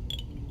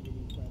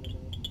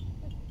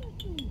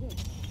 Especially him.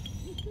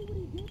 You see what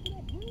he did to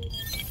that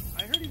bridge?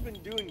 I heard he's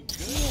been doing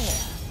good. Yeah.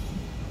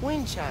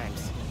 Wind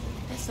chimes.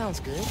 That sounds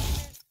good.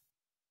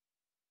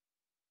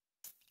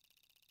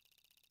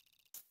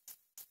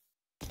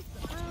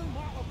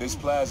 This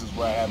plaza's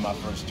where I had my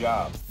first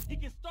job. He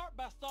can start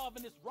by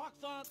solving this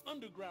Roxxon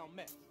underground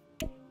mess.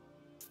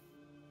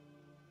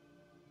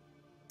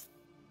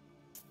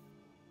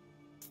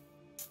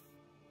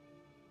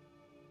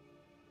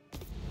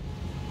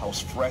 I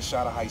was fresh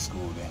out of high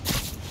school then.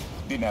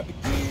 Didn't have the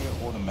gear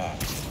or the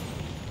mask.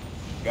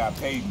 Guy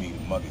paid me to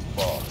mug his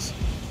boss.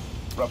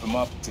 Rough him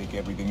up and take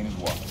everything in his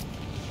wallet.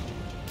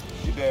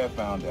 Your dad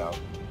found out.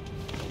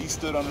 He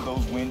stood under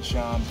those wind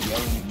chimes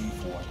yelling at me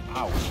for an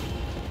hour.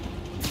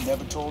 He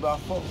never told our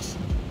folks.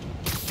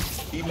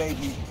 He made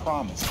me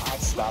promise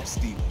I'd stop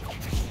stealing.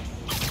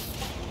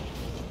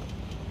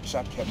 Wish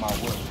I'd kept my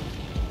word.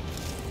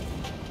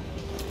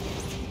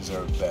 He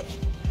deserved better.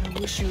 I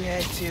wish you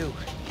had too.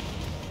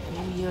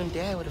 Maybe you and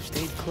Dad would have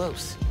stayed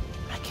close.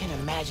 I can't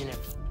imagine it.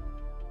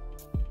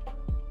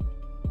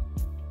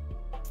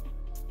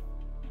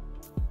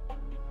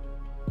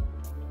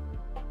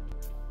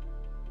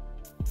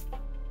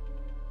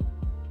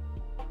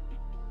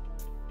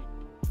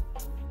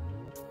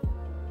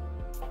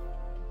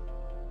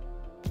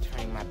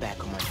 my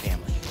back on my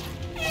family.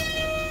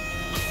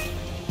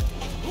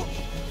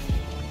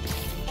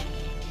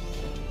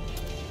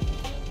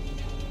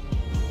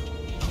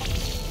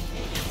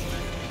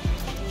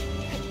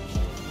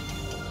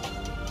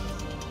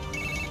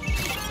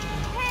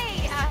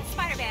 Hey,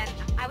 Spider-Man,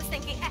 I was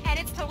thinking, and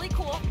it's totally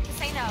cool to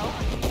say no.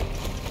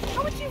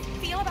 How would you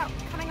feel about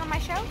coming on my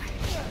show?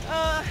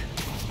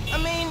 I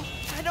mean,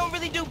 I don't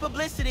really do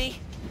publicity.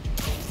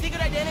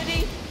 Secret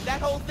identity,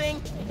 that whole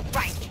thing.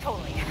 Right,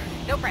 totally.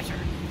 No pressure.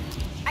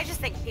 I just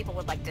think people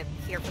would like to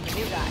hear from the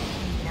new guy,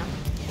 you know?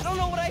 I don't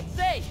know what I'd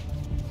say.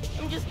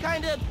 I'm just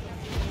kind of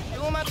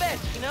doing my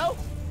best, you know?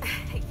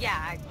 Yeah,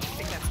 I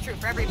think that's true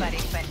for everybody,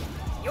 but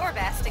your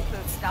best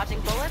includes dodging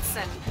bullets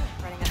and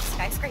running up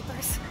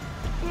skyscrapers.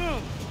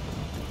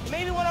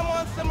 Maybe when I'm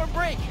on summer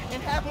break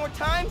and have more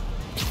time?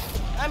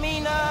 I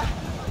mean,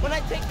 when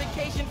I take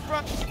vacation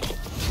from...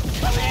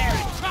 Come here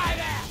and try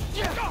that!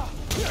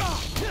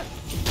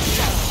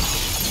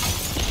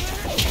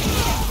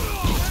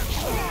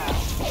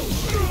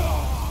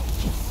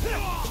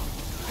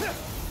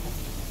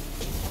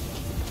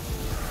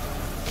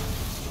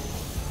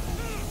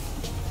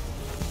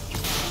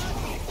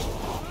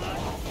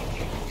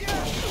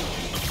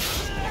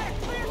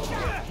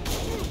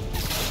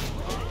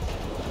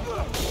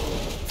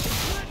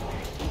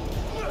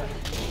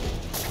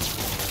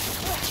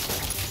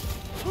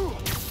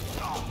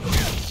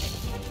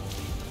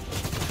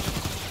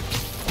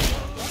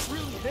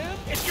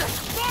 If you're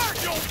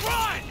smart, you'll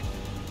run!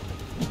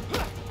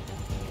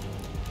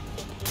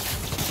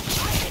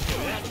 I can do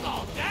this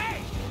all day!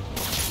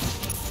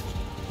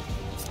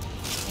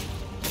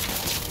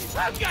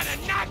 I'm gonna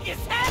knock his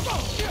head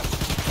off!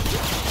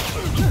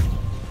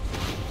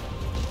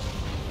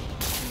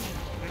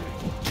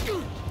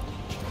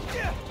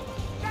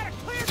 Got a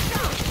clear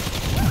shot!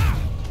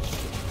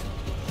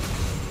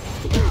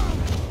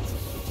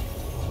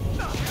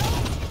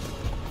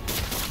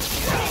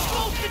 What are you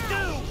supposed to do?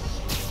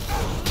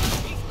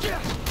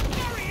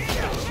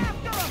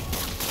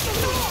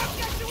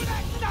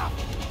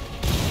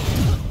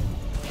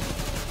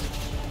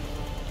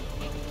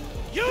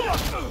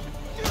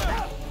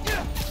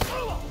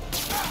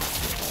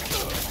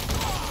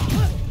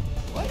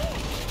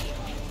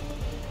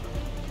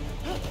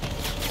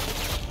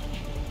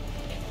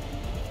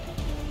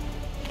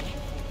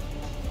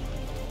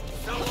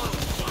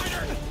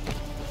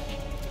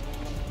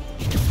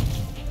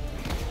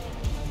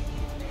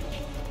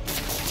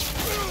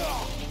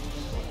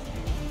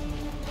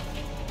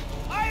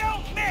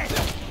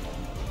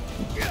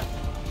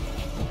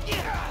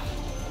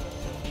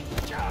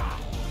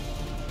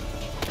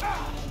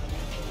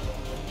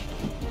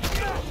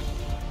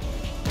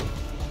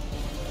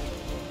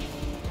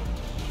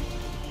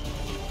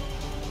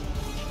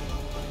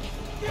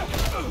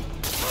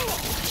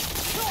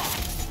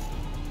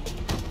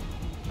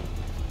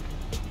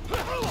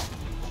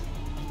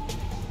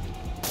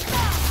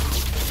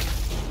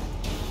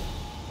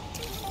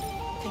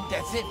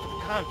 That's it for the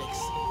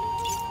convicts.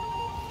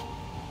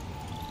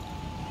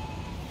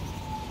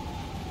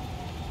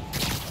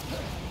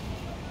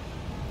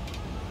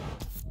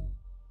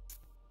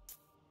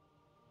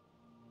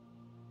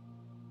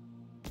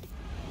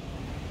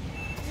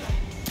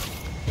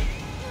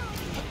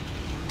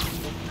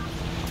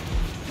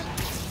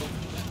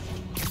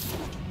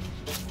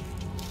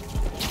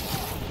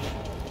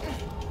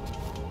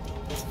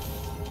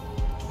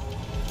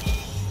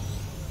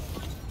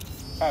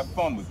 Have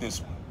fun with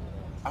this one.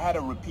 I had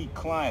a repeat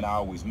client I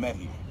always met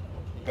here.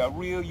 Got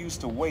real used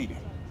to waiting,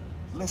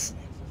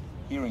 listening,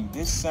 hearing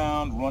this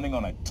sound running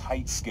on a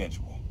tight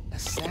schedule. A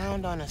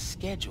sound on a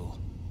schedule?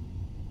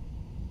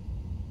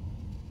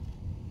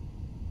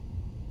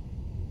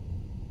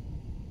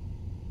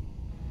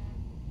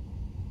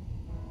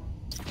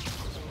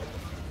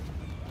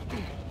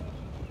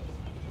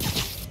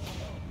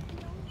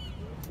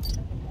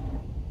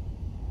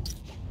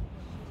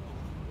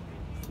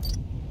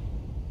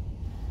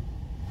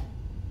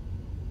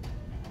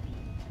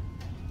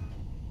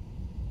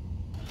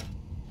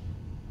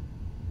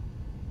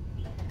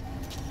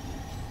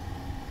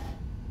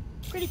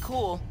 Pretty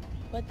cool,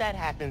 but that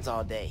happens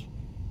all day.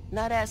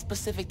 Not at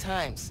specific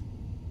times.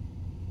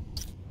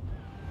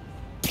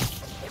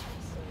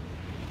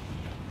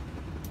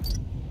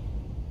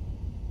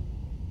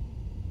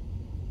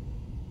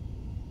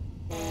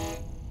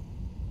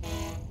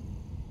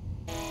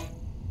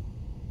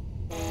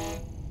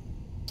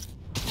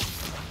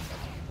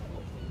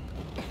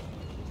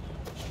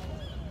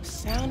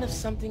 Sound of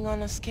something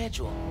on a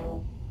schedule.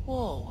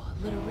 Whoa,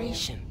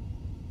 alliteration.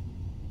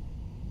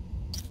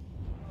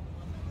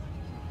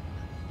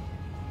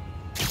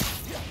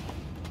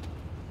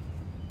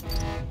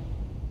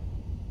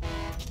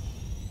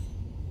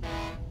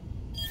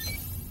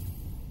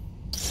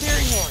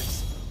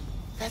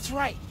 That's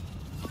right.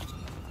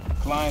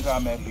 Client I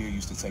met here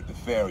used to take the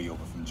ferry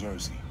over from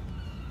Jersey.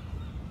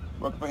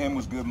 Work for him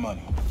was good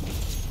money,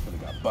 but he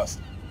got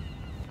busted.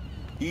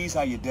 He's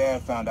how your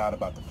dad found out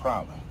about the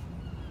problem.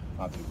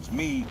 Not that it was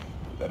me,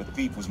 that a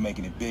thief was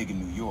making it big in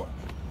New York,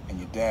 and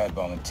your dad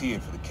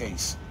volunteered for the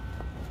case.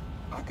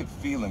 I could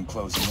feel him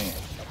closing in.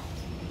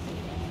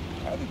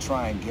 I had to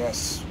try and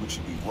guess which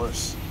would be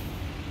worse.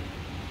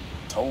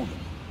 Told him,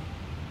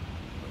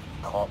 but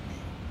he caught me.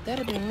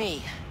 That'd be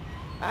me.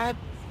 I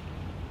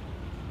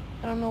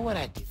don't know what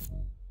I'd do.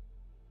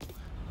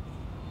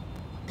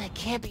 That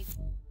can't be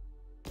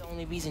the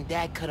only reason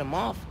Dad cut him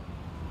off.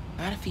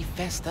 Not if he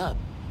fessed up.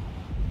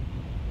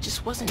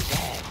 Just wasn't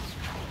Dad.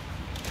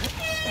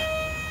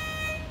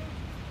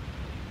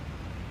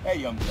 Hey,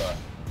 young guy.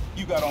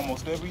 You got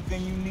almost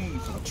everything you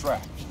need for the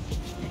track.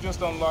 You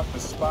just unlocked the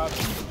spot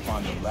and you can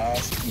find the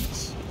last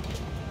piece.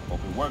 Hope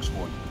it works for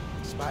you.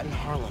 Spot in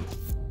Harlem.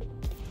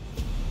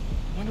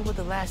 Wonder what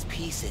the last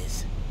piece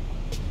is.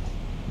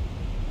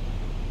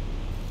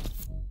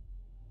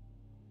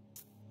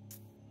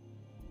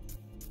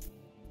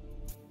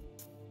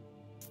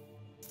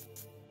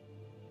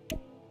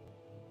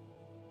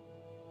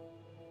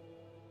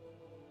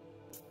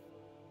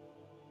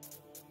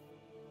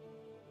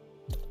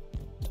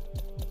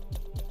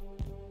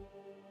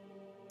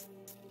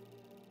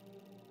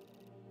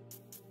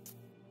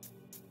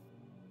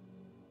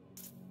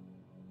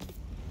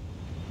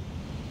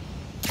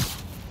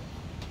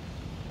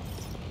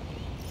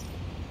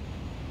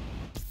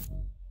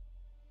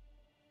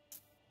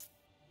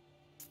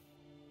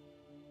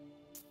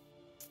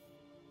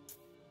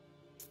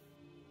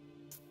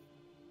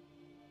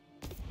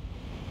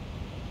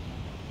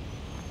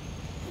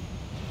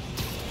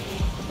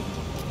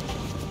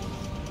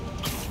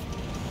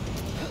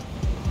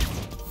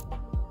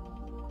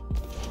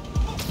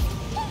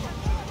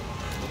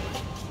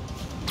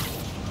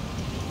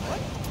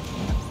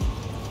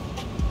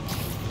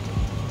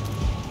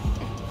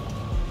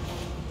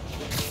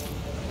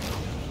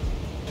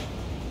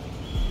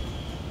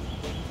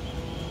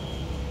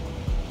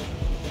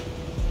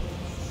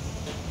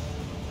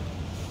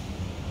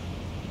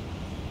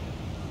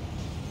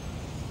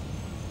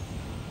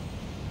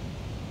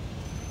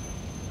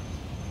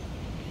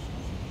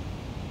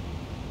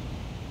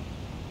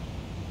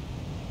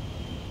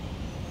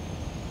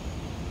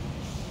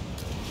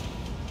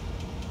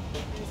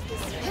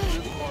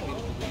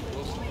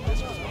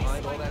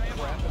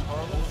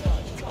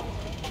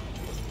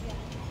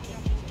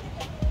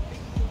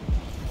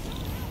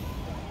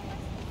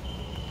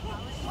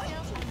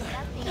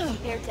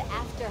 Compared to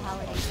after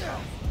holiday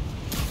sales.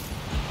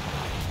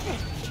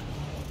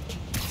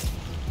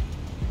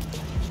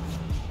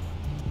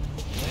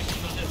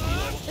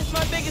 It's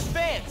my biggest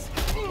fans.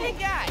 Hey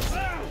guys,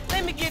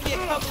 let me give you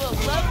a couple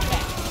of love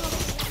packs.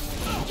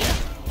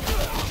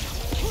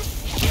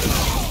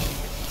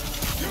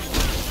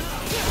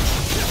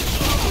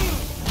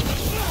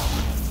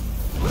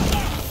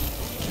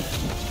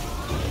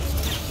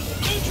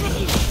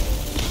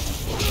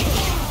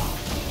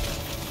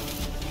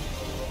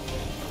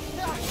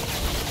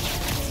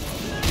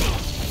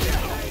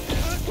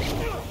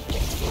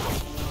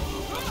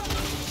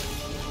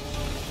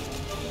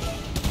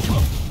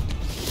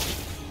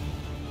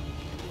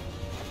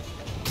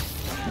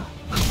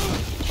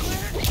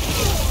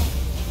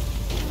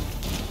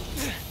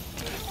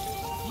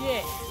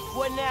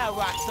 What now,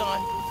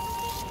 Roxanne?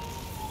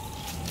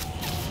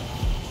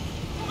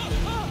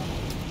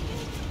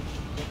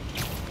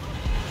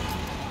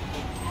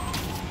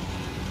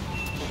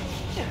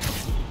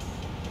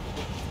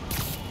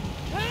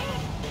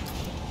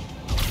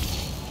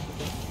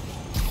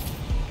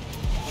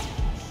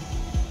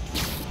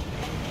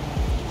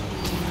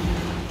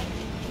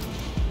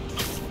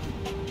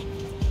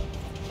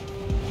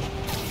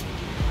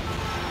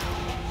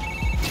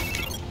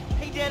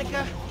 Hey,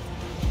 Danica.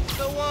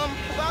 So,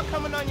 about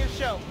coming on your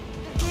show.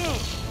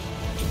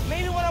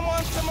 Maybe when I'm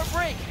on summer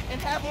break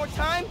and have more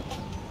time?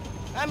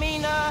 I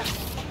mean,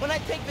 when I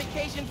take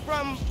vacation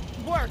from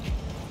work.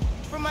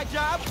 From my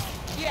job?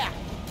 Yeah.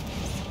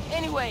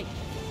 Anyway,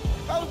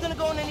 if I was gonna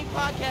go on any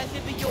podcast,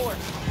 it'd be yours.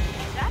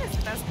 That is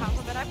the best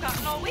compliment I've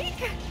gotten all week.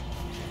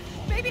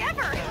 Maybe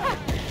ever.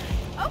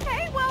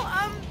 Okay,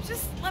 well,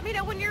 just let me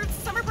know when your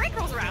summer break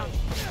rolls around.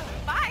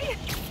 Bye.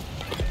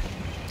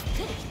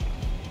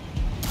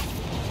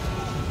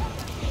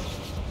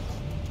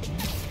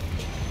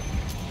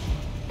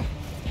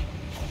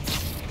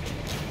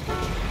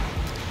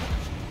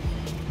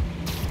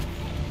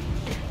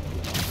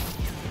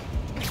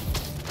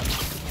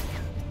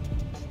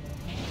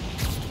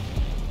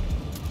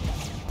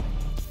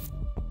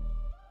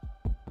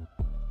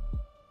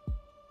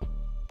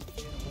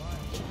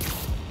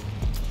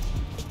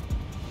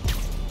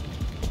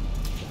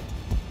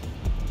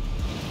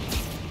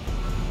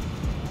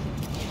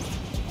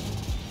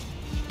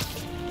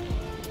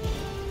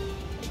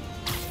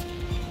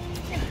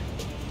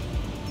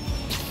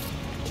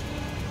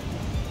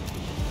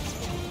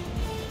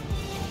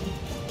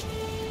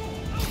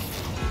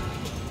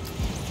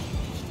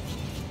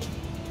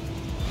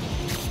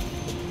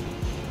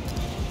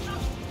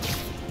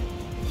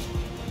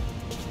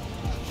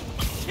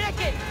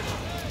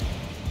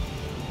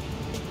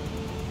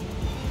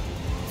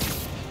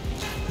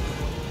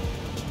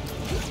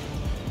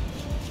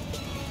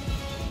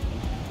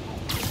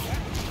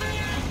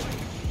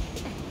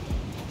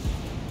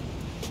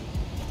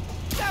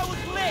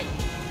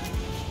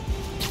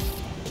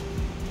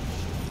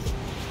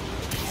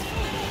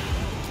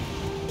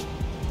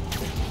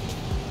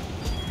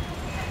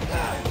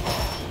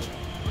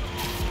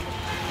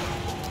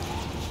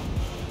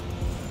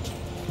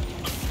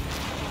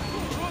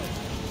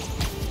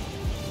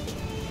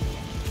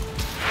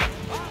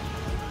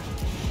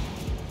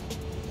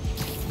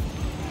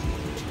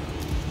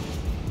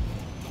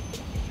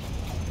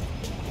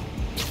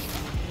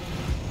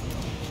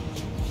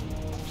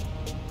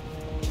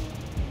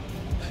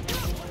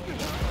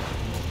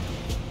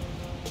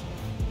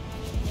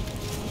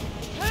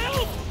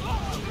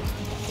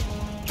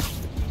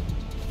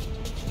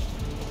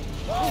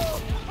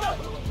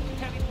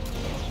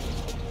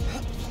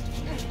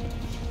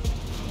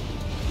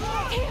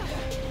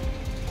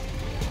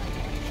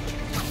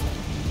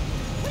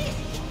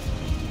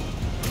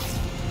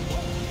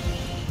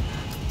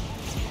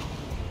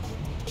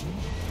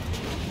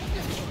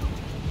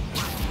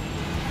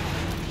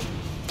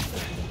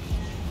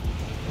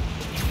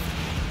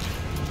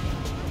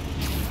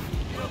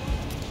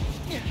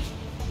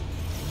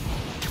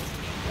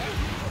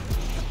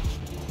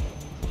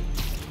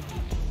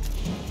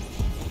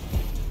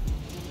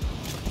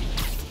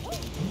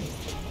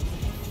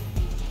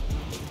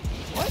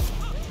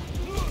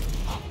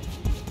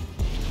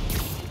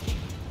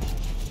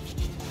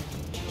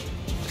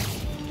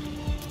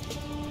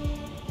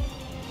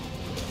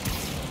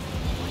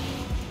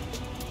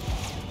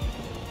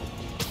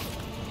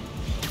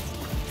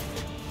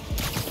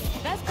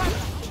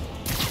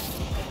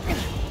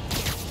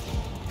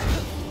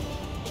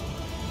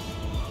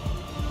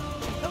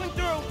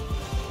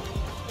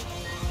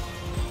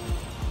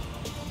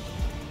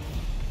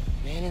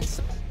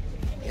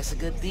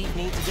 good thief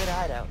needs a good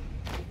hideout.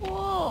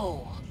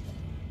 Whoa!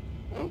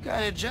 I'm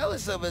kinda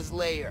jealous of his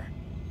lair.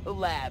 The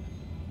lab.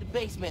 The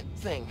basement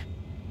thing.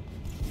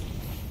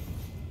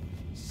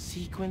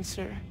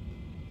 Sequencer?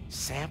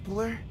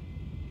 Sampler?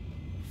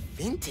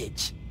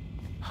 Vintage?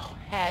 Oh,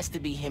 has to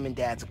be him and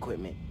Dad's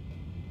equipment.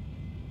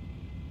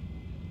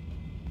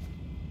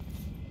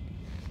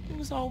 He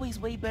was always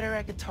way better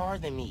at guitar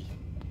than me.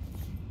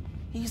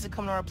 He used to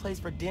come to our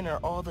place for dinner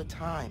all the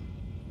time.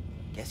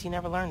 Guess he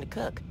never learned to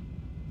cook.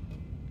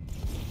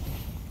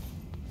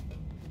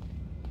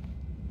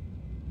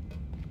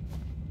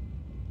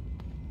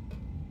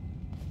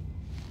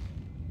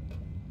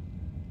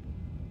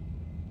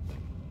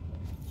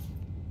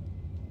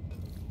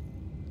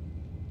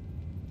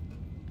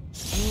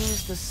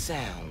 Here's the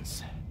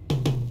sounds.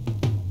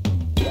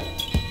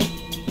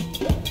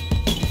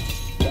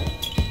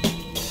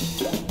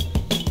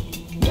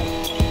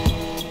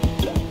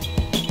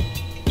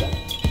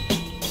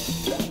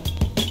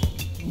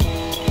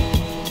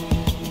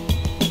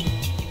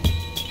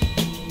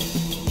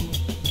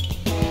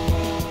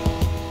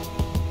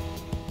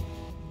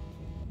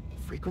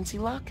 Frequency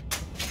lock?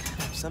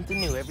 Something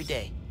new every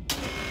day.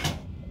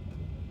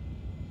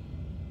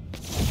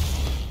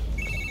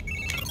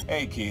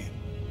 Hey, kid.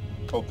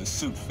 Hope the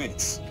suit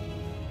fits.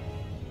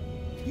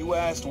 You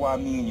asked why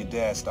me and your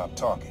dad stopped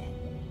talking.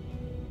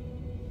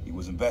 He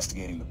was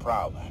investigating the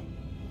Prowler.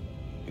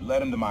 It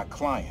led him to my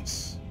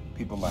clients,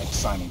 people like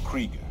Simon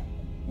Krieger,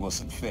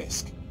 Wilson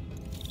Fisk.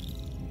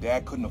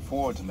 Dad couldn't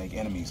afford to make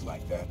enemies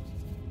like that.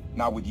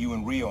 Not with you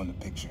and Rio in the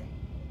picture.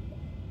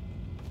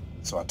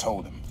 So I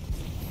told him.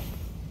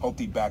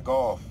 Hoped he'd back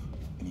off,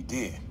 and he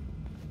did.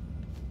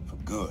 For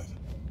good.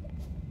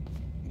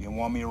 He didn't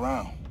want me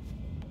around.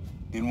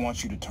 Didn't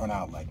want you to turn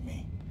out like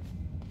me.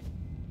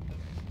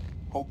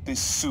 Hope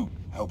this suit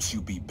helps you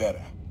be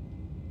better.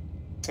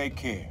 Take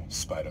care,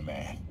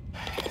 Spider-Man.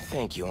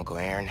 Thank you, Uncle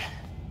Aaron,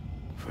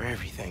 for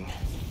everything.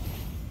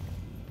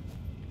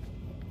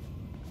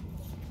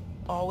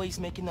 Always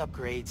making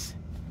upgrades.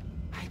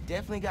 I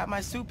definitely got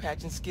my suit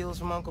patching skills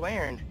from Uncle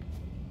Aaron.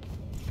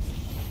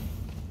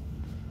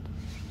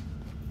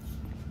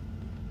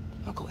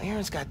 Uncle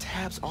Aaron's got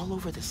tabs all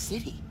over the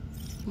city.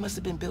 He must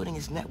have been building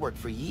his network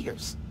for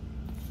years.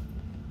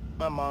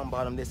 My mom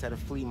bought him this at a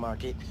flea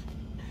market.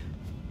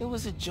 It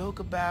was a joke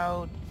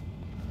about...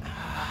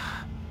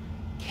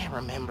 can't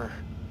remember.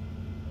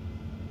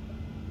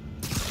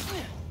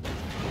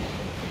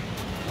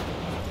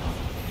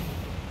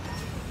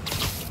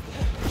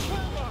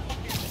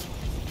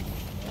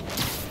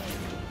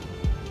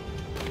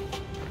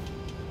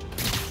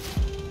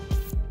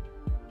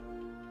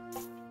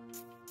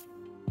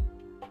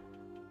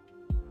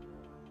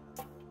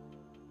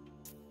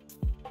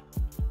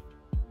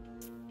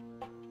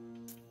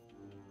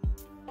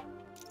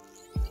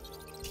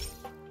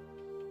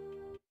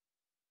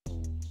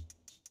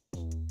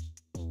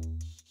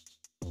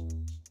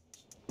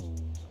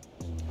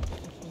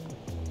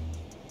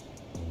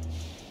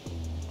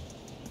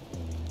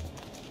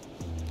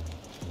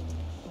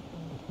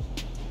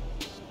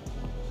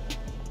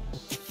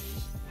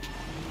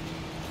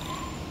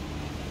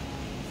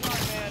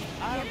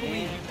 I don't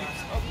believe you.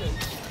 Okay.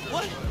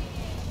 What?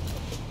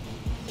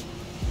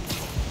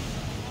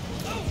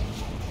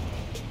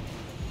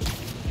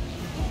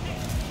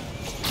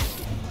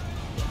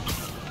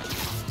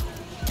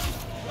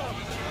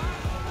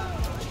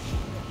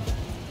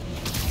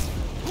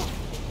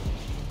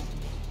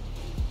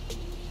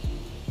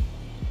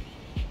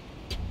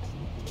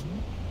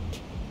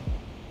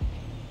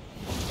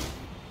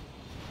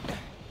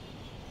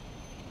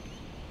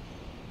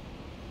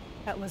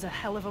 That was a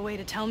hell of a way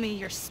to tell me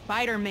you're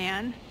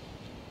Spider-Man.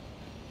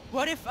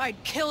 What if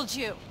I'd killed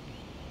you?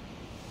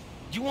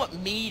 You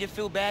want me to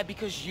feel bad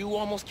because you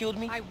almost killed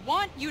me? I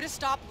want you to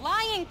stop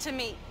lying to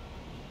me.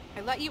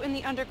 I let you in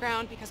the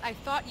underground because I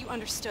thought you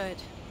understood.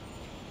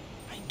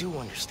 I do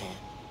understand.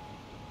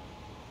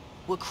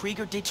 What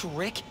Krieger did to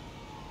Rick?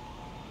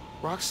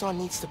 Roxxon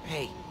needs to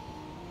pay.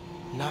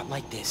 Not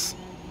like this.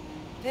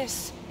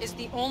 This is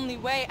the only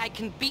way I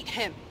can beat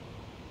him.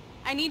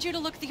 I need you to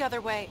look the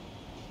other way.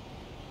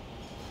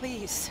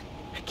 Please.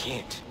 I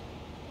can't.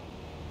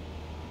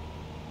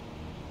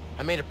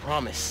 I made a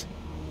promise.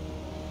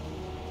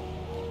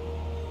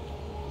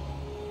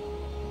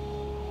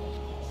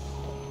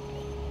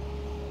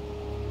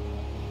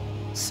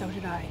 So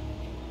did I.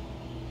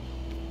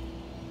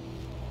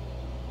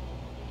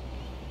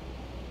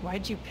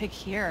 Why'd you pick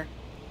here?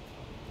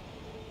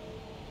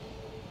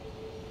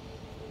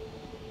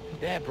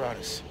 Dad brought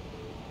us.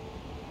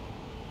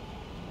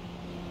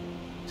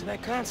 To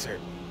that concert.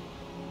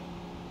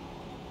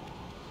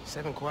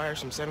 7 choirs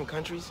from 7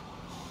 countries.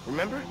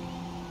 Remember?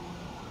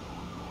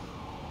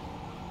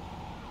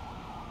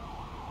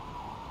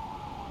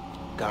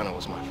 Ghana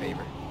was my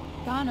favorite.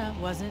 Ghana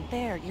wasn't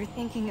there. You're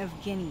thinking of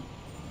Guinea.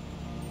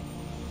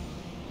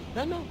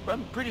 No,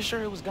 I'm pretty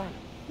sure it was Ghana.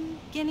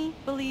 Guinea,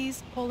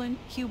 Belize, Poland,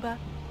 Cuba.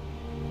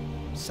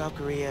 South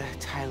Korea,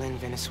 Thailand,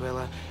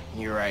 Venezuela.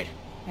 You're right.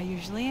 I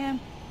usually am.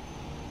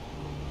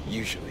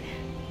 Usually.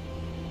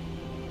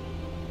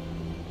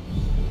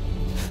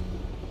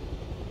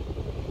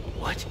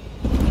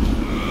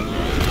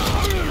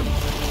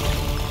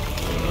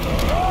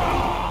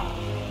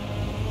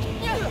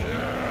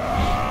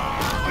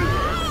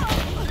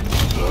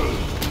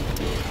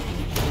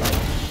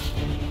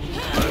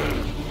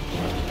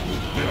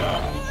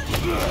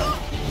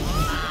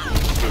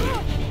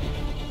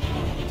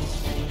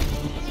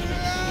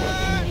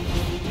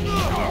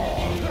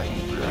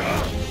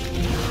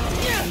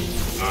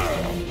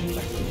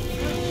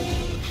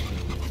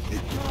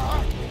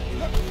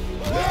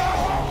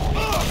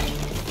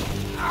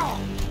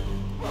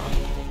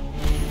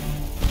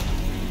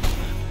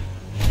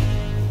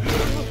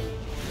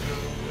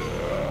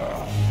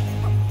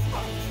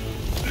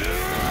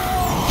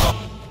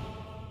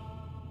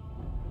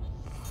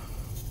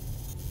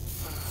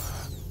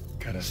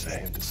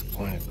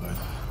 disappointed, bud.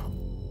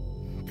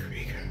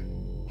 Krieger.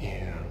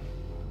 Yeah.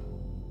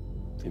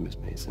 See, Miss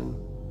Mason?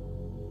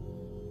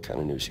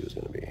 Kinda knew she was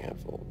gonna be a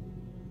handful.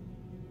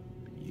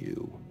 But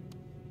you...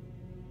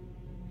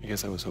 I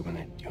guess I was hoping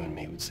that you and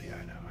me would see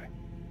eye to eye.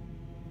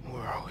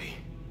 Where are we?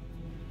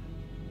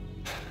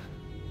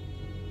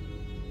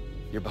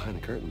 You're behind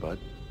the curtain, bud.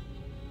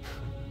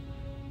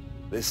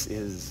 This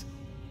is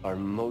our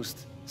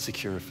most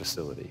secure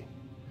facility.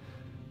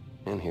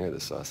 And here the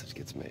sausage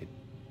gets made.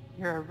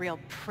 You're a real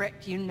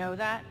prick, you know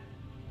that?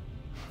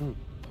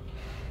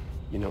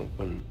 You know,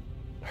 when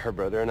her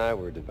brother and I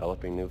were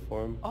developing new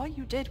form, All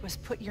you did was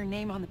put your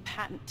name on the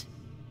patent.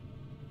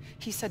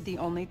 He said the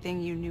only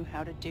thing you knew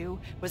how to do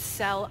was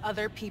sell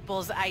other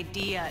people's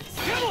ideas.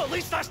 Yeah, well, at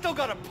least I still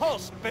got a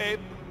pulse, babe.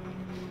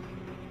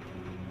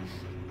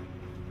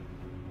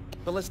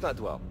 but let's not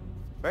dwell,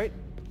 right?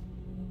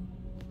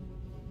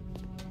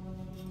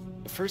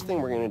 The first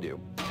thing we're gonna do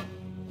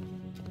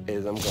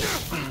is I'm gonna...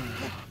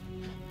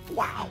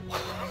 Wow!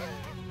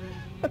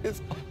 That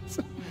is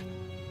awesome.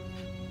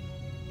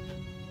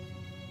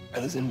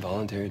 Are those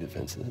involuntary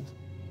defenses?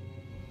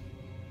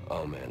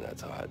 Oh man,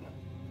 that's hot.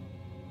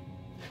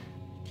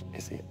 You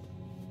see,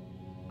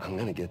 I'm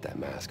gonna get that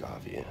mask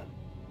off you.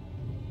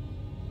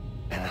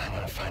 And then I'm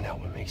gonna find out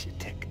what makes you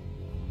tick.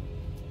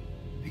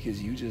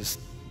 Because you just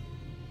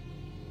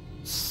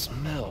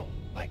smell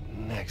like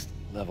next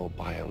level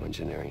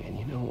bioengineering. And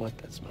you know what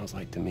that smells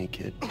like to me,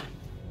 kid?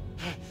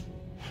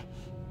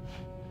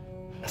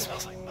 That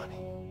smells like money.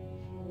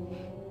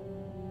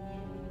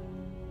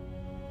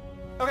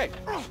 Okay,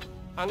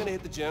 I'm gonna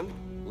hit the gym.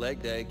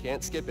 Leg day,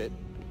 can't skip it.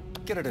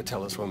 Get her to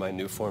tell us where my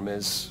new form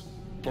is.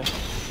 Yeah.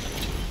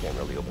 Can't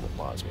really open the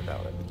plaza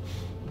without it.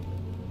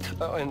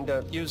 Oh,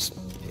 and use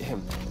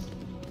him.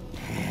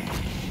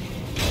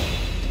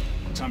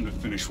 Time to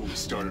finish what we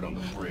started on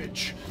the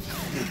bridge.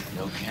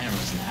 No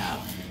cameras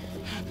now.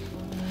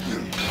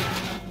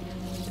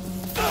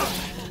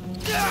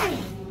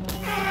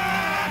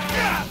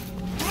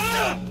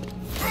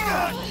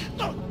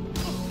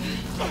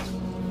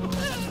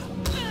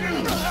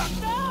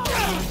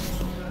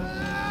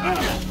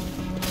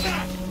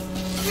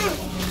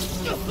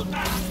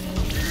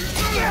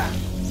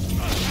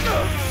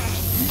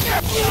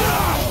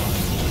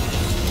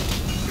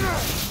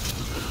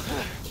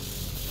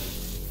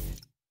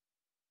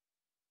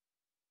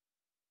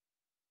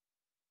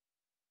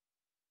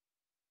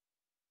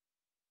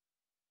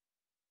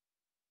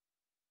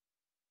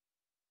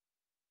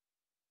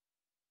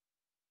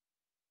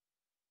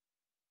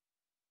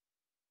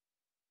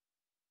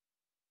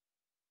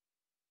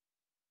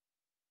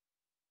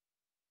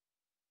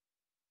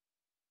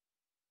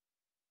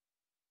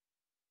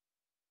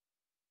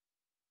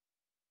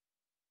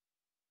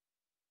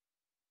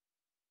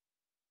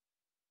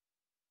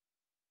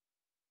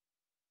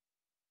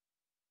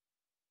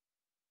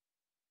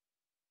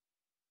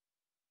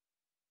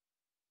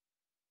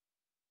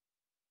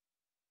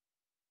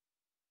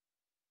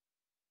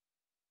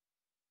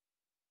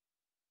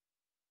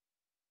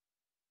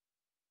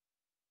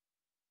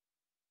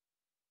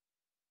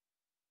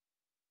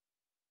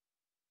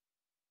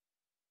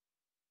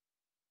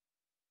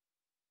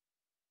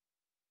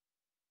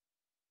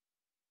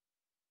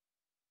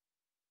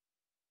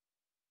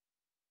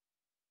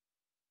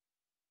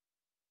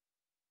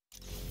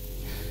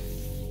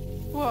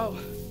 Whoa.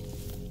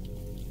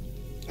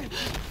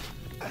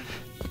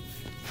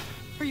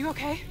 Are you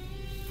okay?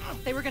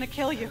 They were gonna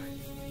kill you.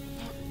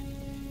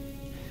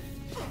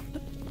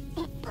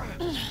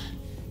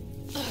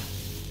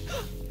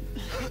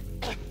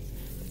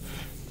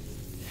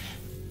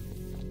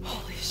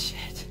 Holy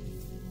shit.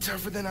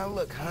 Tougher than I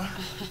look, huh?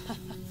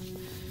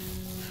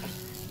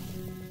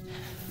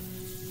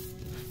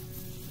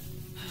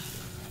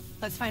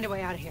 Let's find a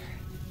way out of here.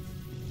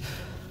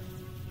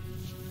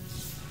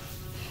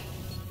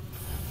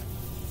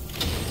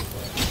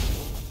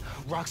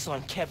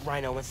 Roxxon kept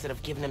Rhino instead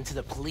of giving him to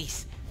the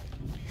police.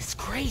 It's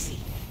crazy.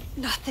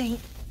 Nothing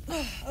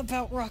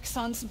about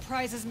Roxxon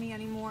surprises me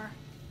anymore.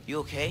 You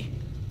okay?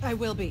 I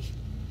will be,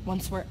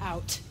 once we're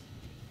out.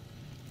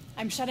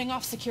 I'm shutting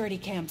off security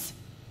cams.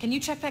 Can you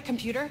check that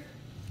computer?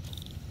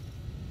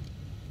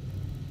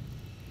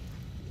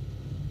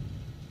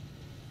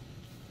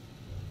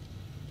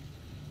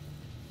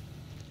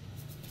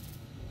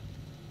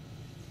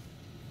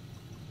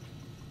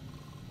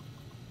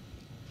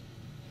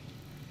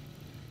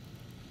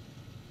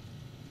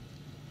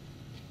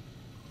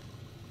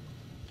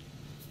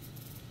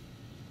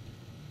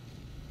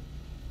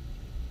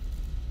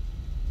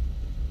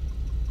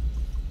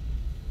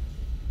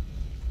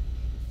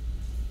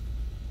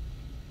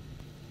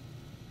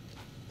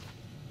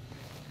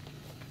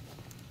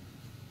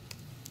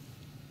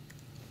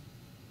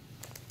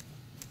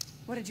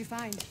 What did you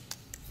find?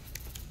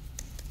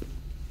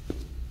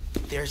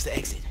 There's the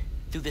exit.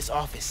 Through this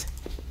office.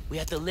 We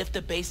have to lift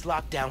the base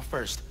lockdown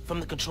first,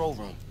 from the control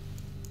room.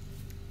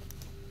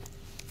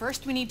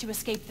 First, we need to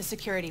escape the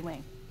security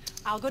wing.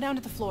 I'll go down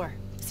to the floor,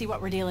 see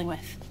what we're dealing with.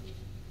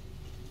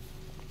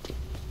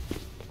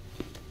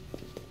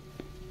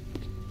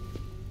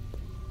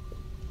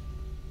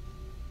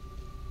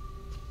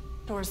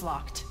 Door's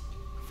locked.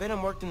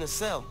 Venom worked in the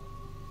cell.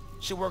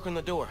 Should work on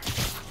the door.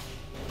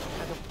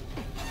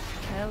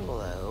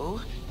 Hello?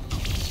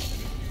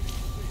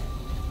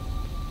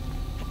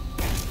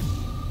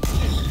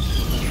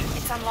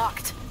 It's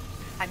unlocked.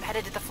 I'm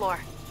headed to the floor.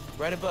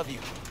 Right above you.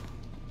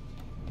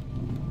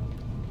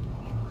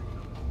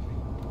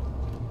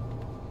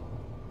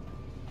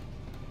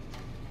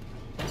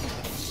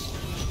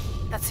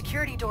 That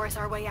security door is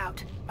our way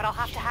out, but I'll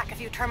have to hack a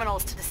few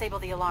terminals to disable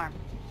the alarm.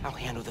 I'll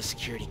handle the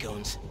security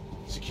goons.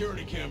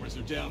 Security cameras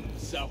are down in the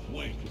south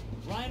wing.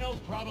 Rhino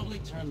probably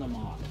turned them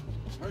off.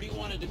 Heard he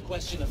wanted to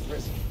question the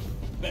prison.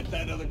 Bet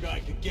that other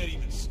guy could get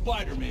even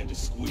Spider-Man to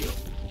squeal.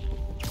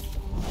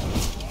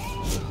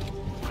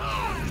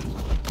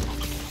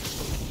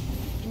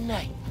 Good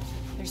night.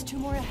 There's 2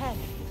 more ahead.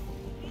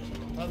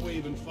 How'd we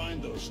even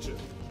find those 2?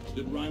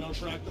 Did Rhino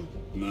track them?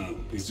 No,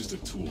 he's just a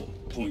tool.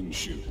 Point and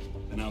shoot.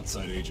 An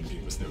outside agent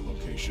gave us their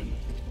location.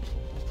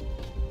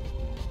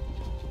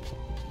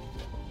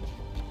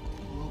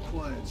 Well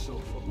quiet so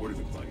far. Word of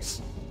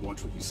advice.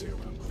 Watch what you say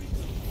around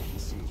Cleveland. He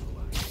seems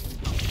relaxed.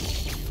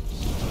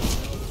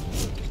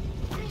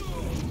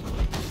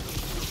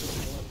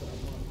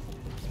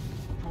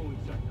 Controlling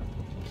sector.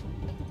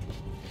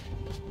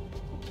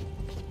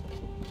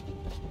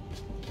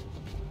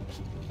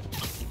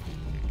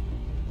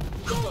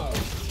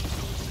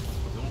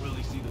 Don't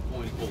really see the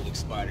point of holding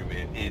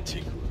Spider-Man and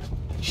Tinkerer.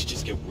 You should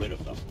just get rid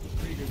of them.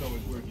 Krieger's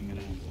always working at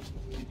angles.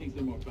 He thinks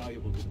they're more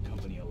valuable to the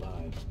company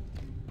alive.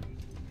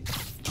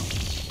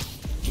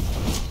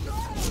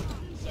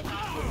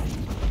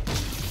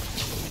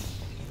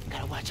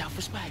 Gotta watch out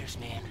for spiders,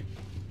 man.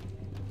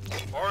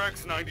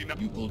 RX-99.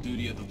 You pulled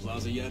duty at the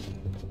plaza yet?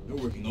 They're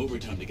working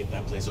overtime to get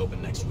that place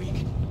open next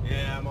week.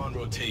 Yeah, I'm on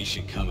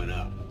rotation coming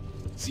up.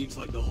 Seems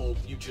like the whole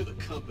future of the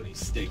company's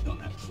staked on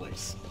that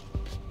place.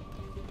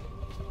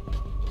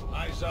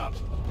 Eyes up.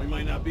 We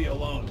might not be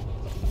alone.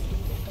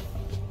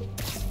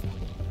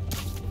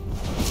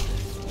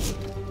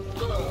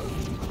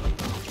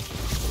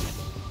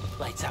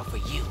 Lights out for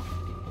you.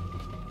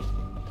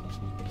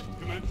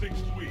 Commencing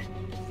sweep.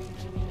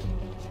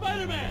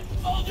 Spider-Man!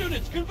 All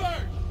units,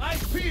 converge!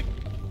 Eyes peep!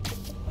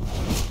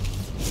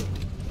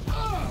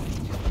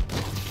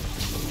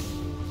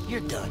 You're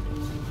done.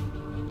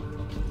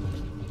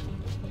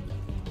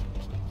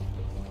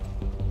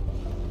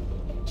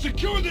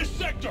 Secure this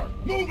sector!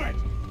 Move it!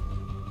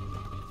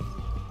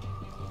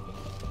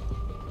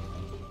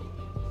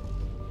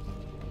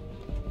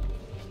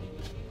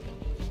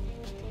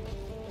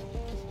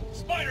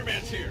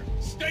 Spider-Man's here!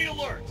 Stay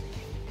alert!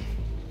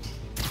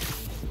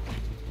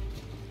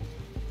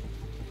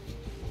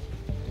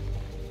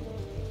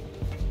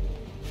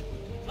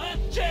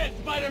 Last chance,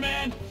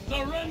 Spider-Man!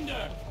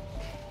 Surrender!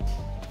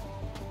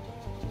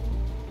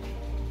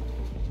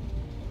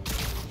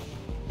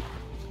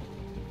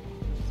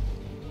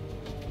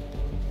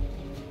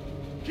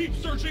 Keep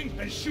searching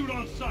and shoot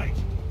on sight!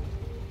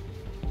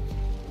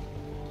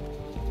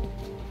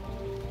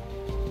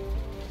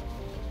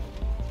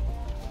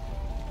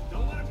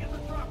 Don't let him get the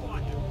drop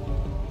on you!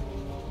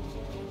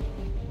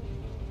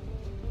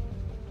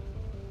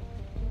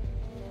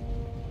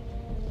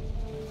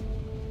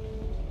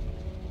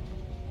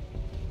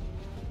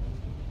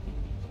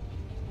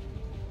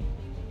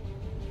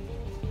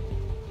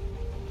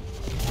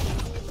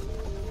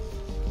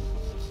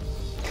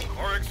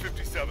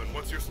 RX-57,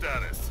 what's your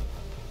status?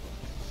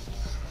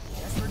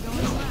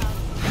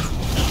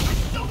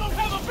 Still don't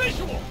have a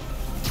visual!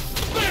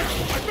 There!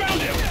 I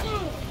found him!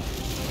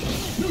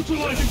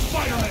 Neutralizing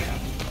Spider-Man!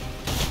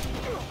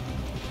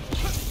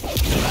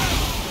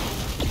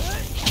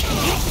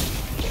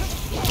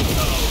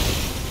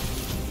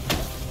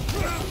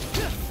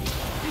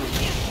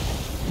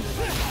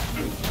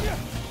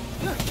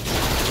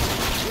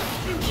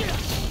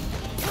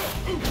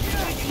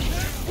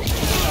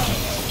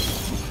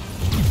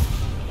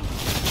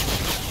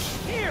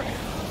 Here!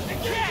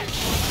 Catch!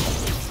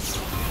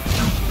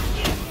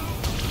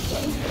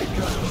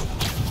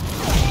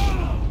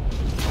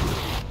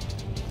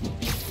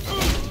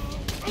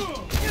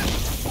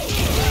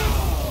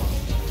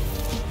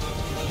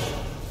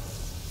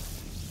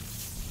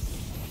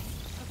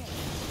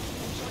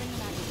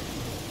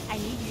 I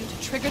need you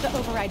to trigger the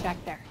override back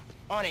there.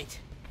 On it.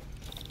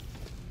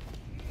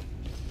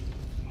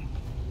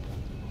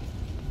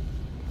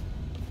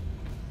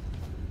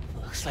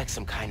 Looks like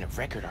some kind of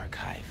record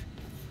archive.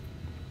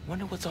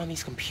 Wonder what's on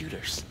these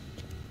computers.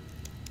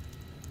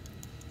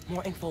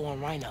 More info on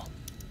Rhino.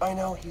 I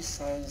know he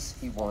says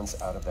he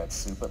wants out of that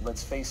suit, but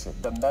let's face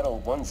it, the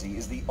metal onesie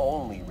is the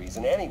only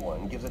reason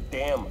anyone gives a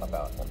damn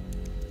about him.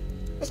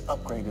 Just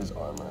upgrade his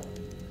armor.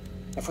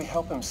 If we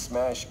help him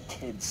smash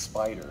Kid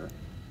Spider,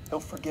 he'll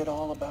forget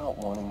all about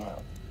wanting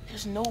out.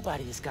 There's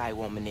nobody this guy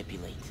won't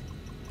manipulate.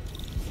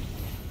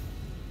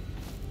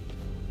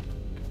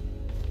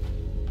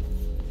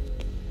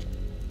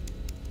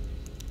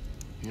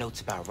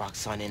 Notes about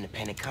Roxxon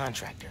independent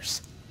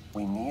contractors.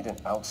 We need an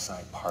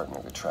outside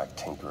partner to track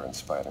Tinker and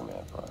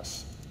Spider-Man for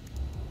us.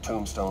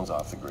 Tombstone's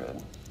off the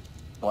grid.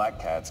 Black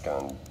Cat's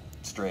gone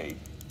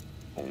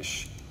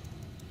straight-ish.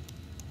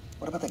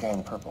 What about the guy in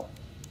the purple?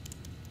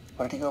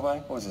 What did he go by?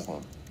 What was his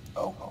name?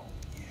 Oh,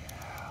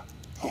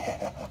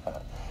 yeah.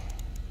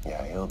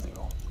 Yeah, he'll do.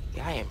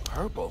 Guy in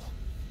purple?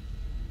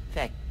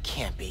 That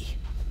can't be.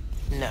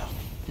 No,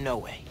 no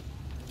way.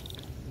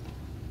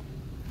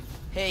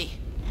 Hey,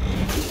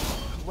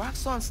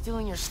 Roxxon's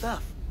stealing your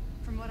stuff.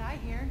 From what I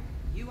hear,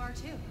 you are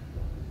too.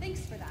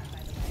 Thanks for that, by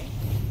the way.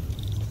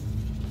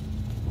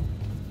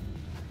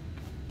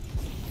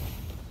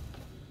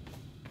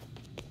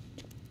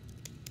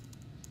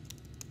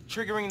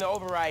 Triggering the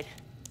override.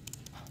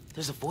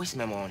 There's a voice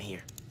memo on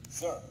here.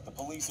 Sir, the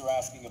police are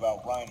asking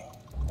about Rhino.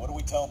 What do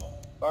we tell them?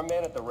 Our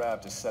man at the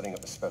raft is setting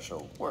up a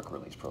special work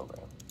release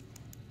program.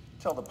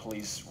 Tell the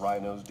police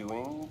Rhino's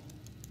doing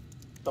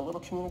a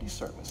little community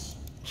service.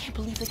 Can't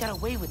believe they got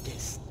away with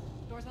this.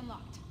 Door's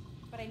unlocked,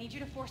 but I need you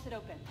to force it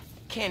open.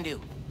 Can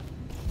do.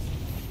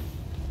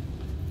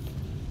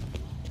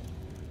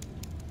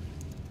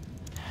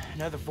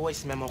 Another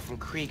voice memo from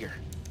Krieger.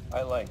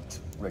 I liked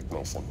Rick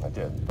Mason, I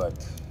did,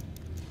 but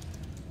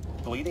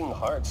bleeding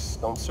hearts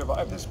don't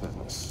survive this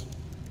business.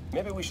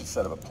 Maybe we should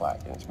set up a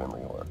plaque in his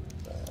memory or...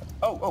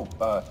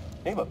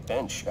 name a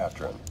bench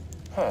after him.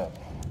 Huh.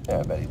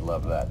 Yeah, I bet he'd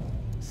love that.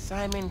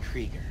 Simon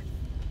Krieger.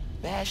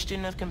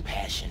 Bastion of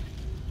Compassion.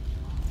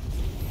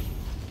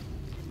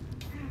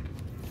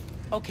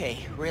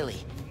 Okay,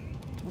 really.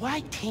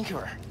 Why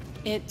Tinkerer?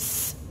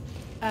 It's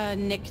a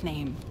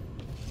nickname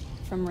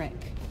from Rick.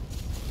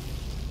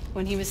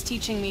 When he was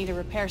teaching me to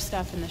repair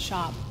stuff in the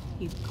shop,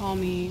 he'd call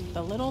me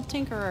the Little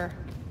Tinkerer.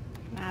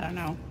 I don't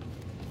know.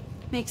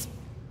 Makes...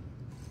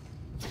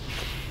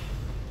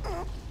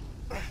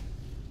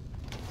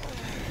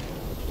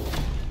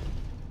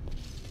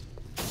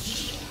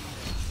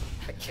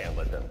 I can't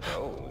let them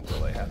go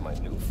until I have my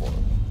new form.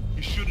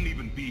 You shouldn't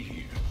even be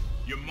here.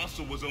 Your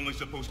muscle was only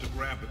supposed to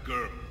grab the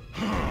girl.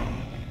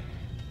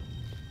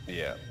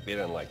 Yeah, he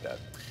didn't like that.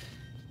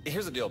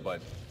 Here's the deal,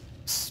 bud.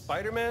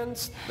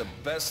 Spider-Man's the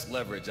best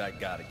leverage I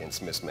got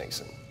against Miss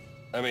Mason.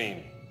 I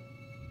mean,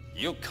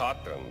 you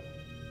caught them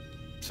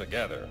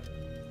together.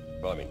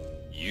 Well, I mean,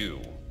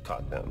 you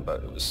caught them,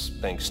 but it was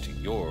thanks to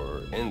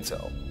your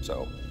intel.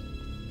 So,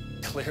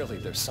 clearly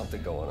there's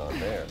something going on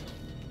there.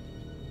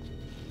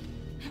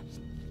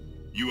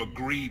 You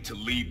agreed to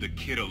leave the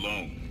kid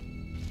alone.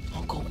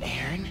 Uncle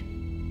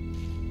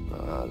Aaron?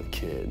 Ah, the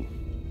kid.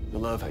 I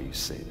love how you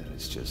say that.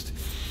 It's just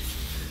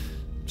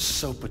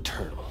so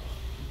paternal.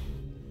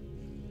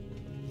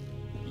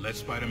 Let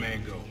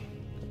Spider-Man go,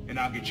 and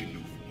I'll get you new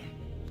form.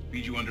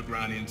 Feed you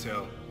underground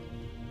intel,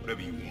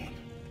 whatever you want.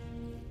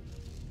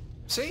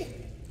 See?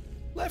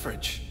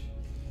 Leverage.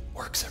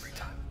 Works every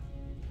time.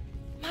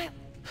 Miles,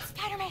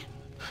 Spider-Man.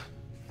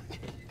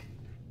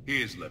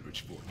 Here's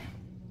leverage for you.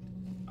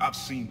 I've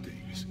seen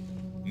things.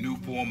 New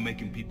form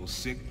making people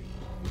sick.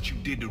 What you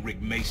did to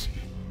Rick Mason.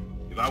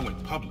 If I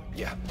went public...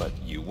 Yeah, but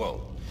you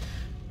won't.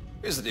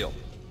 Here's the deal.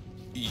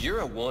 You're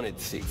a wanted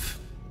thief.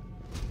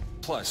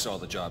 Plus all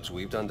the jobs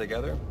we've done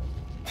together.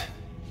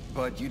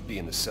 But you'd be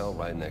in the cell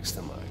right next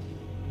to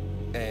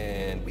mine.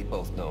 And we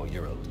both know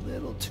you're a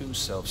little too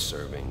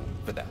self-serving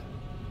for that.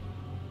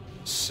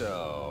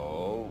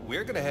 So,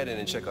 we're gonna head in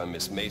and check on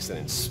Miss Mason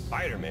and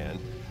Spider-Man,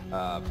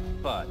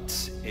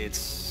 but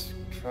it's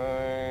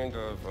kind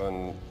of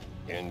an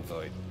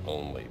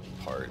invite-only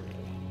party.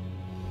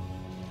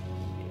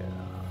 Yeah.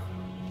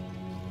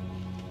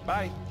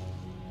 Bye.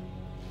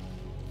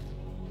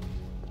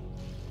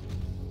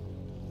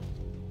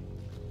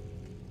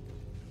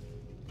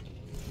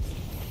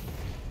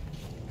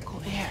 Go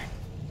there.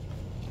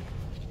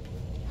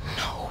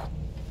 No.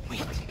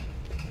 Wait.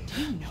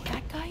 Do you know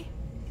that guy?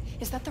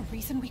 Is that the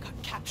reason we got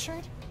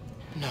captured?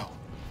 No.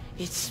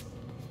 It's...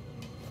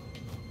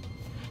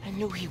 I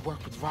knew he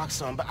worked with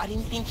Roxxon, but I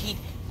didn't think he'd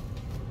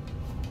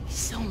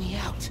sell me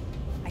out.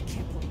 I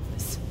can't believe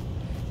this.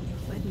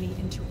 You've led me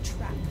into a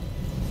trap.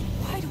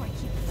 Why do I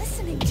keep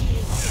listening to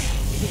you?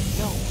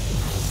 No.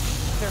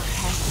 There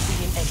has to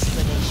be an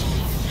explanation.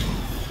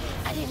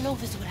 I didn't know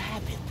this would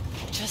happen.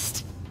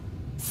 Just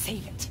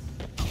save it.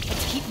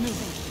 Let's keep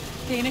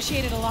moving. They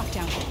initiated a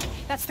lockdown.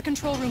 That's the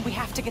control room we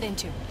have to get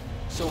into.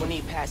 So we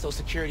need past those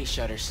security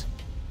shutters.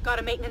 Got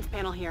a maintenance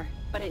panel here,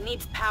 but it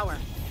needs power.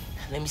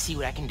 Let me see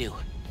what I can do.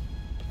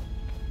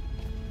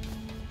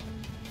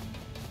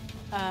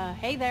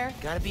 Hey there.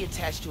 Gotta be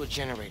attached to a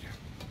generator.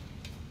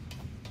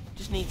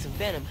 Just need some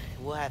venom,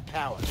 and we'll have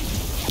power.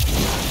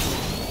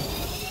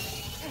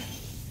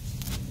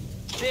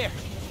 There!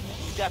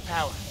 You got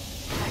power.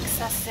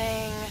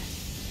 Accessing...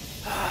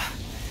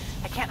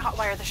 I can't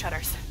hotwire the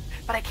shutters,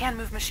 but I can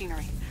move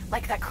machinery,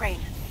 like that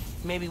crane.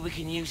 Maybe we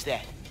can use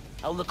that.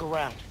 I'll look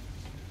around.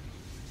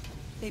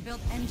 They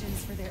built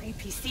engines for their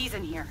APCs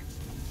in here.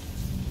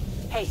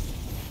 Hey,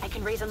 I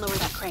can raise and lower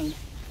that crane.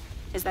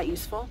 Is that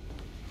useful?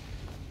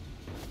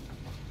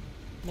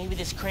 Maybe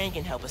this crane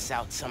can help us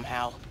out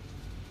somehow.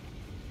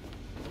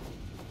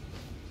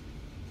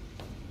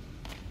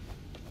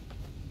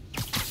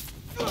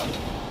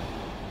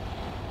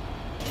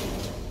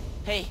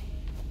 Hey,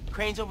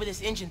 crane's over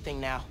this engine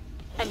thing now.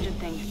 Engine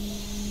thing.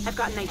 I've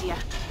got an idea.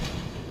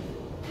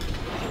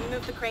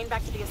 move the crane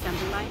back to the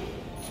assembly line?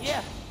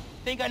 Yeah,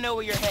 think I know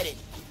where you're headed.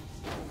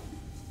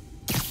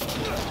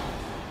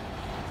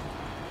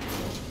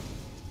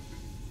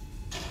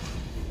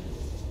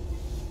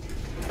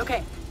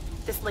 Okay,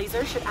 this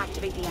laser should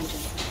activate the engine.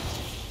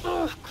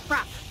 Oh,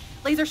 crap!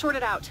 Laser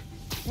shorted out.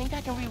 Think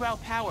I can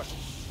reroute power?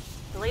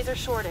 The laser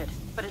shorted,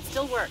 but it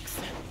still works.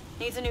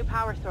 Needs a new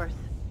power source.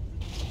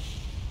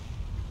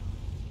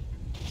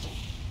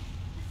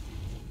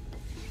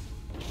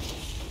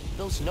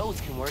 Those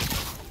nodes can work,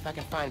 if I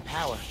can find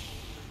power.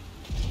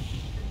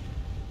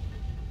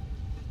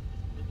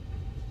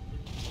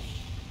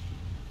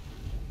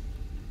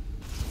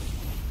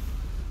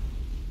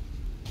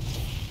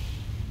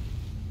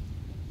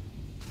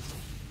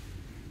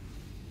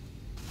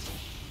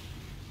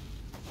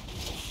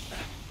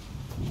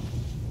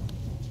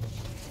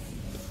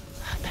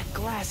 That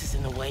glass is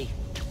in the way.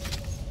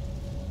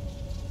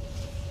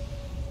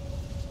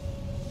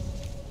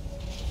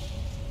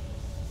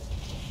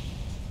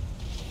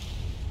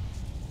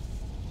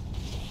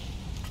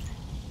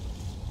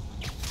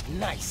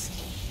 Nice.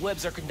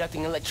 Webs are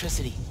conducting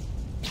electricity.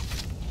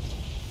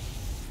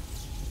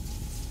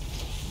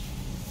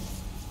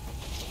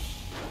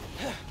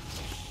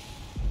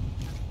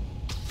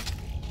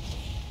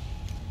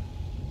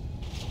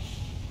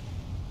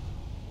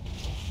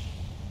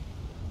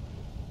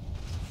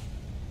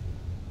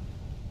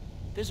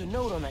 There's a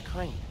note on that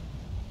crane.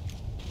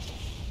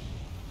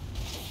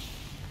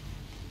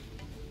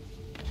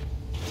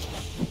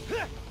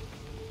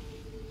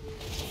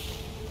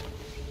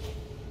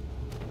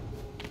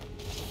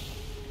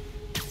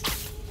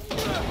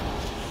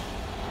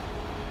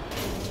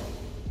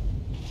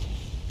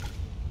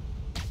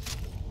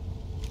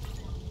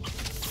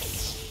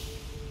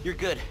 You're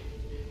good.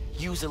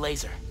 Use the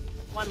laser.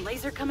 One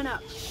laser coming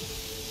up.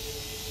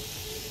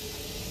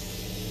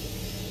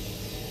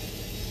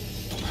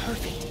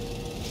 Perfect.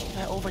 If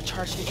I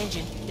overcharge the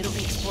engine, it'll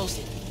be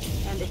explosive.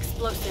 And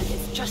explosive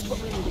is just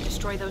what we need to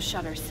destroy those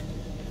shutters.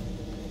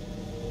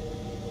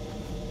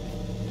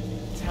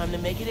 Time to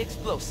make it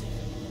explosive.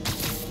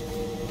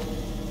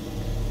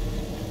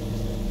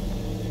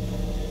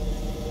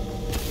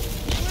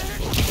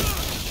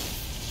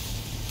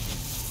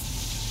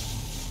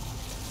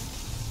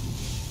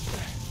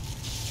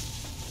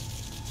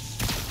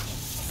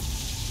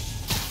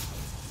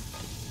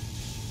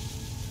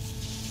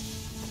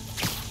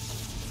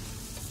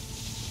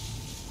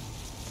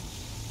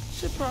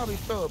 Should probably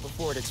throw it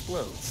before it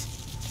explodes.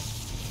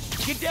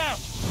 Get down!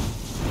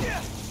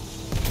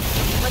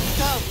 Let's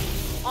go.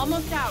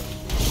 Almost out.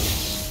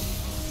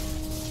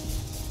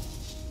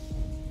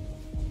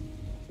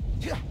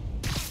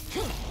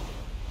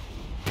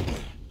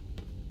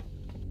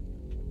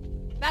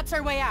 That's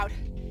our way out.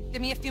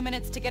 Give me a few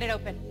minutes to get it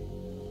open.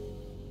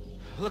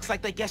 Looks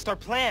like they guessed our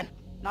plan.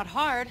 Not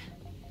hard.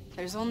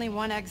 There's only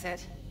one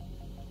exit.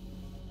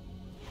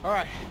 All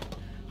right,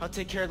 I'll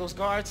take care of those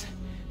guards.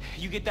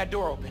 You get that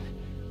door open.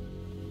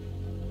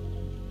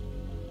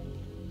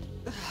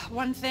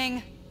 One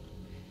thing.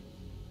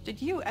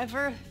 Did you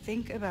ever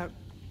think about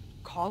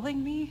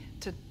calling me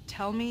to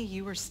tell me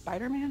you were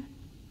Spider-Man?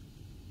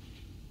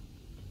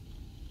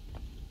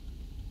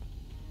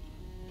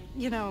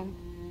 You know,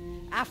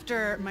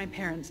 after my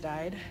parents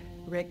died,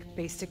 Rick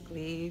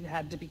basically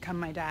had to become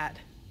my dad.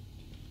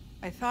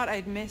 I thought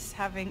I'd miss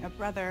having a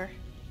brother,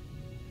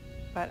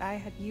 but I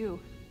had you.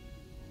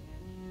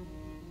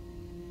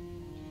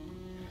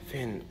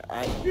 Finn,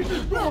 Get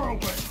this door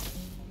open!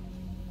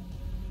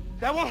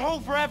 That won't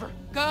hold forever.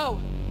 Go.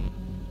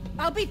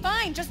 I'll be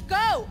fine, just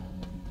go!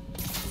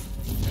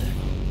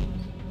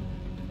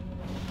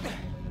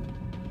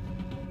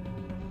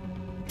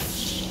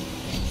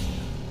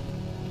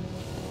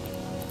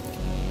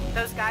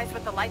 Those guys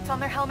with the lights on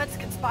their helmets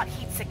can spot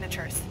heat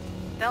signatures.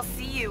 They'll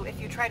see you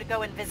if you try to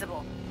go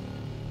invisible.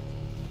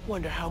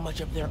 Wonder how much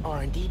of their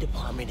R&D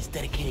department is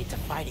dedicated to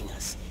fighting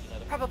us.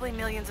 Probably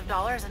millions of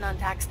dollars in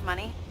untaxed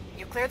money.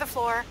 You clear the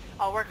floor,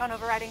 I'll work on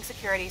overriding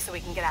security so we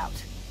can get out.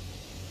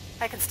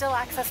 I can still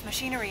access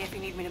machinery if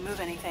you need me to move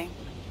anything.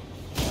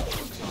 You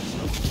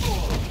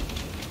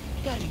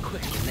gotta be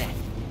quicker than that.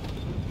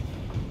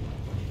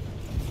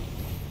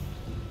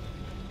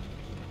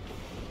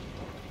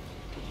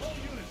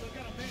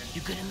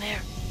 You good in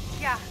there?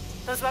 Yeah,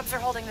 those webs are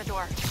holding the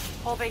door.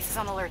 Whole base is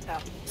on alert though,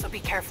 so be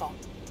careful.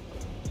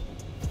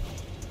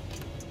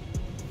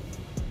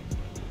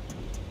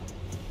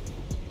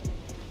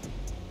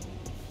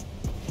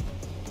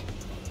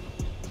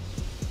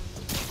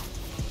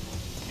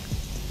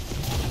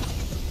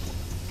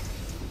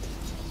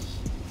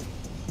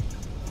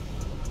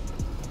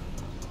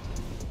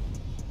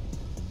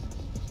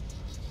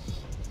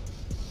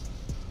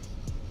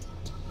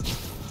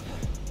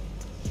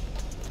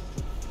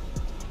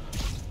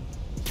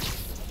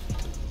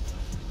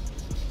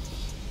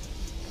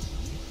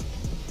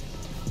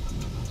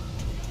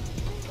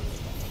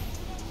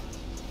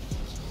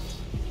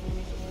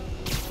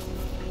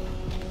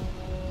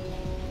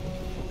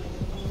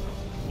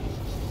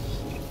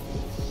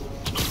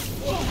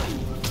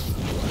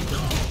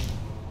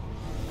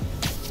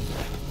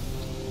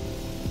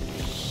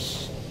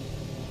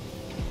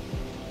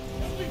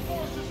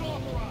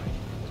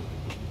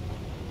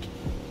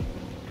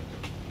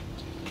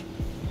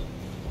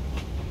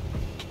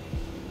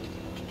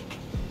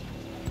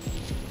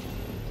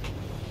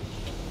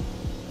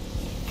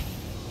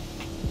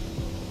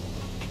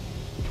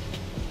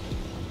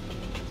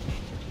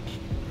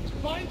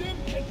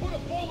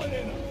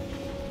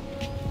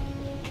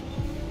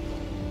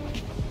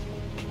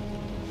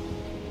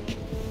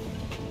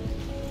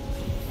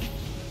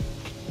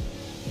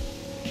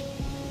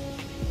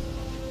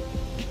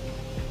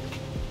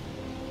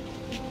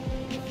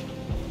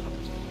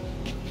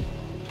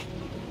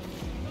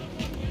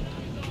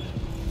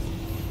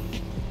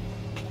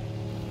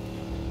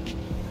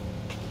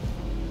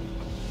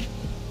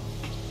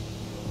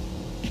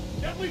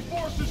 Deadly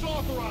force is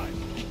authorized!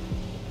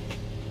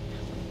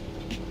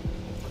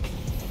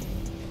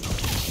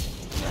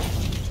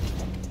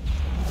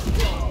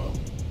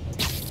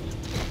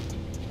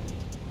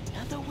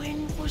 Another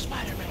win for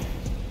Spider-Man.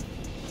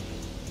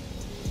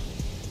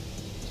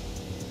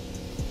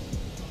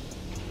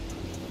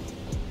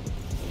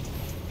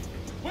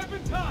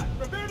 Weapons hot!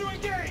 Prepare to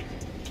engage!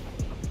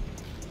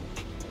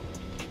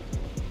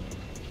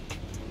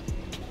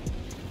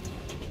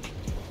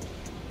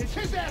 It's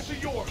his ass or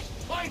yours!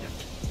 Find him!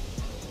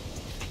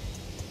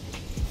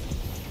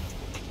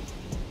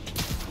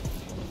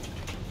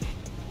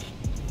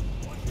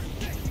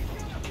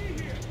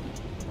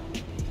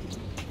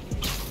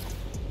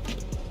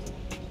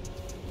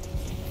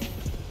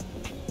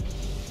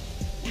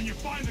 When you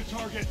find the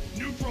target,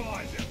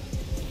 neutralize him!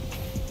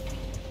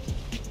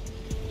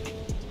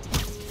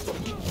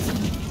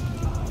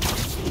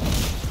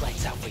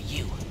 Lights out for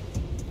you.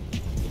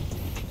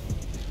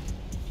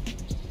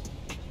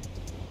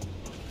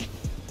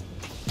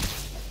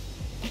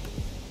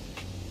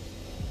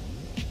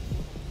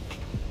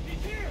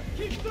 He's here!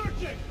 Keep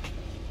searching!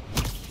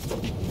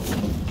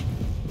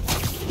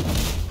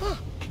 Huh.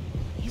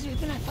 Easier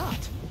than I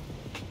thought.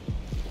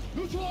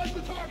 Neutralize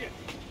the target!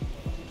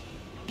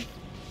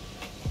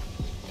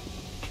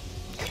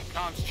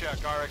 Comms check,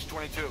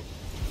 RX-22.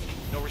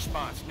 No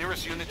response.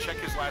 Nearest unit, check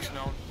his last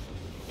known.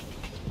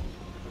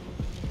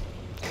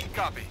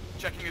 Copy.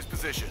 Checking his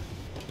position.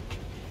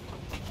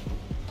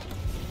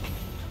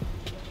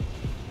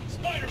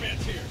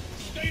 Spider-Man's here!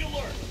 Stay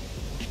alert!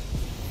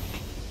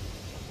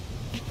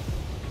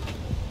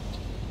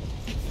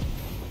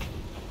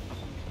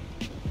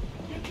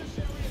 Get this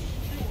area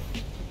secure!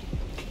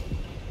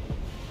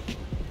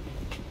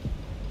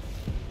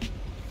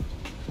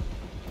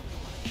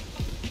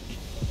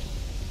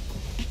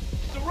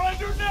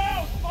 Surrender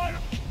now, Spider!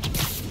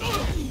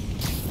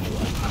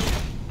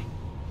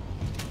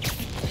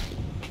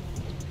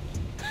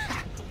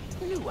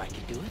 Knew I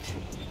could do it.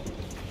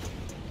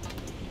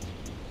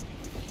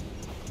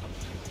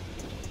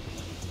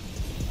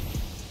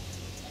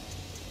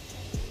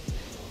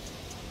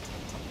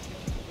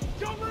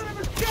 Don't let him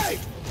escape!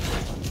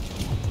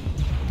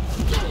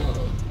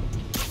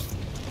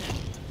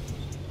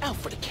 Out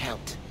for the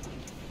count.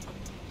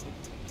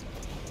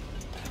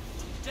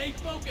 Stay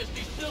focused,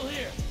 he's still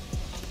here.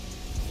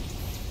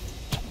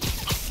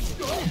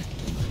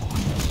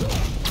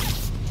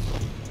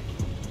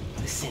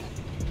 Listen,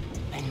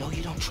 I know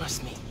you don't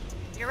trust me.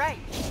 You're right,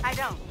 I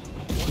don't.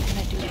 What can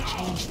I do to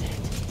change that?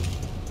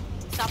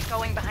 Stop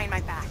going behind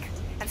my back.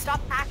 And stop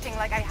acting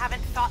like I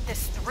haven't thought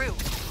this through.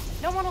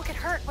 No one will get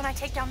hurt when I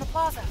take down the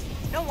plaza.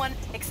 No one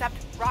except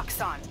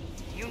Roxxon.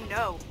 You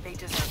know they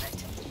deserve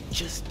it.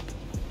 Just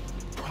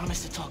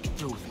promise to talk it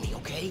through with me,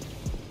 okay?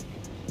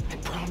 I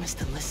promise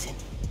to listen.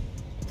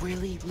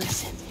 Really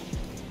listen.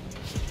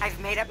 I've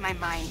made up my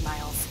mind,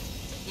 Miles.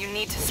 You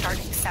need to start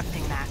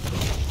accepting that.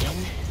 Then,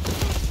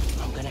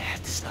 I'm gonna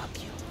have to stop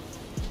you.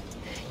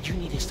 You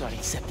need to start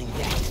accepting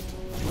that.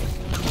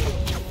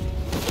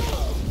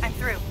 I'm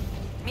through.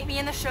 Meet me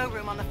in the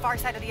showroom on the far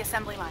side of the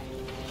assembly line.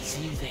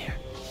 See you there.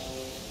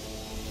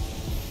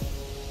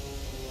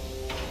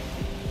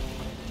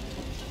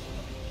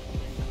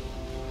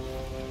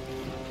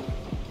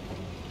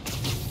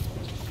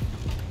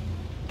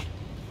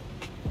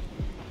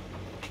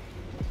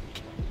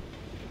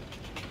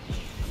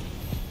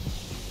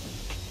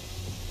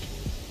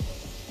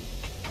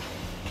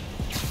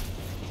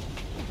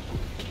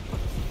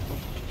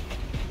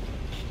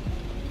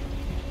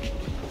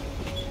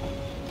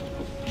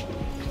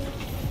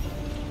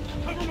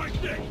 Cover my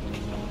stick!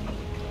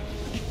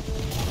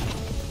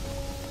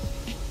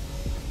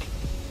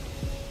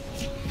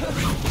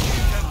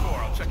 10-4,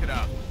 I'll check it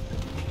out.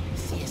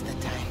 Siesta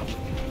time.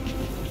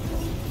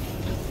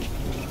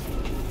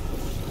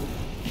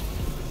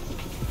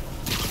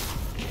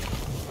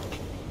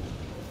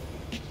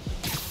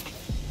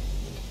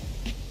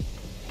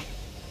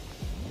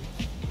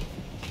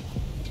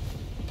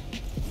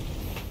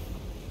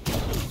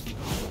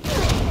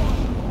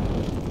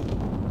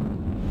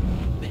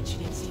 Bet you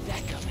didn't see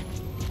that coming.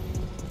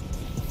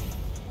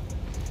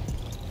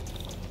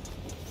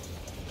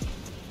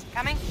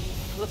 Coming?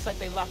 Looks like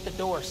they locked the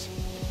doors.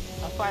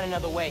 I'll find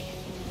another way.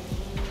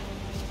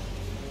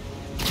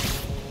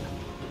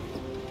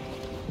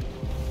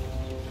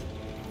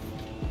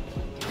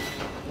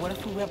 What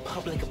if we went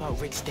public about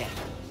Rick's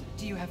death?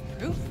 Do you have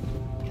proof?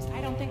 Because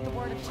I don't think the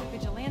word of two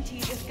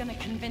vigilantes is gonna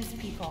convince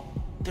people.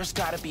 There's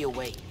gotta be a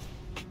way.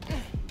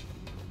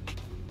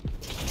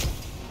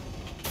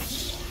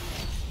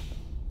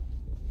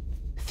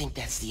 I think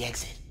that's the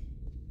exit.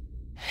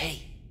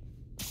 Hey.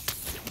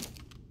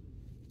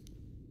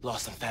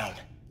 Lost and found.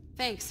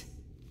 Thanks.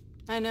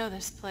 I know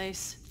this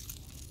place.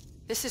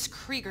 This is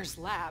Krieger's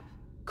lab.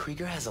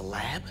 Krieger has a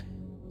lab?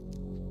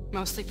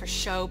 Mostly for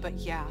show, but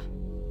yeah.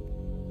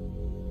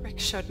 Rick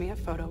showed me a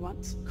photo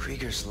once.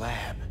 Krieger's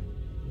lab.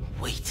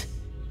 Wait.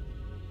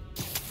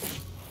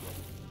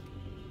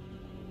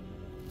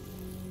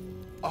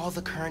 All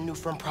the current new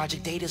firm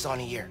project data's on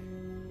here.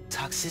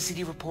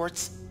 Toxicity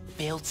reports,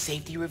 failed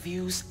safety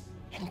reviews,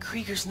 and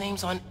Krieger's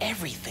name's on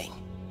everything.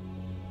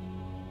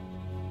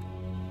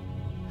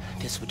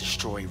 This would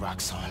destroy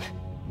Roxxon.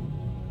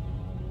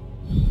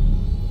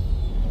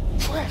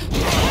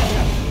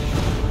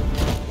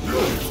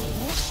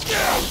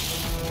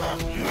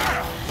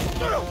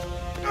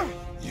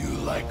 You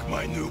like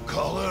my new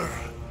color?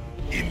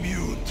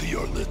 Immune to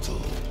your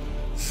little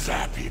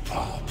sappy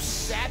pops.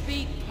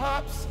 Sappy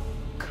Pops?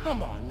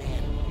 Come on,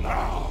 man.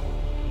 Now,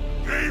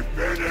 be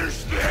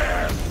finished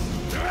this!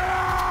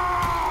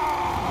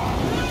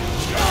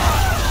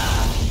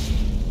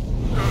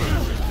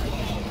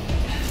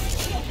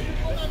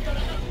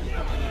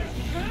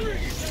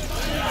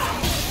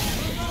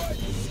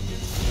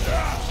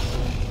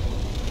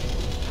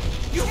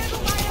 You handle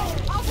Rhino!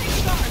 I'll take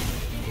the guard!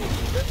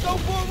 Let's go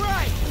for a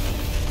ride!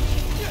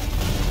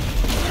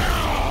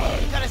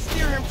 Gotta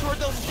steer him toward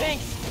those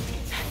tanks.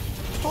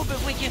 Hope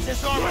it weakens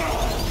his armor.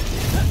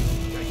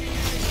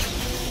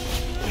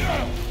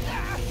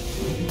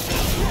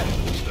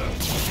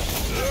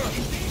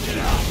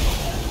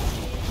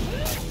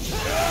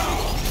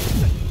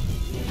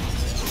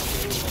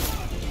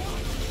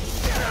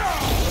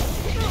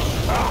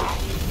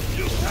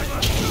 You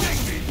cannot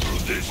take me through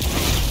this.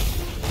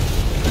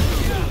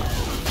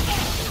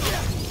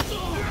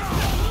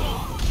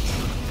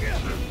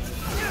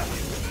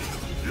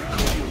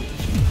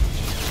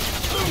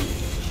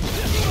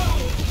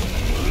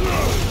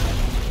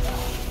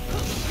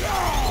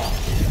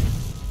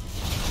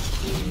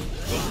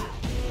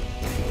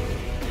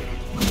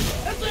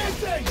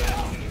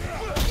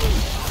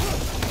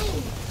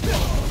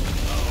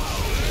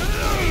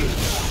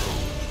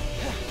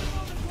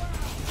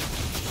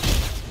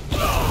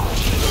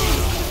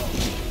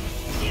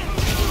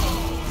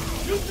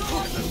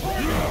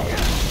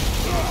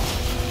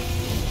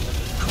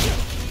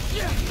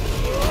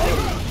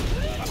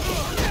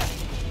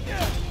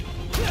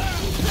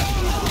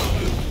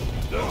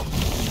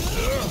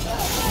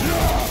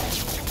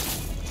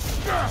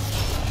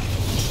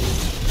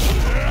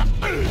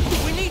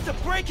 We need to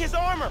break his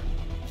armor!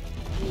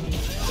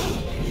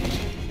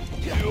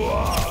 You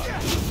are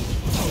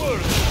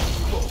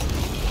worthless.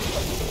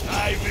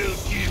 I will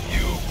give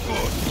you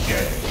good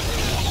day.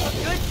 A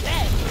good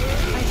day?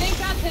 I think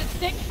that's his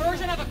sick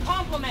version of a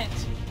compliment.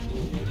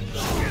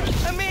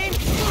 I mean,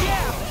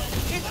 yeah,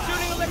 it's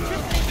shooting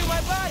electricity through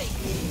my body.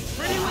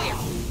 Pretty weird.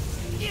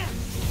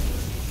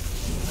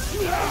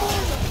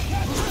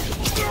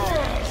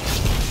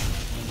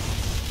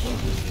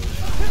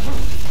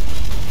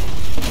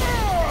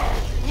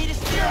 Need to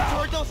steer him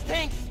toward those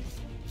tanks.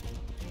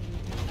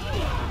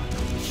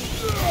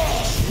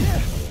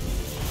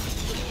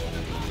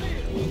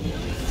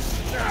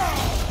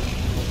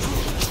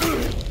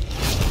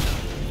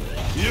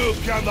 You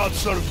cannot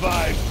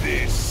survive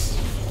this.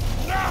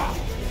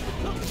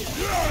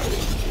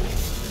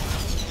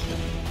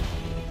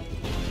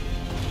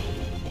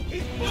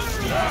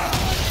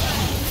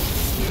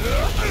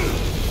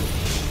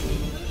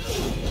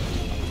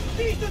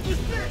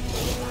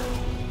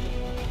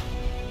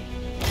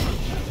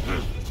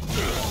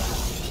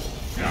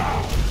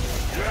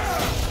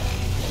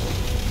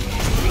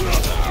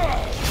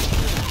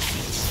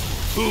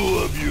 Who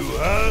of you,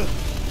 huh?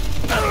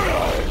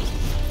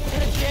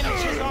 Gotta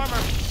damage his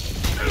armor.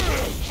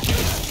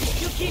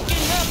 You keep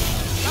getting up.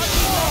 I'll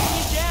keep knocking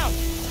you down.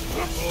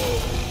 Oh,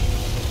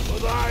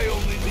 but I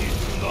only need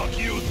to knock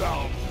you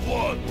down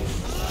once.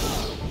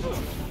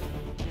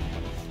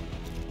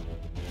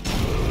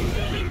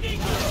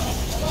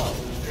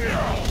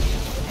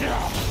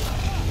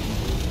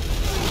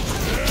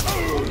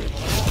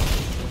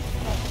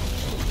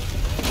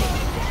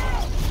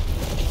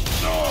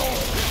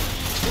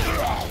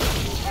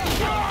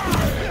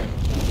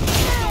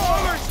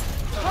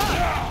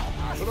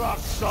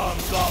 Roxxon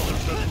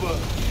dollars at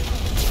work.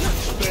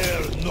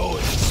 Spare no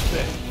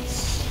expense.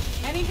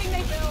 Anything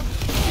they build,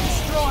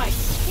 destroy.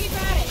 Keep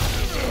at it.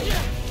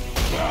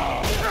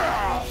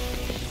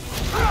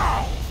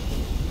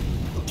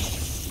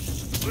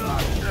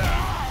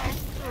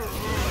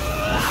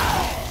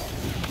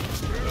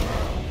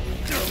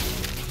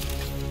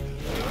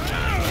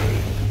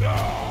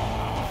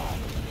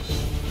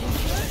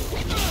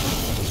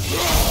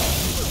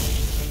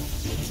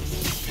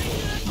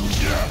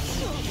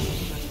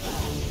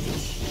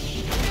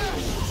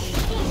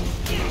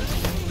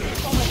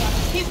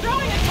 He's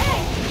throwing a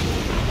tank!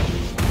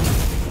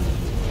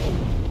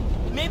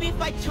 Maybe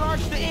if I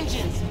charge the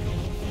engines.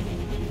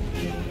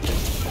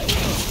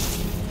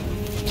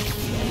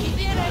 He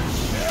did it!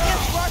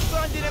 Guess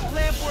Roxxon didn't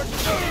plan for a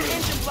broken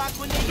engine block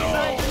when they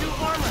designed the new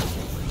armor.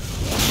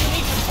 You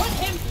need to put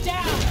him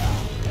down!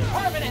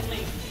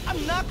 Permanently!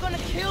 I'm not gonna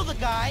kill the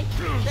guy.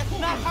 That's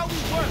not how we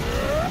work.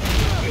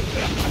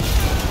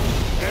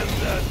 And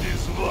that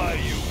is why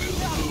you will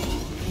lose.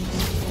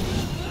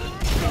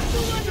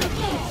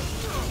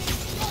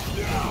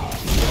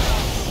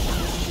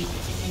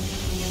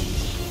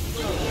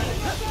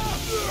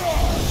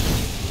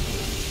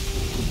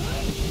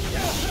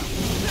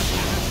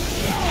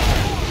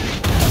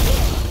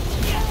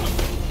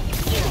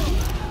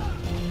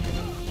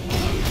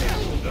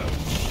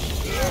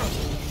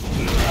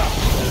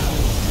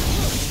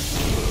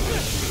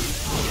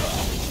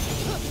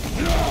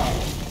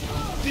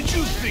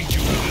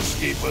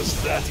 escape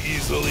us that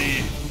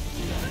easily.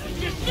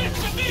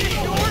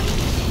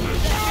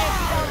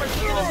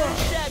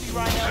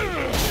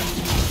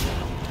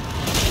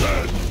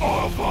 Get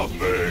off of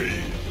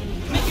me!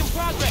 Making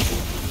progress.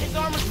 His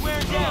armor's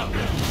wearing down.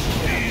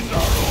 These are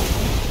all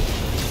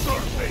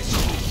surface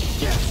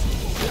moves. Yes.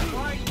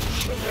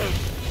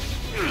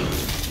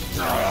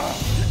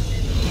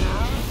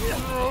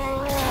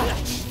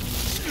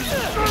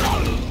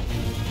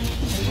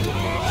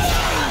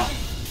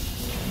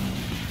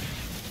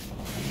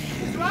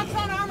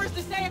 Roxxon armor's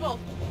disabled.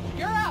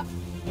 You're up.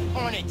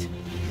 On it.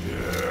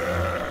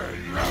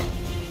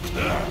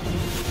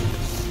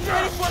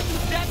 Ready for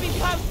some zapping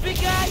pops, big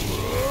guy?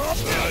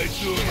 I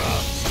do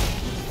not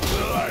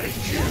like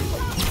you.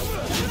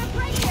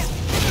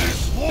 This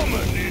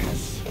woman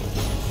is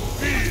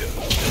fierce.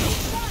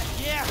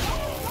 Yeah.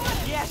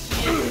 Yes,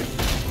 she is.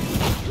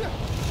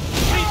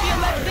 Creepy,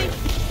 Alexi.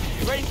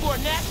 You ready for a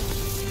nap?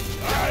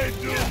 I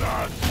do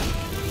not.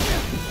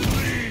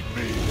 Leave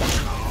me.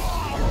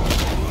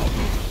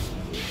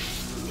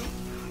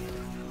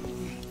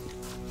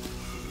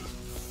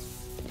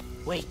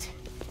 Wait.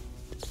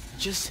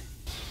 Just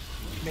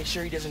make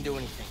sure he doesn't do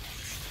anything.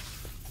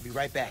 I'll be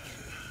right back.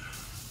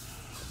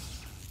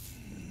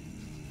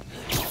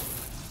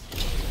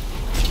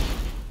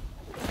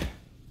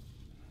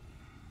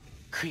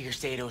 Krieger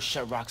said it'll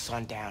shut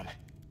Roxxon down.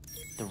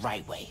 The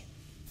right way.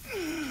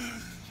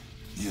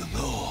 You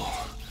know,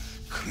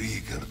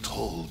 Krieger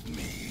told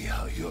me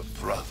how your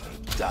brother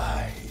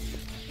died.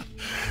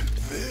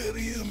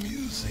 Very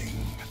amusing.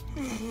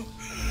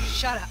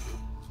 Shut up.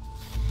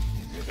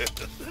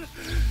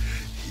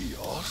 He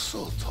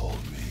also told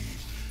me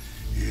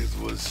it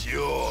was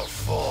your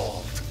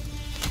fault.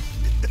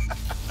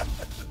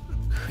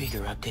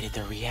 Krieger updated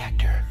the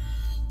reactor.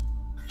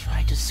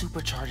 Tried to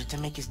supercharge it to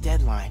make his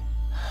deadline.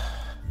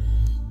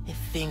 If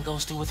Finn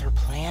goes through with her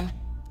plan...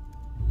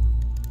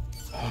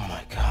 Oh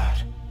my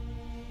god.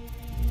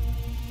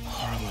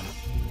 Harlem.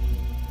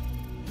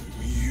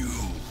 You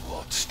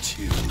won't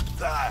still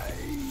die.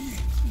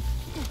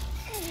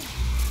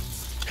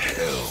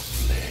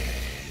 Helpless.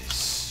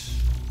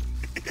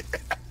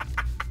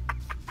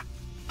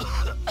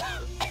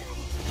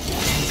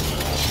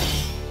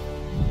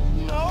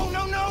 No,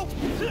 no, no!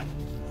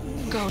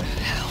 Go to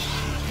hell.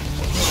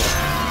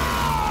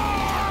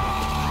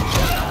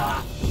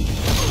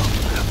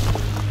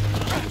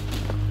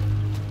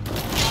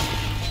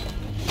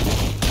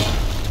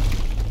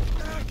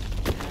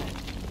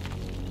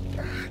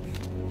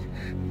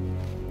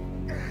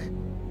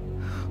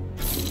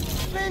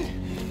 Finn!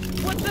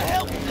 What the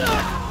hell?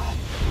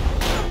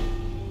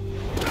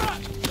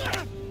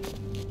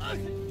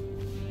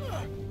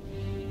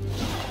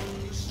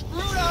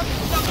 Screwed up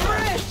the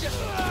bridge!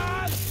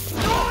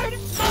 Destroyed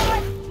my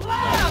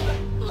lab!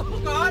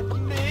 Got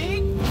me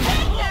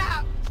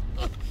kidnapped!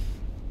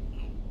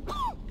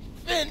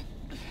 Finn!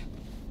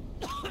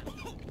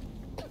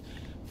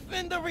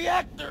 Finn, the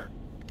reactor!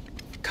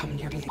 Come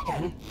near me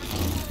again.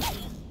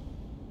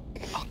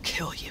 I'll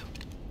kill you.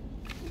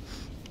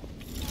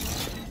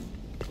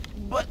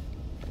 But...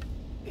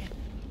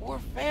 we're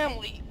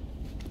family.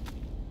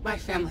 My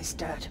family's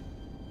dead.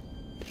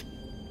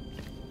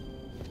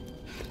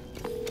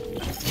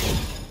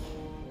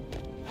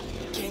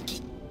 Can't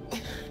keep...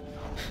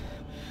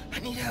 I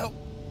need help.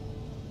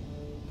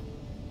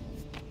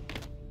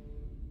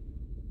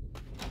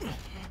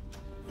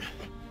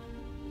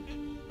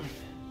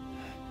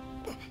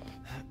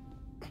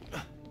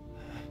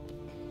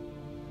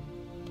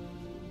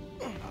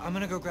 I'm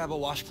gonna go grab a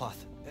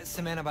washcloth.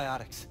 Some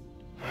antibiotics.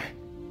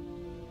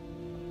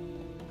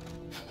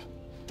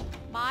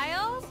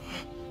 Miles?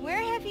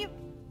 Where have you...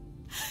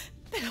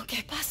 ¿Pero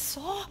qué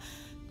pasó?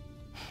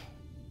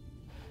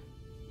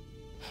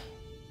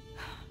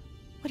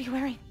 What are you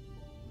wearing?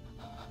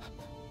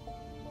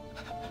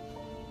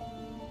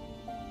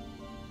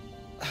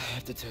 I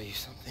have to tell you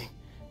something.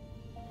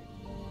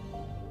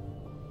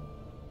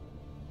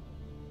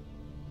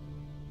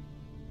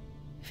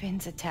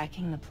 Finn's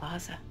attacking the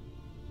plaza.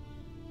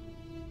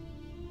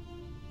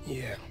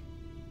 Yeah.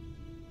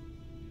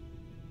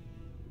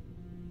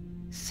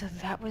 So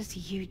that was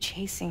you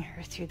chasing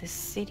her through the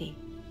city.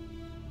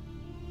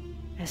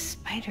 As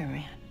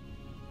Spider-Man.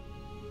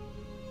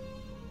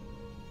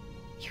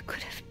 You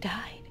could have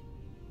died.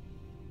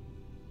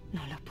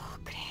 No lo puedo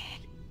creer.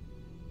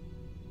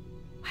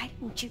 Why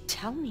didn't you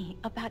tell me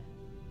about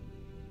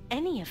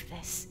any of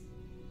this?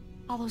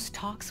 All those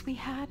talks we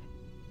had?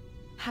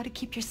 How to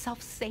keep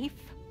yourself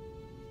safe?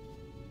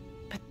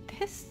 But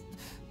this...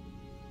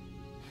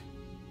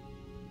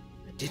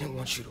 I didn't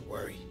want you to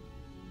worry.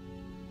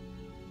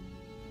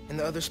 And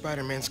the other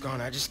Spider-Man's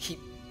gone. I just keep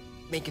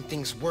making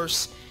things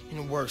worse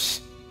and worse.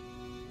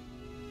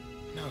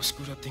 Now I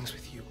screwed up things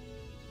with you.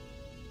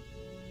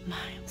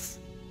 Miles.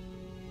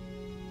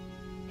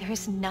 There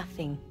is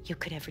nothing you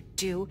could ever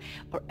do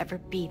or ever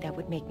be that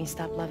would make me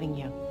stop loving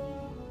you.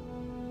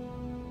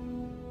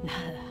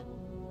 Nada.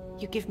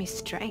 You give me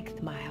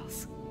strength,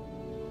 Miles.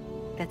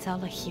 That's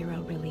all a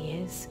hero really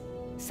is.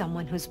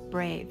 Someone who's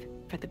brave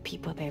for the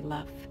people they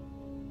love.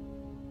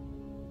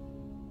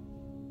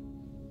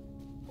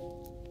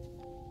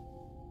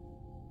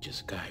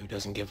 Just a guy who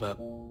doesn't give up.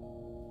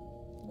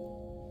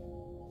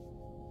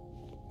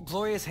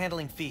 Gloria's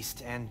handling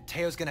Feast, and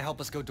Teo's gonna help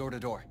us go door to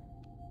door.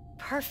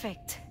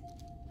 Perfect.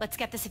 Let's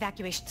get this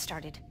evacuation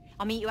started.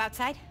 I'll meet you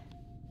outside.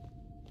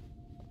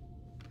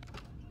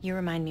 You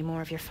remind me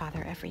more of your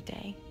father every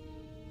day.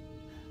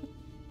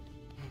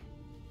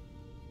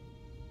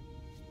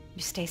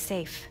 You stay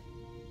safe.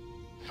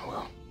 I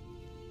will.